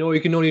saying I know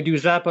you can only do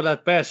Zapple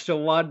at best. So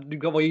what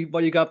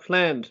you got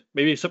planned?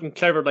 Maybe something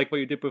clever like what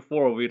you did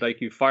before, where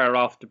you fire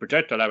off the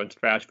projectile Avon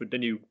Strash, but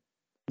then you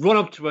run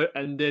up to it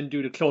and then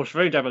do the close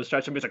range Avon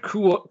Strash, and it's a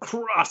cool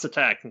cross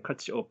attack and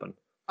cuts you open.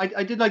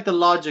 I did like the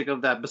logic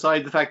of that.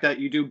 Besides the fact that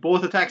you do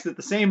both attacks at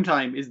the same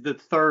time, is the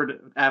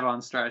third Avon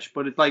Strash.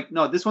 But it's like,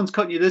 no, this one's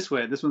cutting you this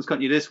way, this one's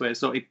cutting you this way.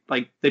 So it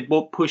they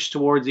both push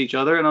towards each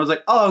other, and I was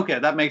like, oh, okay,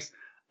 that makes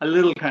a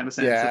little kind of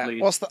sense, at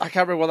least. I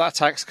can't remember what that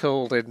attack's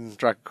called in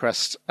Dragon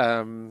Quest.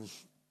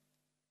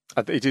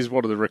 It is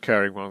one of the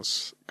recurring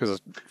ones,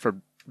 because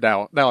from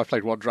now I've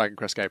played one Dragon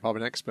Quest game, I'm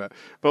an expert.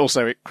 But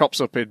also it crops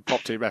up in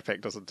Pop Team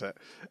Epic, doesn't it?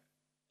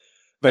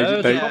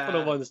 There's a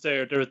couple of ones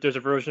there. There's a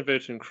version of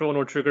it in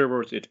Chrono Trigger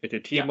where it's a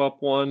team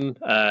up one.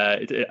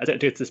 I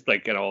think it's just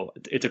like,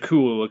 it's a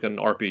cool looking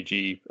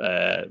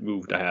RPG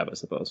move to have, I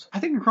suppose. I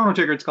think in Chrono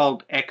Trigger it's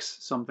called X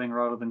something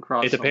rather than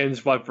cross. It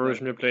depends what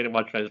version you're playing and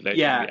what translation.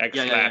 Yeah,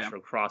 X// or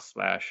cross/.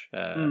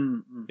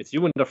 It's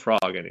you and the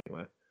frog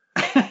anyway.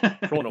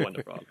 Chrono and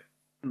the frog.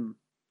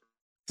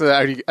 So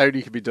that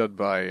only can be done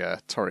by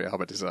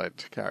Toriyama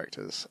designed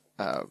characters.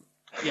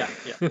 Yeah.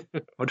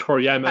 Or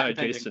Toriyama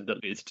adjacent,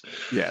 at least.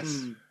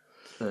 Yes.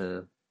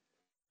 There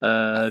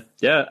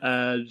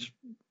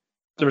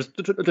was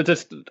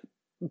just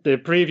the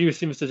preview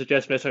seems to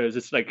suggest messages.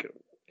 It's like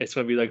it's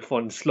going to be like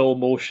fun slow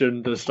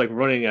motion, just like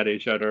running at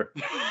each other,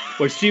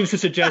 which seems to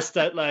suggest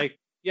that like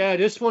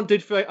this one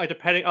did feel like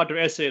depending on their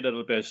essay a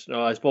little bit.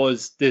 I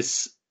suppose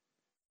this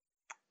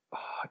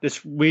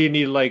we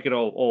need like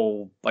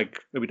like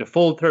maybe the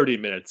full 30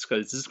 minutes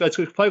because it's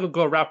probably going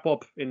to wrap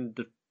up in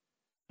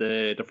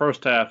the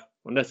first half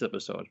on this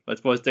episode. I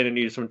suppose they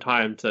need some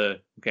time to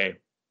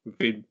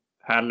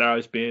Hadlar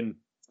has been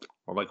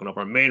one of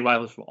our main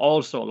rivals for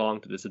all so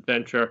long to this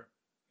adventure.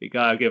 We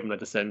gotta give him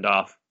the send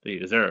off that he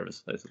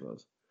deserves, I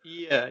suppose.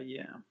 Yeah.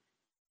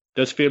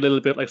 Does feel a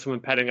little bit like someone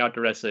padding out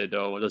the essay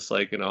though. Just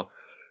like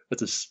it's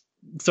just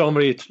so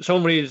many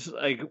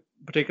like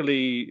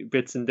particularly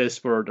bits in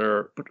this where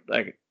they're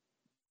like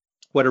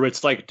whether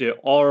it's like the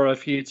aura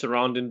of heat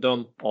surrounding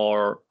them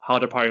or how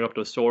they're powering up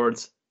those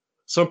swords.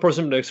 Some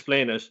person will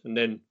explain it, and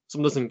then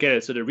someone doesn't get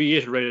it, so they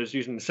reiterate it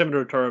using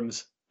similar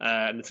terms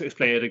and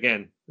explain it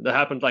again. That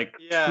happened like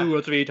 2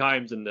 or 3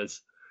 times in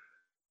this.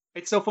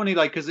 It's so funny,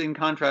 like because in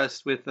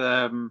contrast with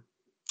the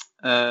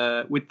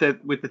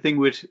thing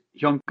with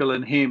Yunkel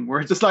and him, where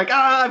it's just like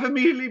I've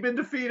immediately been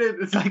defeated.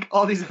 It's like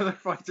all these other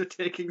fights are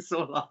taking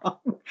so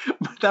long,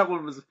 but that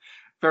one was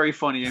very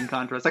funny in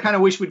contrast. I kind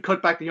of wish we'd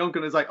cut back to Yunkel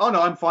and it's like, oh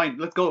no, I'm fine.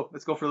 Let's go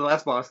for the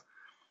last boss.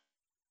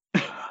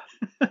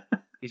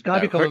 He's got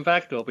to be coming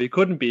back though, but he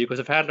couldn't be because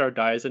if Hadlar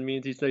dies, it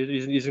means he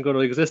isn't going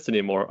to exist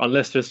anymore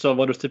unless there's some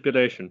other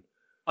stipulation.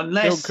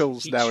 Unless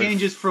he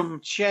changes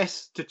from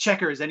chess to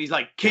checkers and he's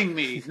like, king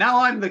me.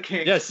 Now I'm the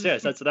king. Yes,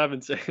 that's what I've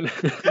been saying.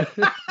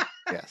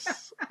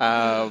 Yes.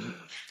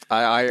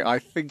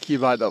 I think you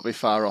might not be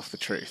far off the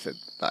truth in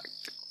that.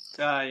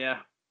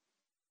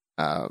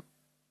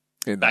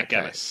 In that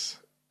case.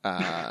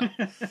 Lots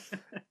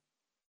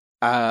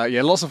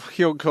of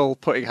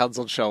Hyunkul putting hands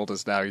on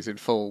shoulders now. He's in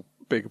full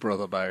Big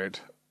Brother mode.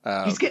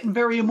 He's getting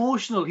very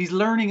emotional. He's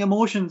learning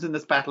emotions in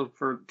this battle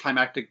for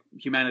climactic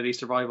humanity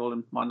survival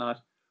and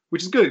whatnot,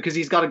 which is good because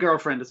he's got a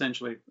girlfriend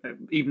essentially,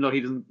 even though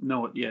he doesn't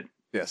know it yet.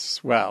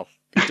 Yes, well,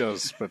 he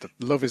does, but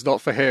love is not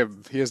for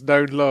him. He has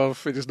known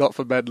love. It is not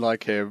for men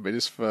like him. It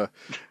is for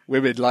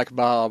women like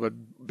Mom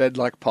and men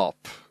like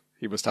Pop.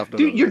 He must have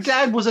Dude, your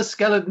dad was a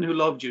skeleton who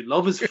loved you.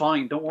 Love is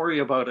fine. Don't worry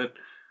about it.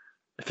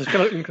 If a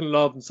skeleton can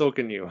love, and so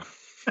can you.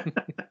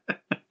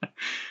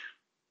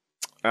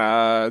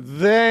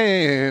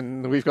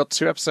 Then we've got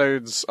 2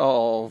 episodes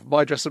of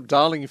My Dress Up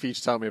Darling for you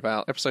to tell me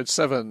about. Episode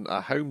 7,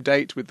 A Home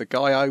Date with the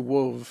Guy I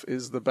Love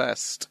is the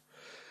best.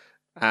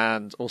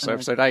 And also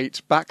episode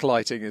 8,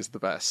 Backlighting is the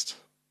best.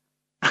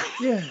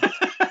 Yeah.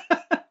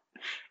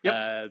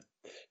 Yep.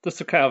 Just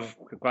to kind of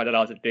find it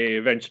out that they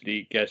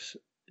eventually get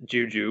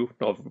Juju,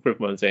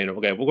 everyone saying,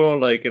 okay, we're going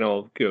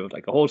to give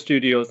like a whole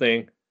studio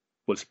thing.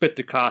 We'll split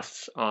the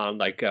costs on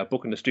like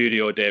booking the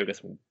studio day. We'll get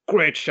some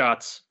great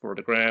shots for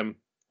the gram.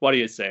 What do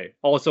you say?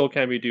 Also,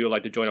 can we do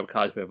like the joint up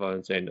cosplay fund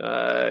and saying,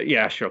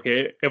 yeah, sure,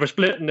 okay. If we're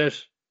splitting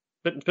it,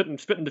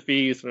 splitting the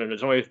fees, and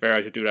it's only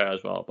fair to do that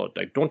as well. But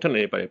like, don't tell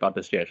anybody about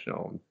this yet.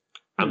 I'm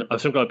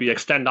still going to be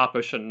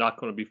standoffish and not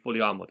going to be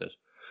fully on with it.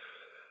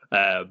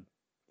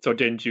 So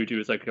then Juju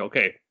is like,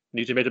 okay,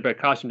 need to make a better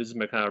costume. This is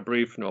my kind of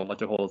brief, what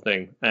the whole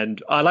thing. And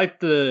I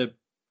like the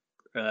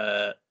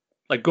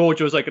like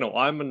Gojo's like,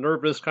 I'm a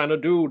nervous kind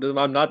of dude.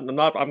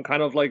 I'm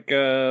kind of like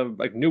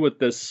new at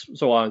this,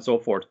 so on and so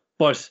forth.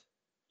 But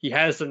he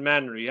has the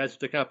manner. He has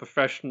the kind of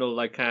professional,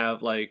 like kind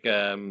of like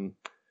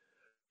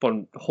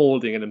fun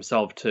holding in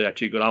himself to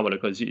actually go on with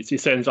it because he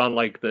sends on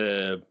like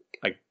the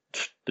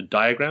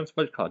diagrams.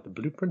 What do you call it? The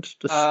blueprints?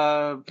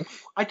 I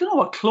don't know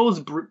what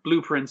closed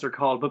blueprints are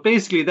called, but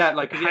basically that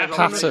like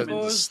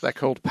patterns. They're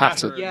called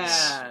patterns.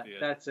 Yeah,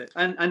 that's it.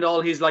 And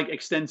all his like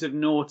extensive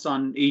notes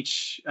on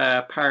each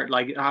part,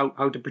 like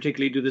how to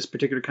particularly do this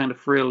particular kind of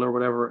frill or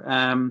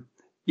whatever.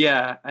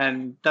 Yeah,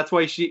 and that's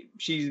why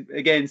she's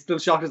again still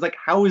shocked. It's like,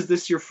 how is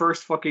this your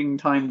first fucking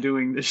time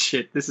doing this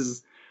shit? This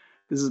is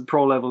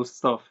pro level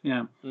stuff.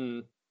 Yeah.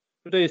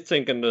 But he's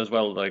thinking as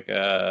well, like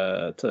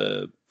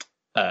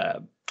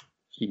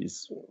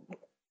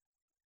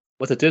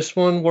was it this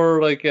one where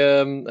like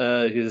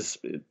his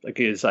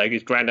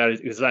granddad is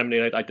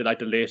examining like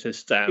the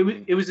latest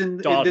it was in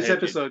this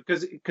episode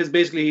because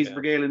basically he's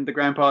regaling the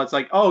grandpa. It's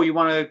like, oh, you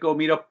want to go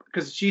meet up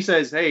because she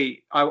says,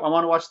 hey, I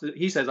want to watch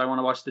he says I want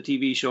to watch the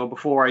TV show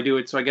before I do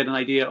it so I get an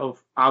idea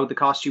of how the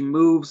costume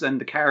moves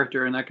and the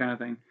character and that kind of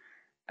thing.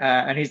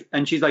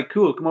 And she's like,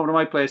 cool, come over to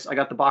my place. I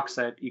got the box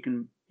set. You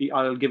can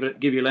I'll give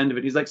you a lend of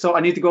it. He's like, so I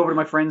need to go over to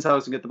my friend's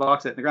house and get the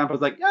box set. And the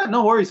grandpa's like, yeah,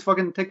 no worries,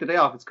 fucking take the day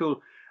off, it's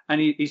cool. And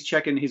he's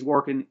checking, he's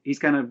working, he's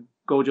kind of,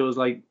 Gojo's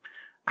like,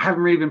 I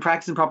haven't really been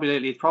practicing properly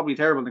lately, it's probably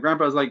terrible. And the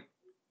grandpa's like,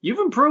 you've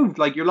improved,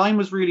 like your line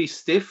was really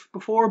stiff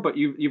before, but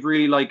you've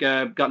really like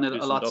gotten it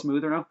a lot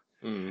smoother now.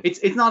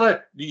 It's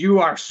not you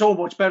are so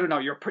much better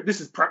now, this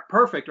is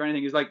perfect or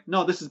anything. He's like,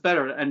 no, this is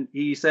better. And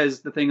he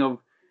says the thing of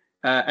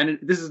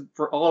this is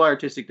for all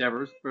artistic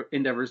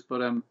endeavors,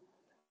 but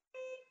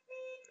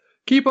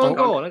keep on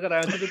going. I got to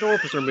answer the door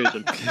for some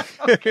reason.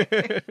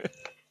 Okay.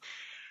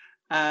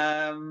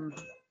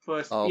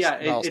 But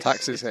Niall's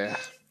taxes here.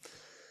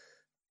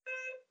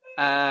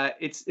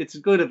 It's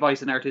good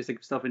advice in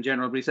artistic stuff in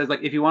general. But he says,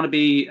 like, if you want to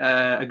be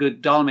a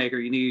good doll maker,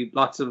 you need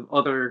lots of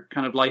other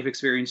kind of life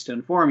experience to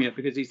inform you.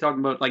 Because he's talking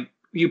about, like,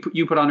 you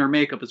put on her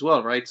makeup as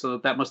well, right? So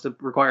that must have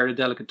required a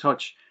delicate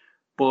touch,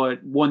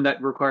 but one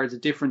that requires a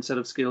different set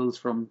of skills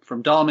from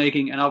doll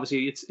making. And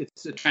obviously,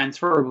 it's a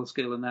transferable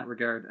skill in that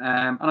regard.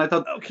 And I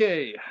thought,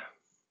 okay,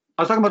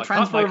 I was talking about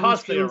transferable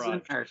skills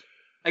in art.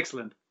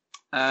 Excellent.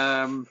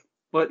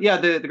 But yeah,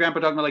 the grandpa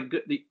talking about,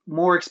 like, the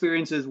more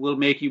experiences will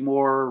make you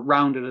more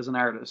rounded as an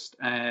artist.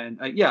 And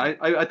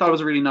I thought it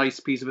was a really nice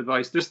piece of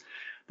advice. There's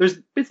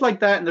bits like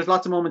that, and there's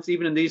lots of moments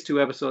even in these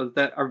 2 episodes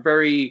that are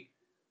very,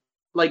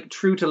 like,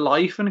 true to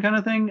life and kind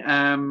of thing,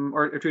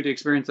 or true to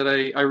experience that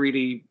I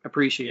really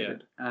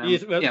appreciated.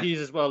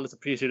 He's as well as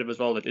appreciative as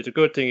well. It's a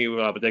good thing you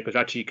have because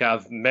actually kind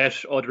of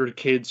met other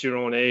kids your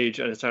own age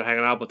and start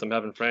hanging out with them,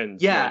 having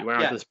friends. Yeah.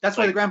 That's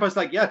why the grandpa's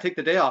like, yeah, take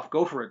the day off,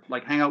 go for it.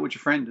 Like, hang out with your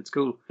friend. It's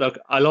cool. Look,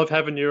 I love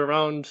having you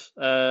around.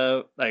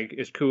 Like,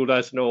 it's cool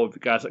to know you've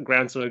got a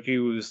grandson like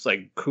you who's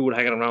like cool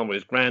hanging around with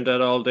his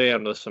granddad all day.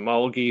 I'm just some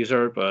old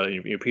geezer, but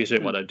you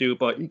appreciate what I do.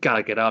 But you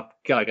gotta get up,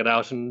 gotta get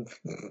out and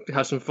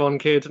have some fun,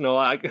 kid. You know,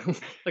 I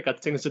got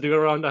things to do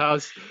around the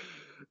house.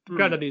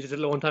 Granddad needs his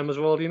alone time as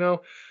well, you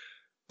know.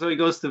 So he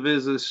goes to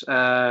visit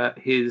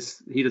he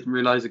doesn't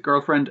realize, a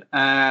girlfriend,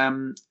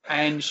 and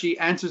she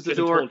answers the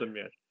door. Told him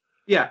yet.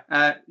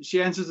 Yeah,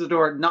 she answers the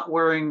door not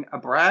wearing a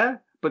bra,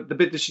 but the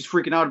bit that she's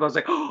freaking out about is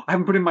like, oh, I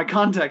haven't put in my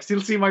contacts.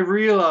 He'll see my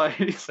real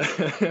eyes.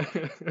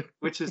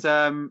 Which is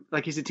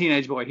like, he's a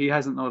teenage boy. He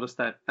hasn't noticed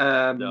that.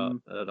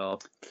 No, not at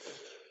all.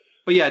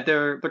 But yeah,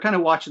 they're kind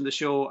of watching the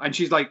show, and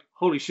she's like,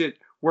 holy shit.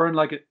 We're on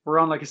like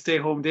a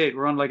stay-home date.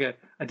 We're on like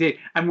a date,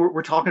 and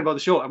we're talking about the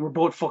show, and we're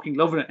both fucking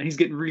loving it. And he's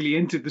getting really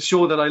into the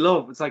show that I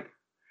love. It's like,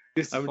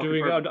 this. I'm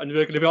doing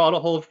all the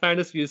whole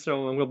fantasy,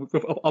 so I'm going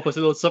to up a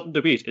little something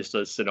to beat. It's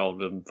just, you know,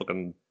 the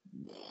fucking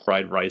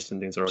fried rice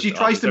and things. She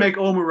tries to make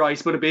omu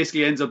rice, but it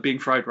basically ends up being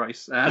fried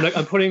rice. And like,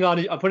 I'm putting on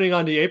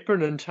the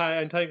apron and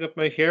tying up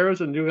my hairs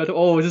and doing that.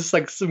 Oh, is this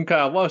like some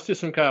kind of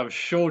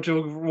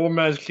shoujo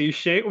romance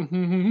cliche?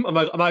 Am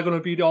I going to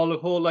be all the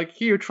whole like,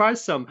 here, try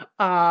some?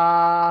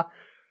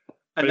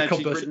 And then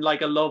she's written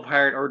like a love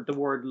heart or the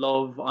word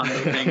love on the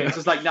thing. It's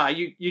just like, nah,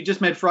 you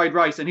just made fried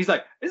rice. And he's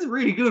like, this is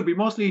really good. We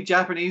mostly eat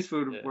Japanese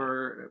food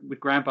with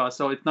Grandpa,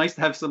 so it's nice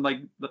to have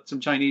some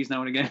Chinese now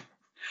and again.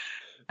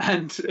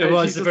 And it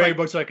was very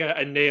much like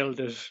a nailed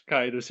it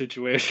kind of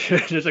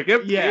situation. Just like,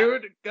 yep,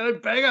 dude, gotta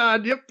bang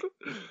on, yep.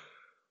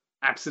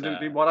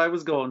 Absolutely what I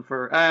was going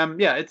for.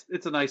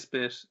 It's a nice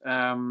bit.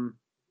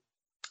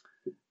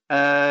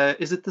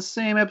 Is it the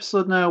same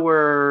episode now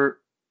where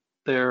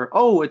they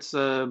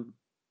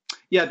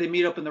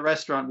meet up in the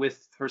restaurant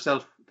with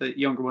herself, the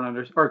younger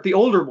one, or the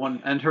older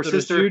one, and her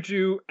sister.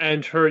 Juju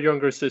and her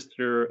younger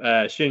sister,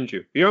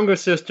 Shinju. The younger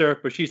sister,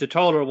 but she's the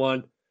taller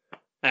one.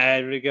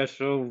 And we get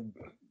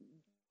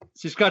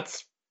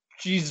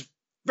she's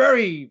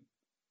very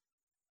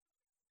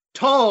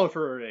tall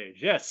for her age.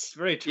 Yes,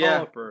 very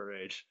tall for her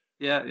age.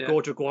 Yeah.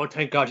 Go on,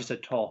 thank God she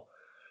said tall.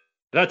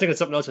 And I think it's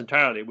something else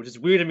entirely, which is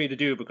weird to me to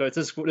do because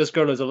this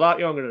girl is a lot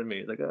younger than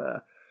me. Like,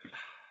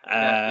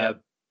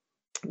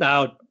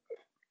 now.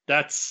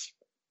 That's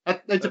a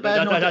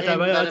bad note.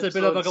 That's a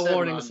bit of like a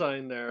warning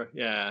sign there.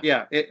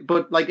 Yeah.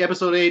 But like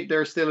episode 8,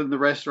 they're still in the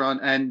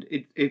restaurant, and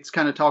it's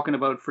kind of talking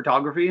about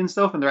photography and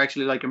stuff, and they're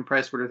actually like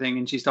impressed with her thing.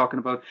 And she's talking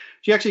about,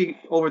 she actually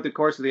over the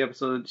course of the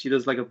episode, she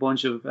does like a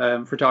bunch of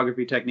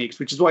photography techniques,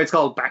 which is why it's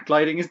called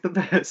backlighting is the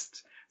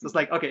best. So it's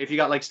like, okay, if you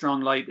got like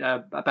strong light,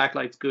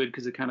 backlight's good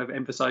because it kind of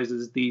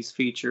emphasizes these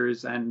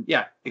features, and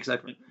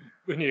exactly.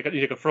 You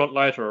need a front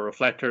light or a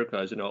reflector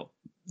because, you know,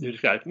 you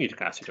just need to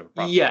cast it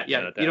properly. Yeah. You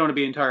don't want to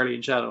be entirely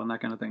in shadow and that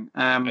kind of thing.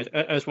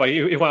 That's why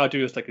you want to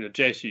do this like in a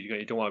Jesse.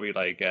 You don't want to be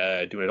like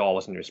doing it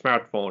always on your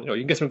smartphone. You know,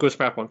 you can get some good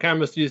smartphone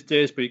cameras these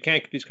days, but you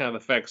can't get these kind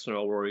of effects, you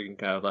know, where you can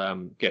kind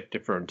of get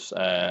different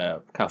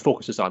kind of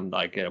focuses on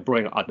like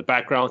blurring on the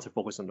background to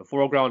focus on the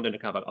foreground, and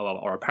kind of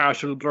or a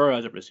partial blur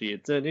as it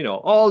proceeds, and you know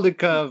all the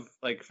kind of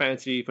like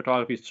fancy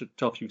photography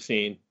stuff you've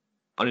seen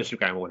on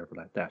Instagram or whatever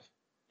like that.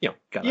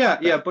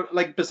 But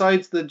like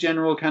besides the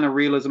general kind of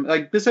realism,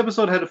 like this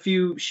episode had a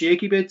few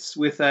shaky bits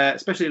with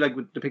especially like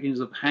with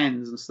depictions of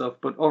hands and stuff,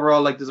 but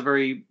overall like there's a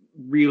very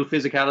real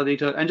physicality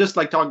to it, and just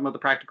like talking about the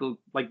practical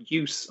like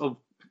use of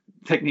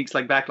techniques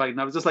like backlight, and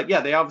I was just like,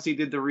 they obviously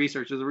did the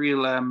research. There's a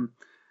real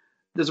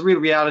there's a real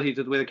reality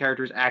to the way the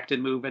characters act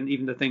and move, and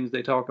even the things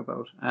they talk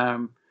about.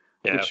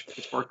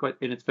 Which worked quite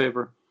in its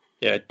favor.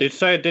 Yeah, they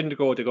decided didn't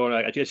go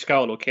like a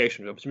scout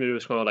location. Maybe it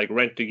was going to like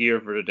rent the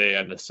gear for the day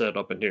and set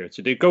up in here.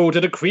 So they go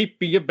to the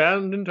creepy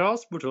abandoned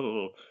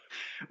hospital,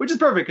 which is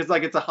perfect because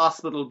like it's a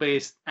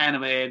hospital-based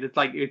anime, and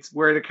it's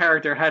where the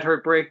character had her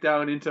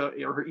breakdown into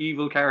her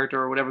evil character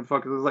or whatever the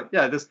fuck. It was like,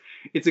 yeah,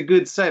 it's a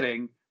good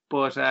setting,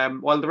 but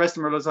while the rest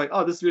of them are just like,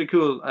 oh, this is really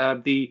cool.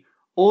 The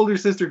older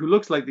sister who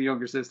looks like the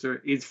younger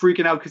sister is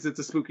freaking out because it's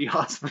a spooky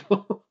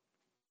hospital.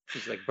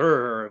 She's like,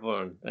 brr,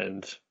 everyone,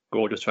 and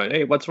Go just trying,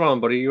 hey, what's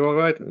wrong, buddy? You all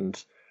right?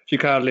 And she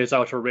kind of lays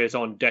out her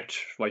raison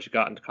d'etre why she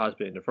got into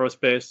cosplay in the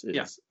first place.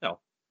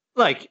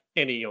 Like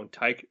any young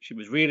tyke, she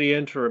was really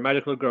into her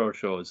medical girl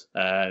shows,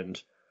 and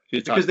she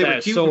because they were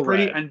cute and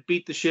pretty and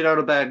beat the shit out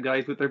of bad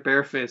guys with their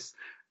bare fists.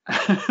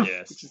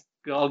 Yes,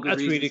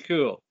 that's really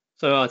cool.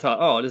 So I thought,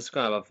 oh, this is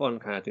kind of a fun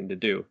kind of thing to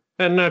do.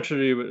 And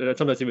naturally,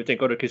 sometimes you would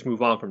think other kids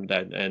move on from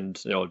that,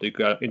 and they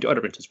go into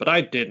other interests, but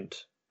I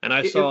didn't. And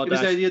I saw it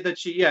was the idea that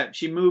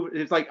she moved.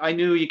 It's like, I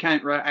knew you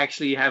can't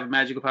actually have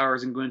magical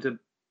powers and go into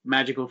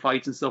magical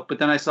fights and stuff, but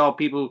then I saw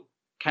people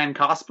can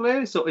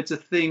cosplay, so it's a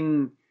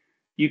thing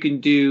you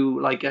can do,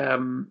 like a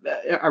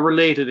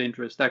related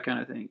interest, that kind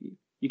of thing.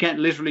 You can't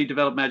literally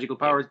develop magical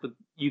powers, but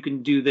you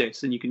can do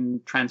this and you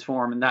can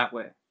transform in that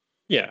way.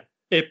 Yeah,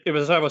 it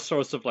was a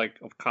source of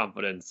of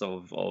confidence,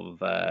 of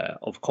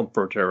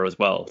comfort her as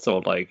well. So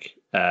like.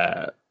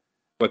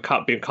 With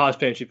being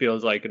cosplaying, she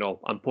feels like,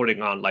 I'm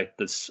putting on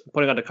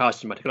the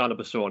costume, I take on the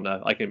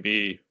persona, I can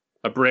be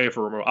a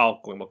braver, more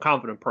outgoing, more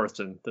confident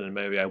person than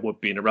maybe I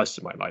would be in the rest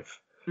of my life.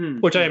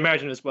 Which I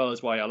imagine as well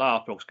is why a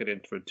lot of folks get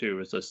into it too,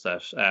 is just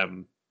that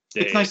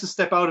it's nice to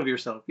step out of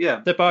yourself,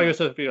 Step out of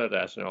yourself, feel like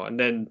that, and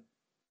then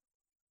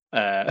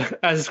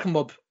as it's come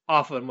up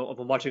often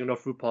when watching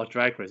enough RuPaul's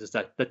Drag Race, is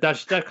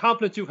that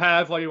confidence you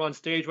have while you're on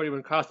stage, while you're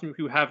in costume,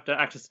 you have the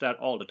access to that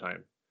all the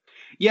time.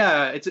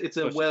 Yeah, it's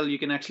a well you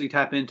can actually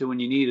tap into when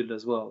you need it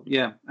as well.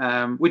 Yeah,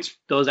 which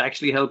does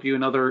actually help you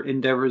in other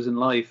endeavors in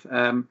life.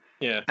 And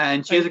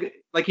she has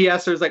he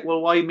asked her, like,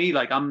 well, why me?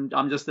 Like,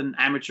 I'm just an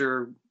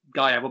amateur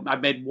guy.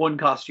 I've made one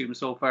costume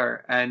so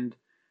far, and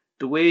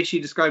the way she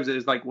describes it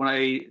is like when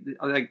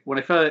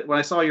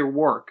I saw your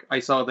work, I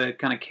saw the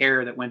kind of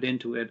care that went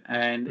into it,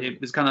 and it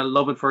was kind of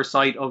love at first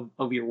sight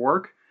of your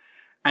work.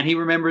 And he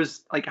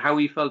remembers like how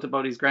he felt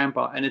about his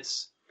grandpa, and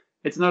it's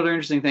another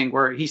interesting thing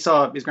where he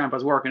saw his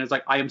grandpa's work and it's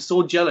like, I am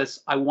so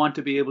jealous. I want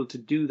to be able to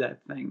do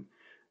that thing.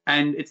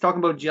 And it's talking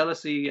about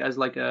jealousy as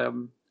like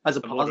as a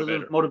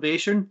positive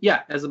motivation.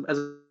 Yeah. As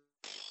a.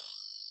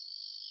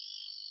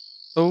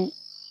 Oh,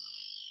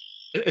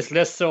 it's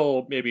less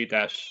so maybe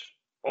that,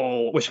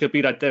 wish could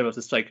be that devil.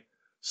 It's like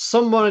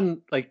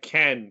someone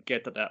can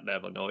get to that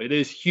level. No, it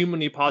is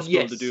humanly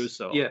possible to do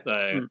so.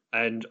 Yeah.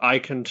 And I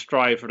can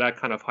strive for that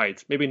kind of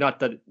height. Maybe not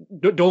that,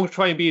 don't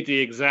try and be the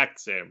exact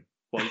same.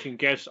 Well, you can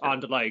get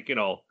onto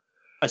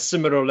a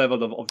similar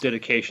level of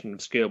dedication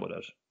and skill with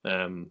it.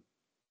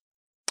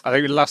 I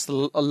think I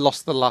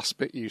lost the last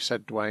bit you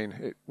said, Dwayne.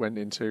 It went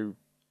into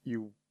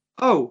you.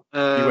 You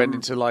went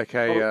into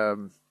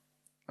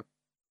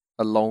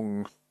a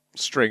long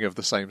string of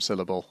the same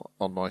syllable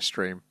on my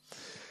stream.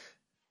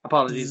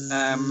 Apologies.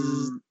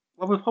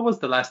 What was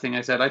the last thing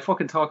I said? I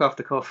fucking talk off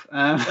the cuff.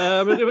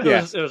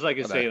 It was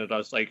like saying it. I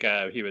was like,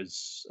 he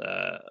was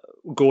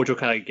Gojo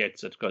kind of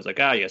gets it because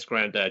yes,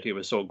 Granddad, he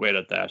was so great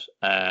at that.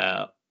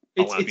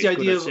 It's the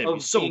idea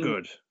of so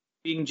good.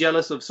 Being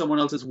jealous of someone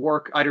else's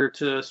work, either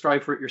to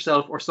strive for it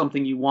yourself or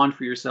something you want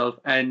for yourself,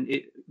 and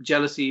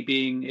jealousy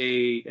being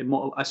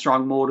a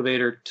strong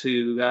motivator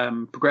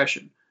to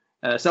progression,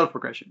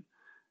 self-progression.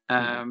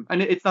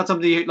 And it's not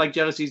something like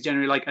jealousy is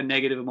generally like a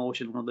negative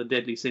emotion, one of the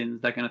deadly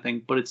sins, that kind of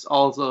thing. But it's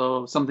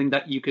also something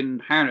that you can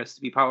harness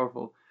to be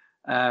powerful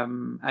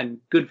and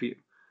good for you.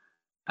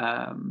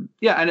 And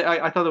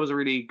I thought that was a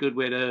really good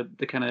way to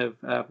kind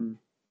of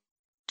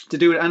to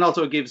do it, and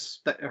also it gives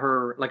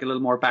her like a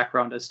little more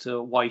background as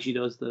to why she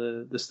does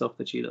the stuff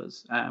that she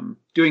does.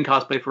 Doing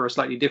cosplay for a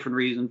slightly different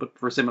reason, but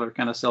for similar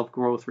kind of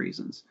self-growth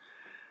reasons.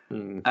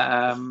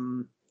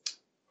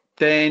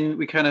 Then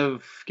we kind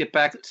of get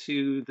back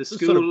to the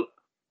school.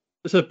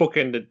 This is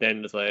bookended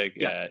then. It's like,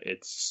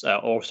 it's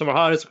summer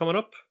holidays are coming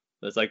up.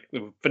 It's like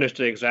we've finished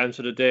the exams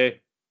for the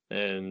day,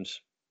 and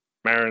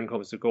Marin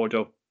comes to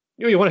Gojo.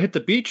 You want to hit the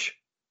beach?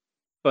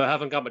 But I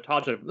haven't got my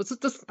target. Let's where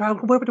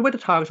the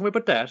target? Where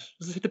about that?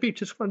 Let's hit the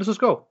beach. Let's just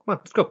go. Come on,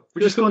 let's go.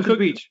 We're just going to the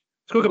beach.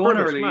 Let's go get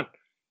burgers.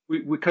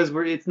 Early. Because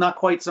it's not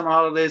quite summer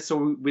holidays,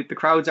 so the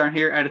crowds aren't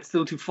here, and it's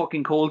still too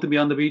fucking cold to be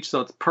on the beach,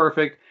 so it's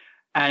perfect.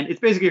 And it's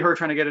basically her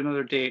trying to get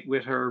another date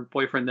with her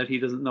boyfriend that he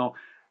doesn't know.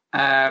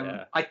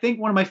 I think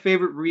one of my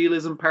favorite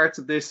realism parts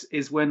of this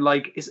is when,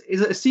 is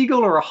it a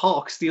seagull or a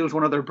hawk steals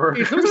one of their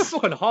burgers? It's not a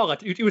fucking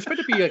hawk. It was meant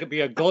to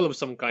be a gull of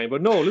some kind,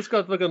 but no, it's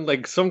got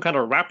fucking some kind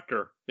of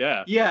raptor.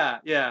 Yeah.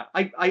 Yeah.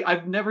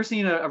 I've never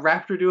seen a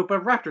raptor do it,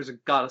 but raptors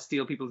have got to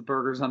steal people's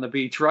burgers on the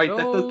beach, right?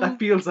 No. That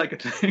feels like a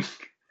thing.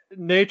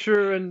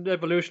 nature and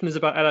evolution is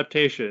about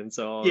adaptation.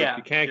 So if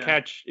you can't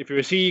catch, if you're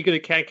a seagull,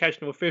 you can't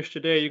catch no fish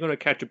today, you're going to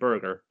catch a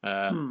burger.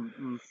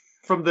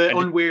 From the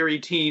unwary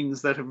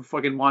teens that have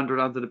fucking wandered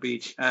onto the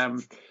beach.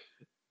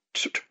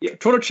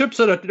 Throw the chips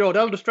at it,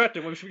 that'll distract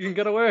him. You can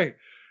get away.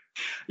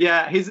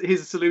 Yeah,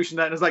 his solution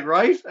to that is like,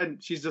 right?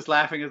 And she's just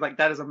laughing. Is like,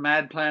 that is a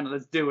mad plan.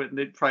 Let's do it. And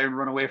they try and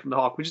run away from the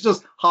hawk, which is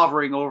just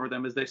hovering over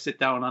them as they sit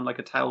down on like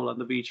a towel on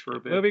the beach for a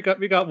bit. Well,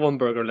 we got one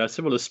burger left.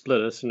 So we'll just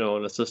split it, and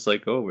it's just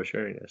like, oh, we're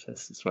sharing it.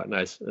 It's quite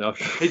nice.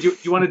 Hey, do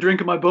you want to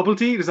drink of my bubble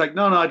tea? It's like,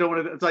 no, I don't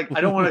want to. It's like,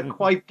 I don't want to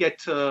quite get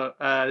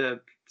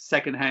to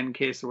second-hand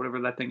kiss or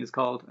whatever that thing is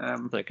called.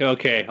 Like,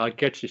 okay, I'll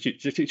get you.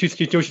 She's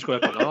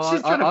going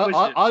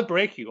to I'll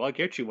break you. I'll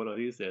get you one of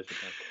these days.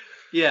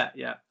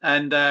 Yeah.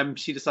 And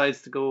she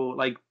decides to go,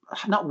 like,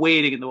 not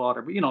wading in the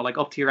water, but, like,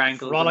 up to your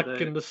ankles. Frolic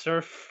in the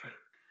surf.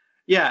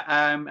 Yeah,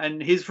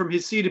 and from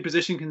his seated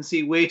position can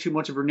see way too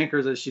much of her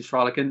knickers as she's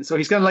frolicking. So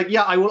he's kind of like,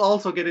 yeah, I will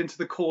also get into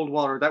the cold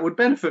water. That would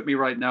benefit me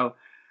right now.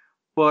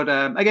 But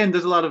again,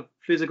 there's a lot of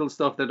physical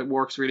stuff that it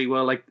works really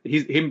well. Like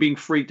him being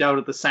freaked out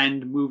at the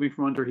sand moving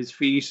from under his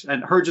feet,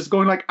 and her just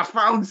going like, "I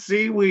found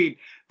seaweed."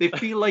 They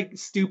feel like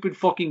stupid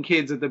fucking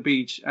kids at the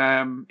beach,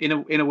 in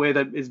a way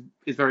that is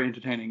very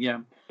entertaining. Yeah,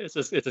 it's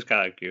just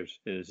kind of cute.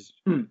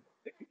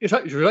 It's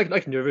like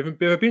never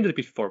been to the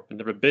beach before. I've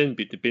never been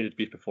to the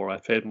beach before. I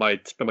spent my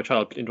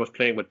child indoors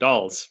playing with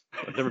dolls.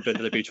 I've never been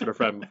to the beach with a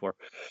friend before.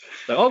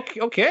 Like,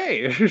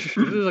 okay, this is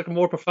like a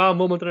more profound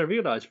moment than I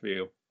realized for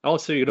you.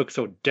 Also, you look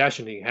so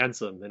dashingly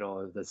handsome.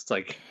 That's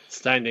like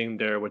standing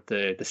there with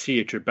the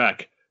sea at your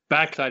back.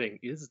 Backlighting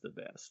is the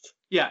best.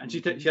 Yeah, and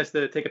she has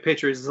to take a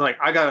picture. It's like,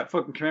 I gotta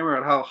fucking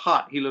commemorate how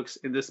hot he looks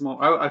in this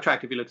moment, how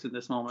attractive he looks in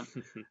this moment.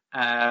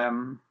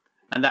 And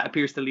that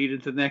appears to lead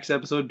into the next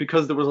episode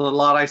because there was a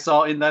lot I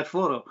saw in that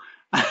photo,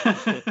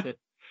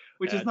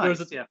 which is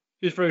nice.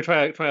 She's very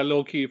trying to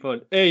low key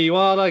fun. Hey, you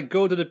want to like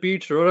go to the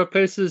beach or other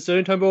places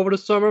anytime over the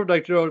summer?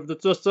 Like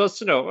just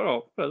us, we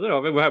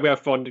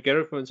have fun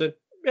together. For instance,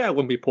 yeah,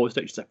 when we post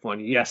it, she's like, fun.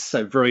 Yes,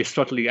 I very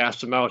subtly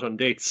asked him out on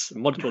dates,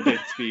 multiple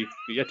dates be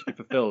yet to be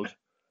fulfilled.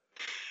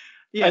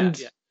 Yeah,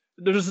 and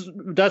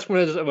that's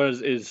when it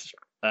is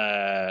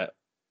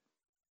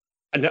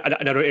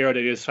another area that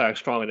is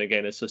strong. And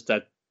again, it's just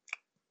that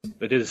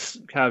it is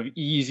kind of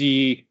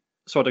easy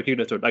sort of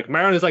cuteness. Like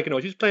Marion is like,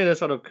 she's playing a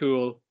sort of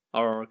cool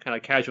or kind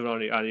of casual on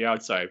the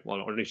outside, while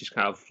underneath she's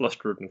kind of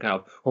flustered and kind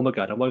of, oh my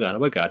god.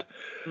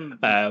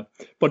 Mm-hmm.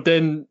 But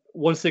then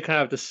once they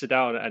kind of just sit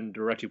down and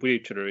directly with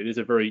each other, it is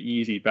a very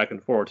easy back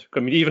and forth. I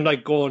mean, even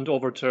like going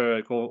over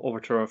to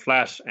her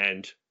flat,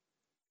 and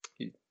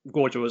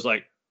Gorgia was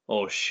like,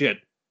 oh shit,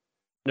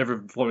 never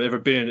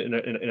been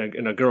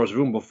in a girl's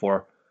room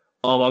before.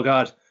 Oh my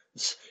god,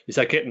 he's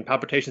like getting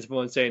palpitations for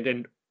one saying,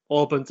 then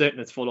opens it and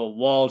it's full of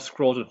walls,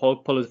 scrolls and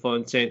Hulk pullers for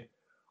one saying,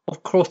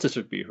 of course this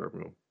would be her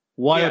room.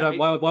 Why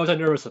was I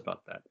nervous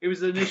about that? It was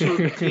the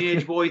initial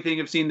teenage boy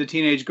thing of seeing the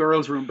teenage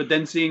girl's room, but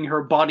then seeing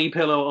her body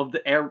pillow of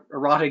the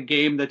erotic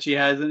game that she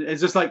has, and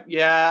it's just like,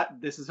 yeah,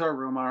 this is her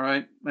room, all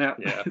right. Yeah.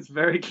 It's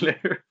very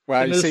clear.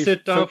 Well, you see,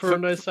 sit down for a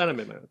nice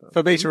anime marathon.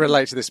 For me to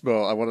relate to this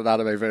more, I want an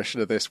anime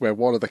version of this where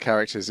one of the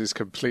characters is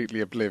completely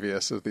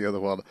oblivious of the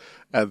other one,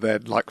 and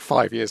then like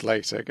 5 years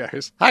later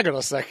goes, "Hang on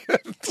a second."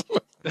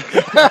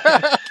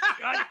 God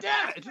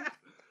damn it!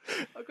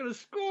 I'm gonna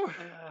score.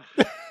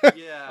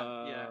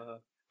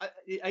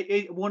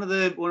 One of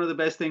the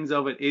best things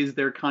of it is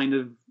their kind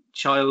of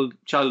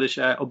childish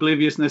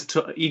obliviousness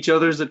to each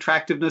other's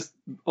attractiveness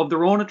of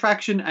their own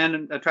attraction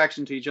and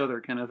attraction to each other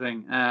kind of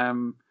thing.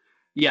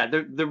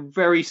 They're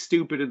very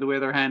stupid in the way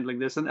they're handling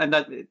this, and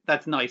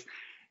that's nice.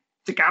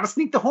 They gotta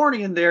sneak the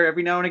horny in there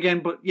every now and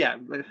again, but yeah,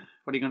 what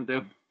are you gonna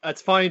do?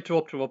 That's fine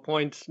up to a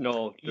point.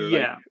 No,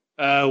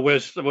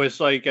 with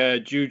like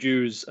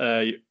Juju's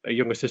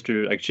younger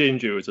sister, like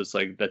Shinju, it's just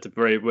like, that's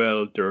very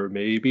well, there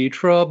may be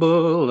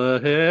trouble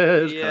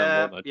ahead.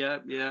 Yeah.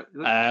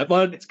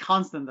 But it's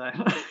constant that.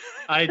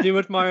 I do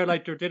admire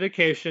like their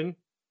dedication,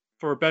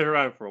 for better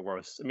and for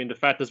worse. I mean, the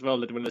fact as well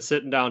that when they're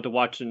sitting down to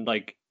watching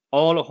like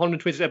all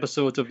 120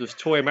 episodes of this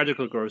Toei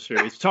Magical Girl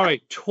series,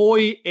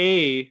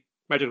 Toei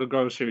Magical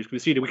Girl series, we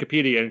see the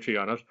Wikipedia entry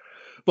on it.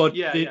 But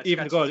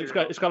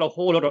it's got a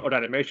whole other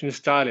animation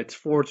style. It's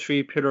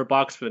 4:3 pillar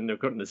box when they're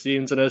cutting the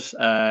scenes in it,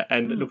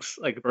 and it looks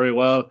like very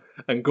well.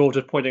 And Gold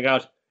pointing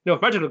out,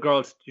 Magical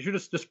Girls, you should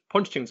just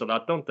punch things a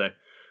lot, don't they?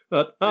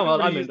 But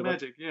I'm into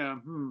magic.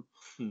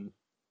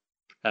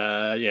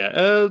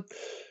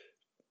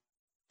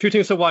 Two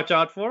things to watch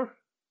out for.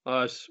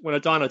 When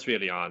Adonis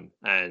really on,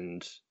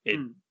 and it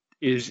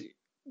is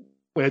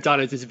when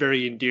Adonis is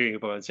very endearing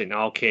about it, saying,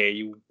 "Okay,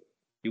 you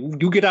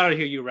get out of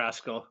here, you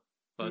rascal."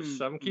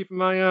 I'm keeping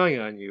my eye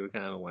on you,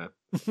 kind of way.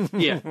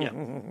 Yeah.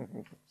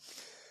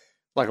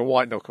 Like a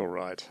white knuckle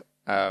ride.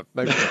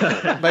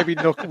 Maybe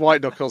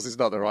white knuckles is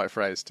not the right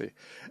phrase to.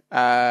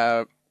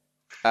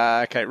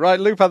 Okay, right.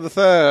 Lupin the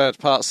Third,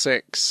 Part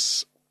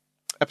 6,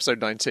 Episode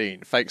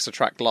 19. Fakes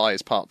Attract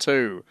Lies, Part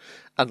 2,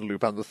 and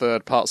Lupin the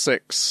Third, Part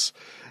 6,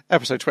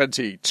 Episode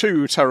 20.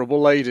 Two Terrible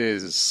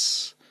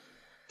Ladies.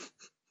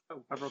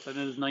 Oh, I wrote that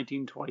in as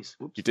 19 twice.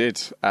 Whoops. You did.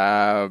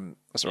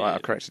 That's all right. I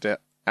corrected it.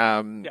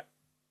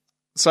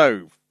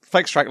 So,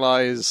 fake track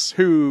lies.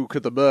 Who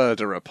could the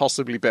murderer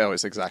possibly be? Oh,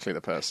 it's exactly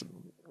the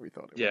person we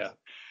thought it was.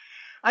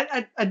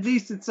 At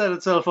least it set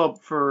itself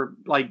up for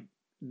like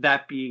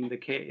that being the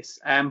case.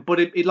 But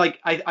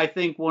I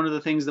think one of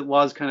the things that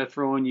was kind of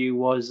throwing you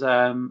was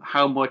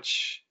how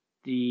much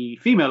the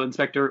female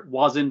inspector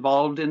was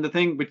involved in the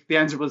thing, which the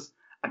answer was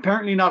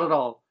apparently not at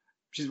all.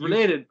 She's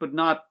related, but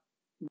not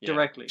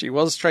directly. She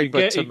was trained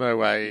by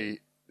Tomoe.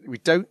 We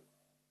don't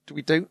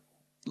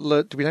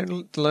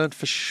learn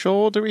for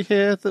sure. Do we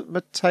hear that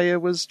Matea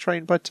was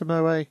trained by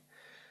Tomoe?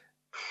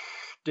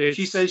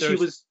 She says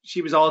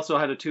she was also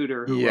had a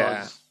tutor who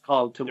was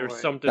called Tomoe.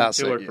 There's something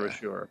to it for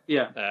sure.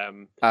 Yeah.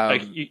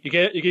 Like you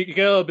get a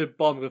little bit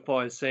bummed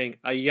before saying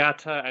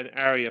Ayata and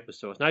Ari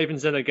episodes. Not even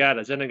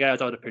Zenigata.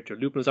 Zenigata's out of the picture.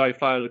 Lupin's already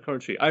flying out of the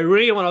country. I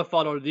really want to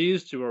follow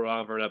these two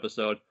around for an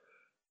episode.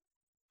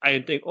 I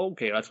think,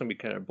 okay, that's going to be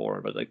kind of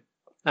boring, but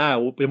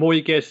the more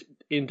you get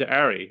into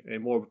Ari,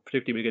 and more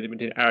particularly we get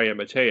into Ari and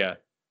Matea,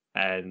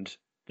 and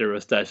there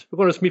was that, we're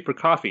going to meet for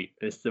coffee.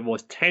 It's the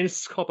most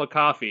tense cup of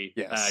coffee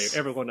you're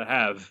ever going to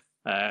have.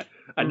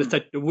 And it's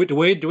like the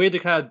way they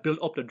kind of build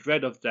up the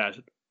dread of that,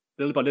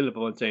 little by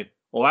little, and saying,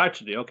 oh,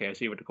 actually, okay, I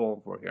see what they're going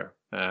for here.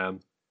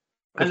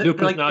 Because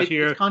Lupin's not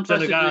here,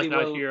 Zenigata's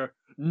not here,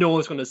 no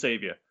one's going to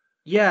save you.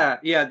 Yeah,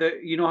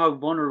 you know how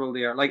vulnerable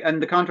they are. Like,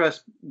 and the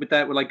contrast with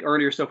that, with like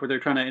earlier stuff where they're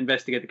trying to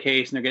investigate the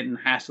case and they're getting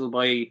hassled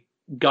by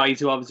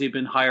guys who obviously have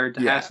been hired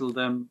to hassle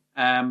them.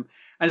 And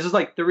it's just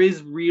like there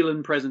is real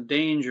and present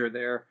danger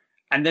there.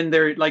 And then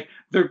they're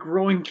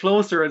growing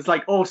closer. It's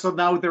like, oh, so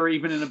now they're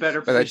even in a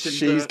better position.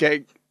 She's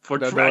getting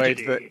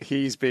annoyed that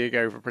he's being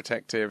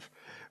overprotective.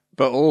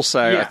 But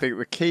also, I think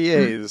the key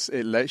is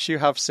it lets you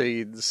have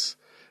scenes,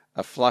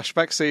 a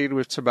flashback scene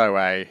with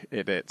Tomoe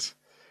in it,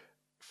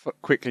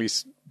 quickly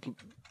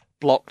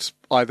blocked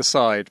either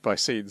side by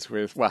scenes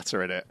with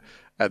Wata in it,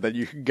 and then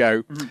you can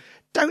go,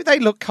 don't they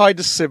look kind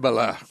of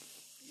similar?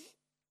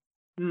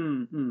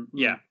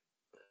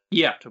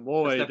 Yeah,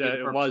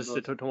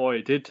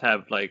 Tomoe did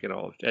have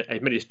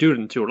as many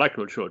students who were like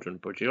little children,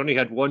 but she only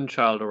had one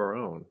child of her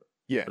own.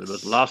 Yes, it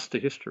was lost to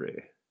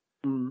history.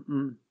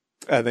 Mm-hmm.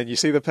 And then you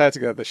see the pair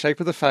together, the shape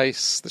of the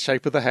face, the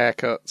shape of the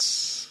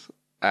haircuts.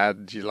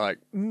 And you're like,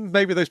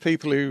 maybe those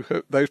people who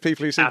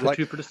seem like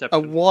a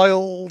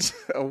wild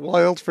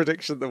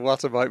prediction that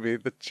Wata might be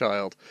the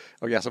child.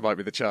 Oh yes, it might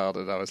be the child.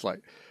 And I was like,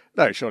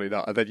 no, surely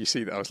not. And then you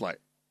see that I was like,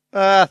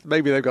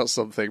 maybe they've got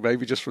something.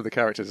 Maybe just from the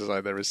character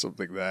design, there is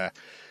something there.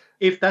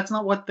 If that's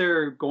not what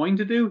they're going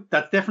to do,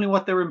 that's definitely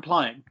what they're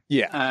implying.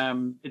 Yeah.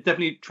 It's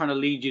definitely trying to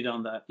lead you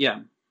down that.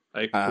 Yeah.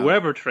 Like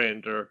whoever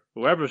trained her,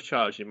 whoever's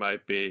child she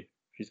might be,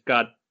 she's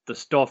got the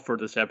stuff for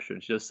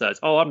deception. She just says,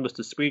 oh, I'm just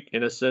a sweet,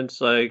 innocent,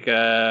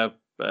 girl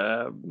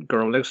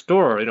next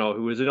door,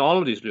 who is in all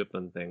of these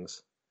Lupin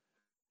things.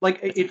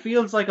 Like, it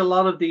feels like a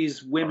lot of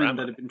these women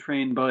that have been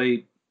trained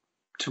by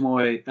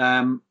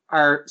Tomoe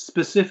are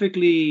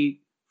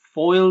specifically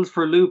foils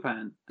for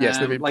Lupin. Yes,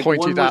 they've been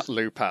pointed at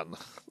Lupin.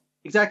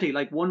 Exactly.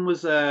 Like, one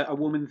was a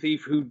woman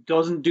thief who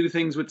doesn't do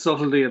things with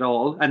subtlety at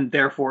all, and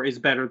therefore is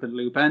better than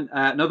Lupin.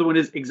 Another one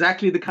is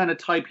exactly the kind of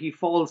type he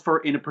falls for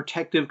in a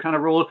protective kind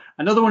of role.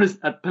 Another one is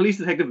a police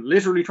detective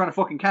literally trying to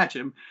fucking catch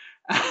him.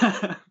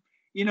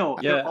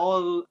 They're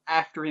all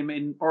after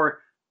him or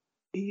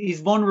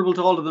he's vulnerable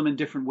to all of them in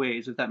different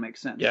ways, if that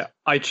makes sense. Yeah.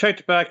 I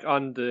checked back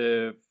on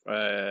the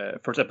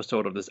first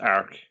episode of this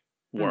arc,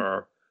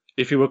 where,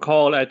 if you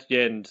recall at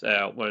the end,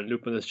 when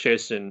Lupin is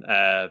chasing...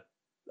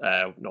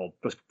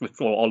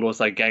 with all those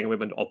gang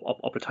women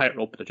up a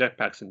tightrope with the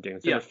jetpacks and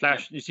things. You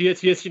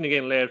see a scene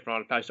again later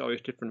on, flash all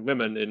these different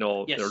women, they're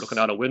looking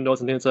out of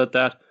windows and things like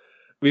that.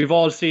 We've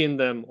all seen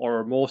them,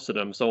 or most of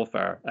them so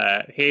far.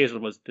 Hazel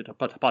the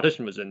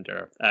politician was in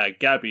there.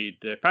 Gabby,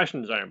 the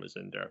fashion designer, was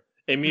in there.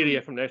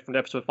 Emilia from the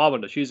episode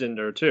following that, she's in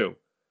there too.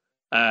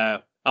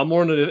 I'm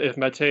wondering if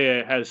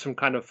Matea has some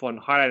kind of fun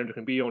highlighter. There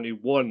can be only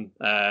one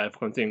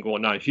fun thing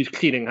going on. She's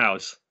cleaning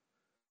house.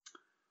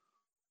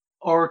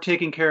 Or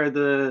taking care of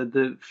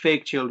the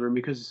fake children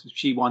because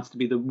she wants to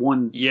be the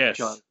one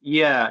child.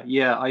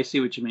 Yeah, I see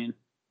what you mean.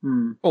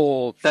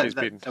 Or she's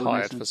been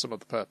hired for some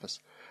other purpose.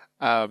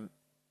 But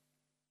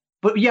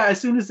yeah,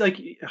 as soon as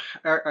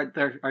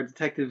our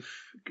detective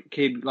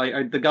kid,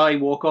 the guy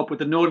woke up with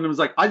the note and was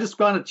like, I just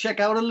want to check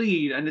out a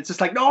lead. And it's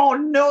just like,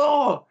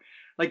 no!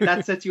 Like,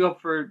 that sets you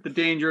up for the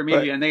danger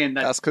immediately. And then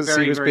that's because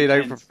he was being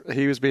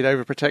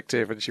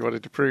overprotective and she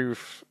wanted to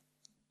prove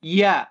to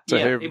him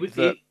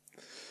that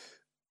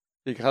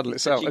he can handle it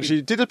herself. And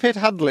she did appear to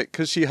handle it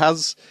because she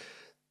hasn't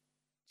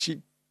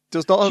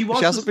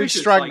been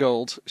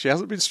strangled. She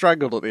hasn't been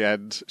strangled at the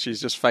end.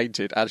 She's just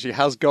fainted, and she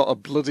has got a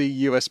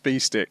bloody USB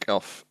stick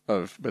off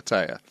of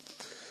Matea.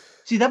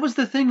 See, that was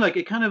the thing. Like,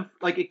 it kind of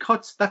it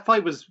cuts. That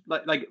fight was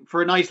like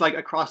for a nice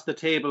across the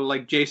table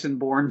Jason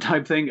Bourne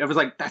type thing. I was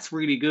like, that's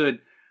really good.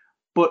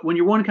 But when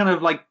your one kind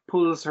of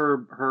pulls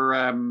her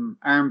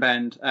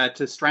armband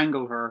to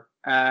strangle her,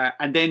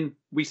 and then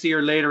we see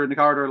her later in the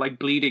corridor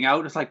bleeding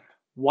out, it's like,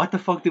 what the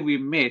fuck did we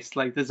miss?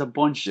 Like, there's a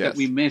bunch that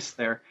we missed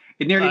there.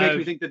 It nearly makes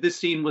me think that this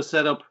scene was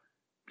set up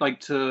like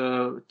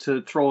to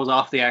throw us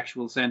off the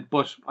actual scent,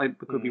 but I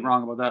could be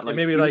wrong about that. Like,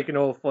 maybe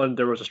when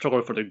there was a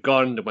struggle for the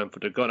gun, they went for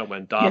the gun and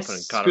went off and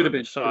got it.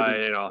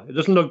 It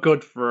doesn't look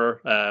good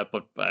for her,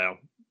 but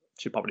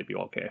she'd probably be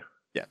okay.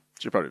 Yeah,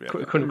 she'd probably be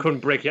okay.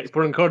 Couldn't break his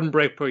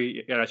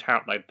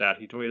heart like that.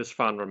 He told me this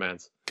fan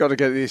romance. Got to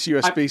get this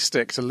USB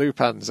stick to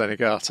Lupin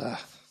Zenigata.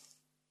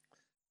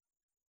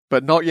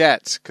 But not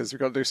yet, because we've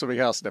got to do something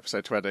else in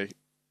episode 20.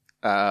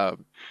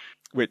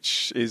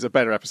 Which is a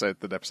better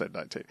episode than episode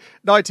 19.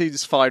 19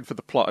 is fine for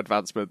the plot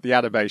advancement. The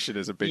animation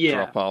is a big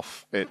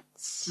drop-off.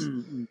 It's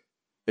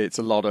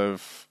a lot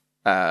of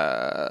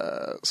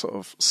sort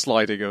of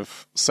sliding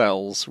of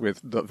cells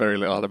with very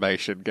little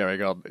animation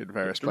going on in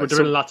various places.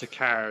 There are lots of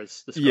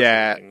cars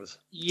discussing things.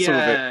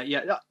 Yeah.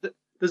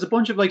 There's a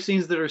bunch of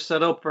scenes that are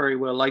set up very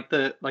well, like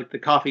the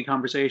coffee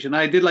conversation.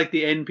 I did like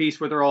the end piece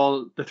where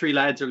the three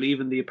lads are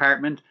leaving the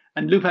apartment,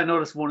 and Lupin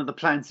noticed one of the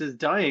plants is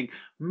dying.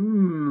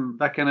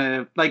 That kind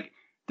of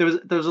there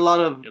was a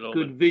lot of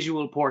good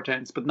visual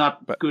portents, but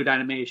not good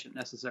animation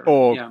necessarily,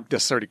 or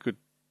necessarily good,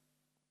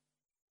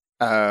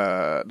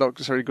 not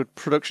necessarily good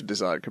production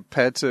design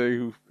compared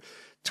to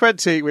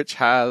 20, which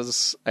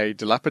has a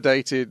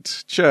dilapidated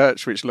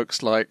church which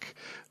looks like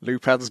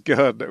Lupin's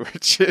gun,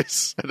 which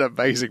is an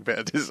amazing bit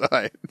of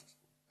design.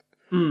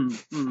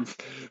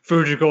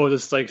 Fujiko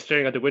is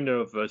staring at the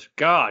window of it.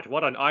 God,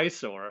 what an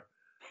eyesore!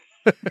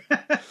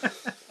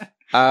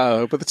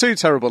 But the two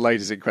terrible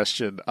ladies in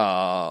question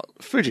are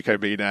Fujiko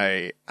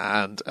Mine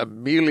and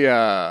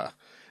Amelia.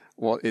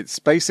 It's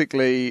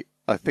basically,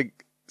 I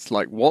think it's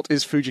like, what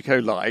is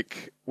Fujiko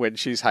like when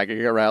she's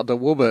hanging around a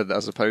woman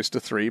as opposed to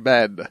three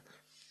men?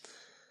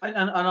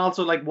 And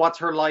also, what's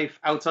her life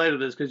outside of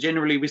this? Because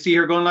generally we see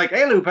her going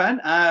hey, Lupin,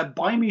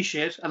 buy me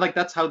shit. And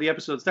that's how the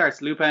episode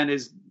starts. Lupin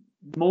is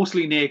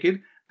mostly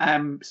naked,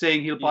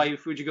 saying he'll buy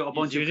Fujiko a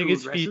bunch of using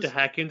his feet to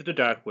hack into the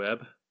dark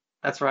web.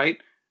 That's right.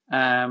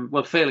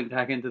 Failing to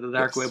hack into the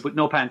dark web with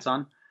no pants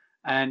on.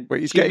 And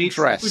he's getting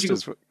dressed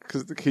because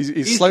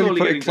he's slowly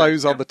putting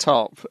clothes on the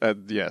top.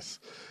 And yes,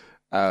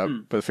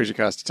 but Fujiko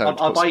has to tell him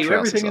I'll buy you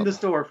everything in the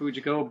store,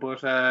 Fujiko.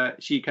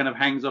 But she kind of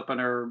hangs up on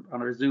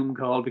her Zoom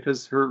call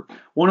because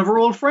one of her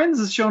old friends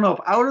has shown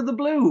up out of the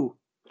blue.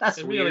 That's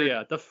Amelia,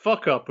 weird. The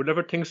fuck up who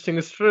never thinks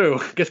things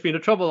through, gets me into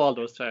trouble all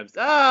those times.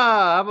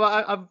 I'm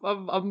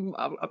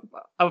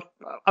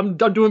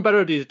doing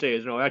better these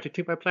days. I actually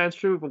think my plans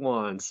through for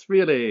once.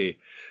 Really.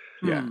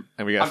 Yeah,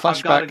 and we get a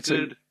flashback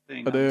to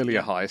an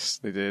earlier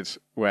heist they did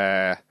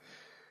where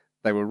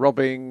they were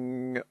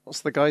robbing, what's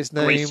the guy's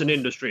name? Grayson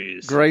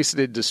Industries.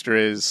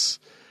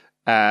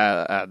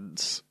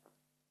 And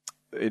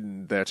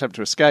in their attempt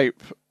to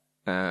escape,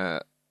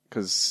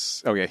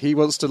 because he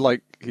wants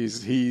to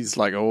he's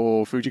like,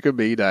 oh, Fujiko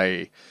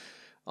Mine,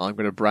 I'm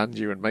going to brand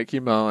you and make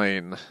you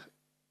mine. With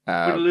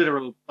a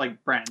literal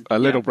brand. A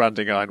little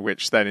branding iron,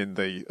 which then in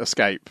the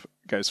escape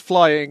goes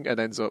flying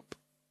and ends up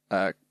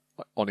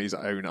on his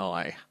own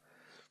eye.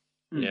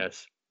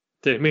 Yes.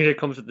 The immediately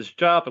comes with this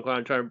job. I'm going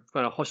to try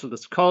and hustle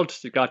this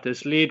cult. You got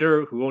this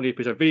leader who only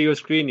appears on video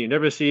screen. You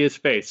never see his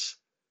face.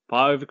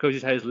 Probably because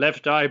he's had his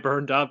left eye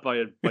burned out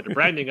by the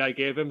branding I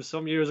gave him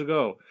some years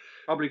ago.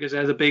 Probably because he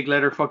has a big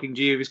letter fucking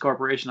G of his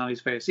corporation on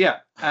his face. Yeah.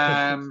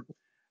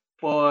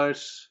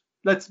 But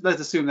let's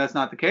assume that's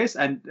not the case.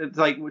 And it's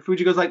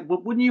Fujiko's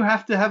well, wouldn't you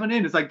have to have an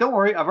in? It's don't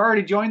worry, I've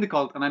already joined the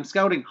cult and I'm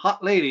scouting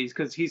hot ladies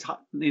because he's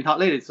need hot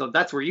ladies. So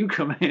that's where you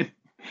come in.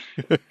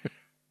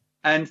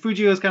 And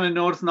Fujiko's kind of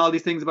noticing all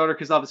these things about her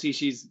because obviously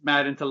she's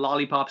mad into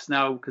lollipops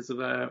now because of,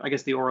 I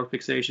guess, the oral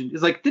fixation.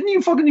 It's didn't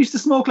you fucking used to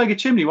smoke like a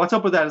chimney? What's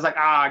up with that? It's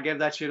I gave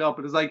that shit up.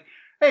 But it's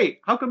hey,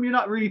 how come you're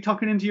not really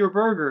tucking into your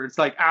burger? It's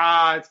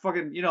it's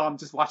fucking, I'm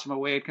just watching my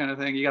weight kind of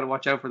thing. You got to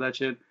watch out for that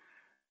shit.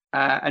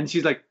 And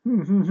she's I'm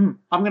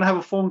going to have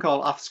a phone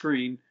call off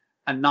screen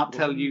and not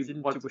tell you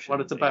what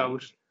it's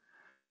about.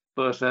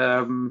 But,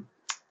 so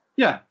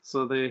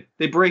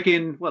they break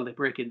in,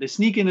 they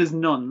sneak in as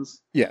nuns.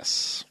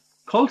 Yes.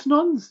 Cult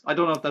nuns? I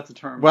don't know if that's a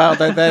term. Well,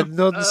 they're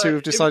nuns who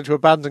have decided to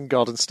abandon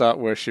God and start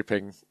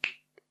worshipping.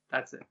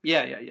 That's it.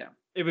 Yeah.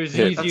 It was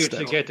easier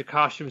to get the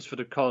costumes for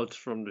the cult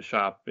from the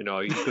shop,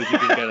 because you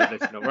can get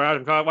it.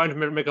 We're trying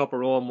to make up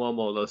our own one.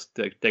 Well, let's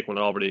take one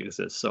that already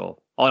exists. So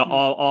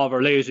all of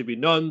our ladies would be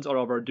nuns, or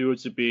all of our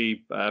dudes would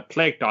be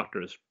plague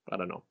doctors. I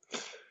don't know.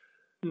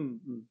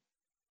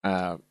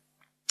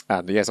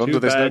 And yes, under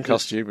this nun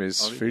costume is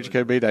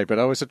Fujiko Mine, but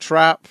it's a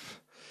trap.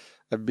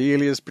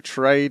 Amelia's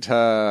betrayed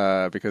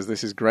her because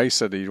this is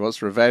Grayson. He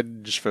wants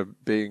revenge for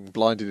being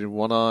blinded in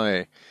one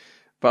eye.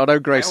 But I know,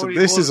 Grayson,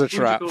 this is a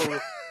trap.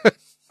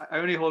 I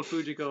only hold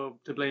Fujiko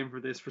to blame for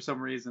this for some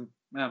reason.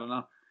 I don't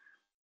know.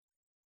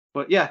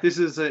 But yeah, this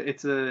is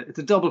it's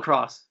a double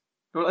cross.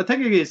 Well,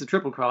 technically it's a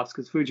triple cross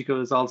because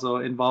Fujiko is also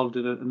involved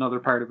in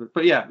another part of it.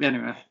 But yeah,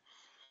 anyway.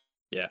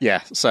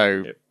 Yeah.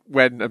 So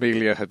when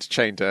Amelia had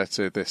chained her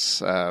to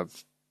this.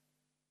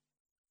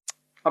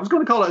 I was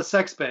going to call it a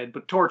sex bed,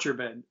 but torture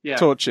bed. Yeah,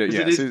 torture.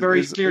 Yeah, it is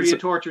very clearly a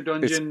torture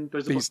dungeon.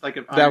 There's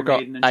now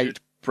got 8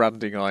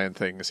 branding iron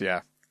things,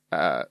 yeah.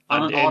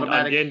 On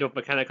the end of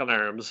mechanical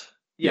arms.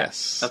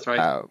 Yes, that's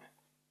right.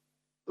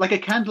 Like a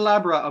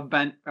candelabra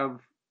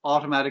of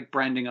automatic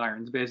branding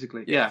irons,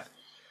 basically. Yeah.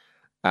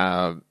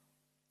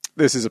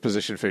 This is a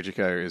position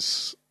Fujiko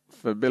is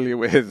familiar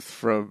with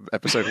from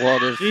episode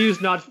 1 of... She's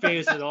not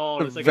phased at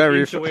all. It's like an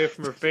inch away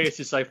from her face.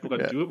 It's like,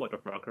 fucking do it,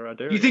 motherfucker. I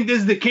dare you think this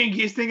is the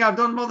kinkiest thing I've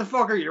done,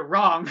 motherfucker? You're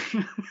wrong.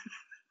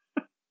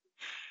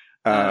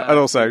 And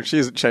also, she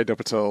isn't chained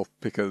up at all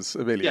because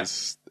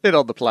Amelia's in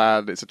on the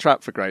plan. It's a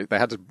trap for Grace. They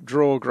had to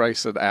draw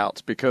Grayson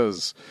out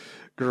because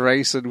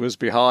Grayson was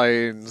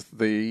behind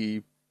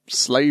the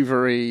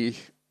slavery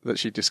that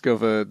she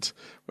discovered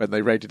when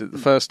they raided it the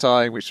first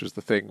time, which was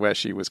the thing where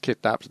she was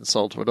kidnapped and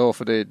sold to an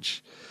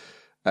orphanage,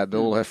 and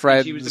all her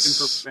friends she was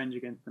looking for revenge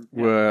against them.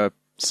 were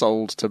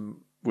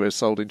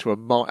sold into a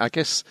mine. I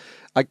guess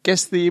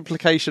the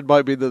implication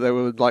might be that they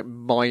were like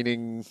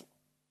mining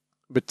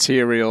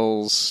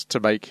materials to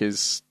make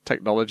his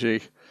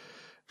technology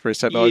for his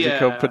technology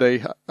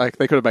company. Like,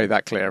 they could have made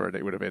that clear, and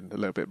it would have been a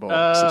little bit more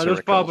satirical.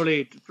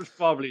 There's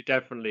probably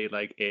definitely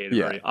like a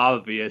very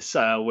obvious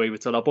way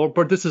with it up.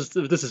 But this is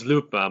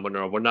Lupin.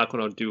 We're not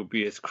going to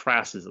be as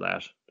crass as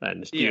that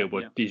and deal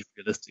with these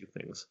realistic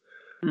things.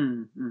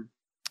 Mm-hmm.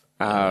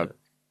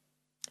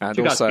 And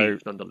also,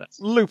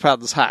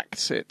 Lupin's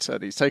hacked it,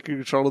 and he's taking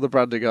control of the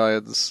branding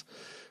irons,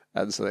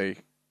 and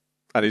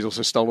he's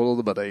also stolen all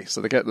the money,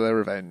 so they get their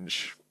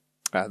revenge.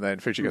 And then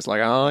Fujiko's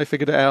like, I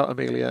figured it out,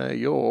 Amelia,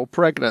 you're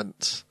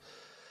pregnant.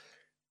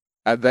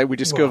 And then we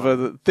discover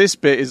that this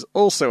bit is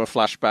also a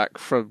flashback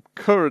from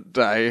current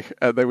day,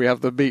 and then we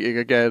have the meeting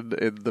again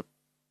in the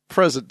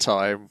present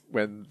time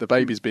when the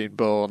baby's being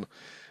born,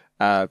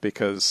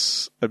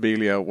 because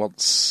Amelia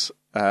wants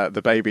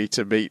the baby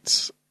to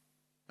meet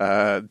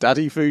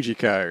Daddy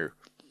Fujiko.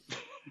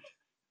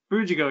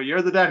 Fujiko,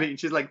 you're the daddy. And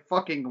she's like,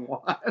 fucking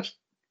what?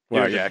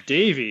 Well, yeah,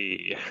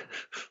 Davy.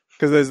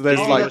 Because there's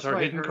like our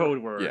hidden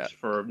code word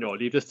for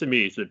leave this to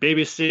me. So the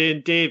baby's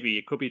saying Davy.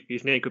 It could be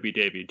his name could be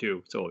Davy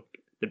too. So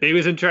the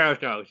baby's in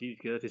charge now. He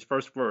gets his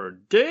first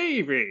word,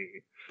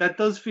 Davy. That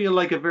does feel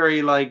like a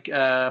very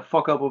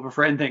fuck up of a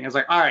friend thing. It's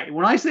like, all right,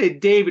 when I say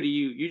Davy to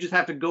you, you just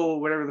have to go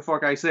whatever the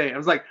fuck I say. I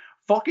was like,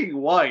 fucking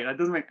why? That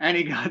doesn't make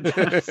any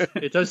goddamn sense.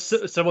 It does.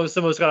 Someone's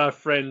got a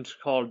friend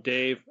called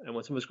Dave, and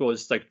when someone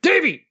goes, it's like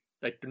Davy,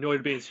 like no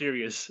one being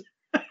serious.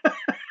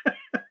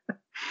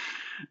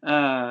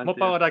 What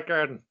about that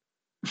garden?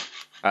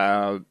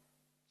 I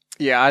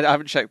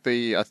haven't checked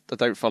I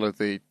don't follow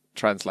the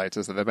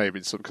translators, and there may have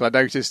been some, because I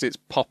noticed it's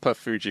Papa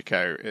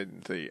Fujiko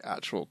in the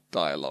actual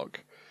dialogue.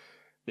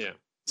 Yeah.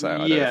 So I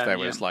don't know if there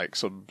was like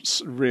some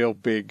real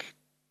big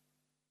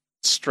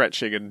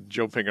stretching and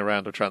jumping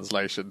around of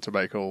translation to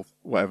make all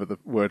whatever the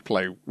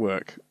wordplay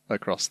work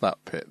across that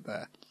pit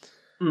there.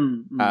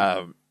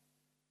 Mm-hmm.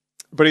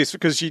 But it's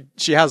because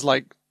she has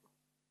like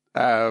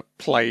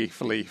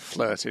playfully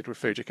flirted with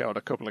Fujiko on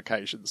a couple of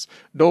occasions,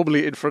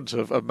 normally in front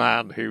of a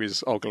man who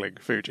is ogling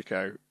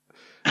Fujiko,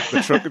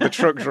 the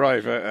truck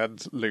driver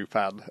and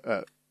Lupin.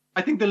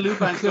 I think the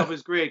Lupin stuff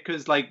is great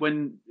because, like,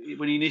 when he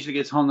initially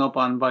gets hung up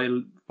on by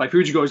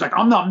Fujiko, he's like,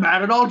 "I'm not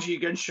mad at all,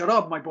 Jigen. Shut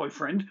up, my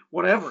boyfriend.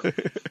 Whatever."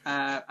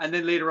 And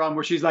then later on,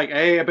 where she's like,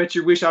 "Hey, I bet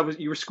you wish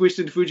you were squished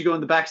into Fujiko in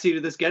the backseat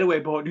of this getaway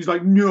boat." And he's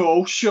like,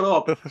 "No, shut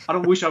up. I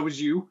don't wish I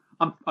was you.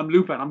 I'm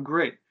Lupin. I'm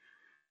great."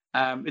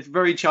 It's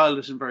very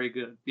childish and very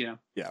good. Yeah.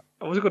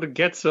 I was going to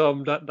get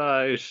some that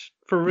night.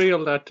 For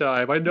real that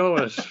time. I know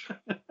it.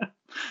 I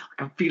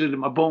can feel it in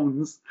my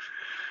bones.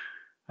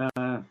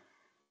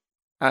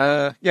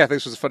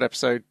 This was a fun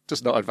episode.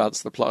 Does not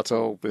advance the plot at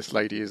all. This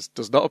lady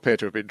does not appear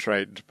to have been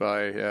trained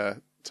by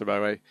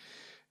Tomoe.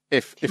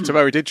 If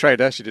Tomoe did train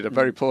her, she did a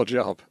very poor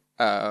job.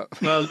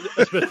 Well,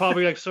 it's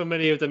probably like so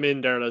many of them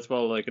in there as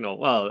well. Like,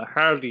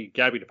 hardly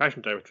Gabby the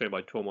fashion designer was trained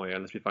by Tomoe,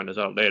 unless we find this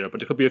out later. But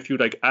there could be a few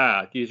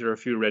these are a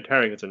few red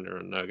herrings in there,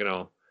 and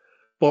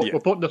But we're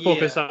putting the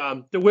focus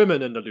on the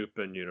women in the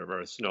Lupin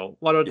universe.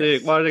 What are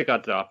they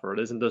got to offer? It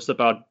isn't just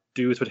about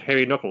dudes with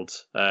hairy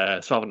knuckles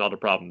solving all the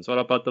problems. What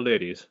about the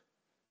ladies?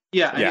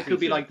 Yeah, and it could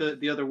be like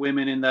the other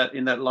women in that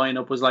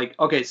lineup was like,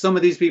 okay, some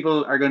of these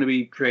people are going to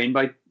be trained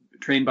by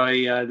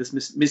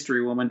this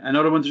mystery woman, and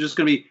other ones are just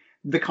going to be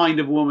the kind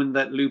of woman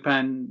that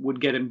Lupin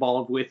would get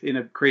involved with in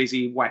a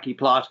crazy, wacky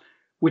plot,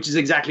 which is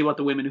exactly what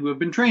the women who have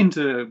been trained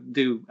to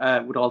do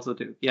would also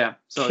do. Yeah,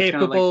 so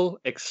capable,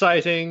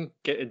 exciting,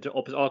 get into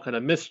all kind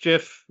of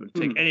mischief,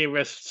 take any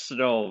risks.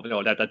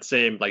 That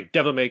same like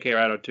devil may care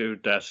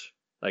attitude that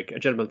like a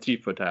gentleman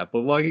thief would have.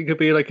 But he could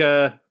be like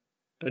a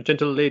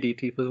gentle lady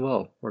thief as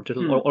well, or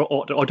gentle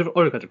or different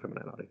other kinds of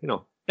criminality.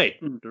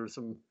 There's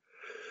some.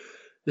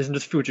 Isn't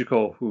just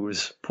Fujiko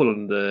who's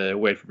pulling the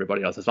weight for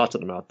everybody else? There's lots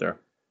of them out there.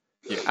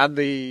 Yeah, and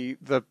the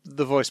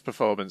voice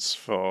performance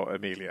for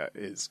Amelia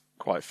is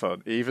quite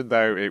fun. Even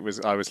though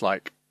I was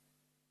like,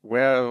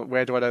 where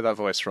do I know that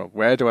voice from?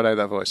 Where do I know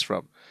that voice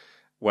from?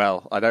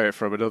 Well, I know it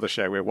from another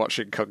show we're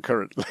watching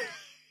concurrently,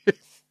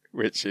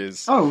 which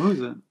is who's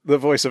it? The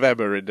voice of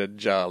Emma in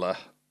Ninjala.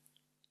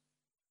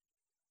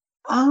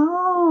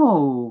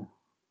 Oh,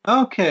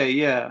 okay,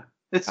 yeah.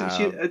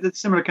 It's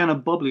similar kind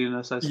of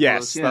bubbliness, I suppose.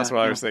 Yes, that's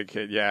what I was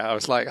thinking. Yeah, I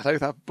was like, I know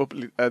that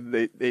bubbly,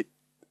 and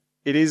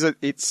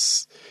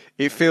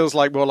it feels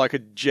like more like a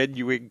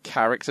genuine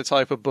character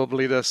type of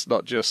bubbliness,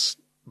 not just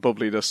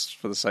bubbliness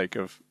for the sake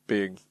of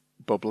being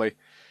bubbly.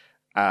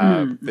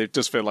 It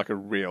does feel like a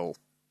real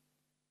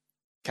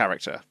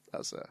character.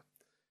 As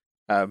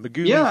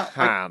Megumi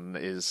Han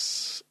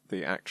is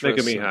the actress.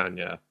 Megumi Han,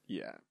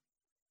 yeah.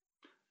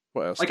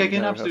 What else? Like, I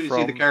can absolutely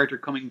see the character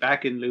coming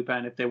back in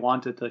Lupin if they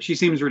wanted to. She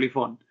seems really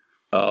fun.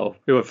 Oh,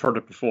 we've heard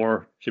it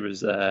before. She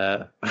was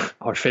our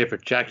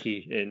favourite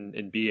Jackie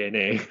in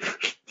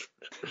BNA.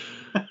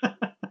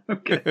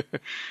 Okay.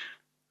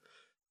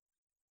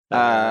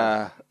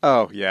 There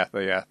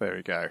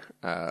we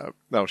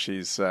go.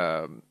 She's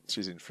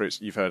in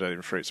Fruits. You've heard her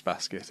in Fruits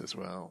Basket as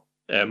well.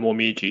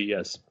 Momiji,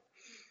 yes.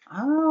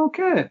 Oh,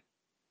 okay.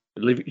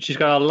 She's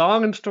got a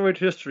long and storied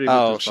history.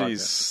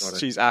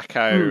 She's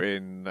Akko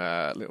in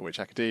Little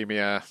Witch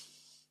Academia.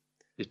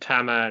 She's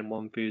Tama in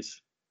One Piece.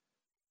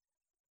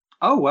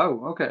 Oh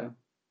wow! Okay.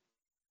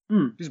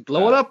 She's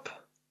blowing up.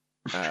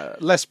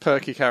 Less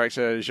perky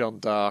character Jeanne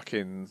d'Arc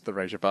in The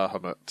Rage of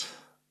Bahamut.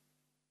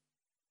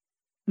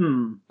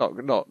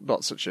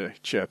 Not such a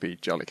chirpy,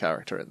 jolly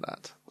character in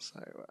that. So,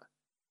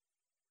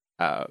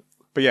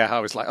 but yeah, I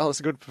was like, oh, that's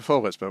a good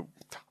performance. But I'm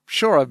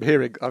sure I've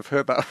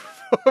heard that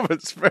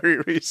performance very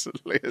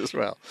recently as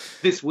well.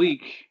 This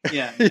week,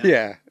 yeah.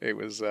 Yeah, it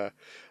was.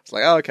 It's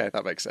like, oh, okay,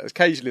 that makes sense.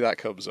 Occasionally that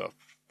comes up,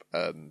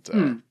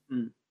 and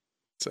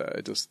so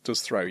it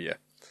does throw you.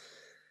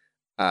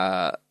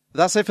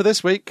 That's it for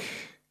this week.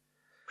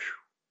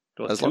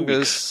 As long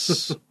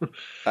as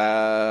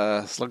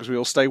we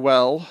all stay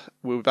well,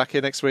 we'll be back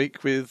here next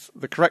week with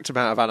the correct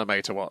amount of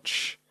anime to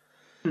watch.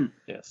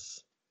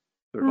 Yes.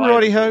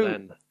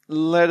 Righty-ho.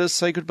 Let us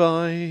say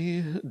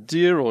goodbye,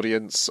 dear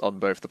audience, on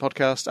both the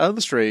podcast and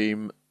the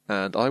stream,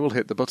 and I will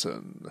hit the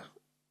button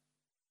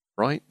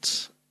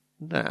right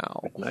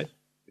now. Good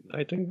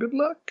night and good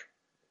luck.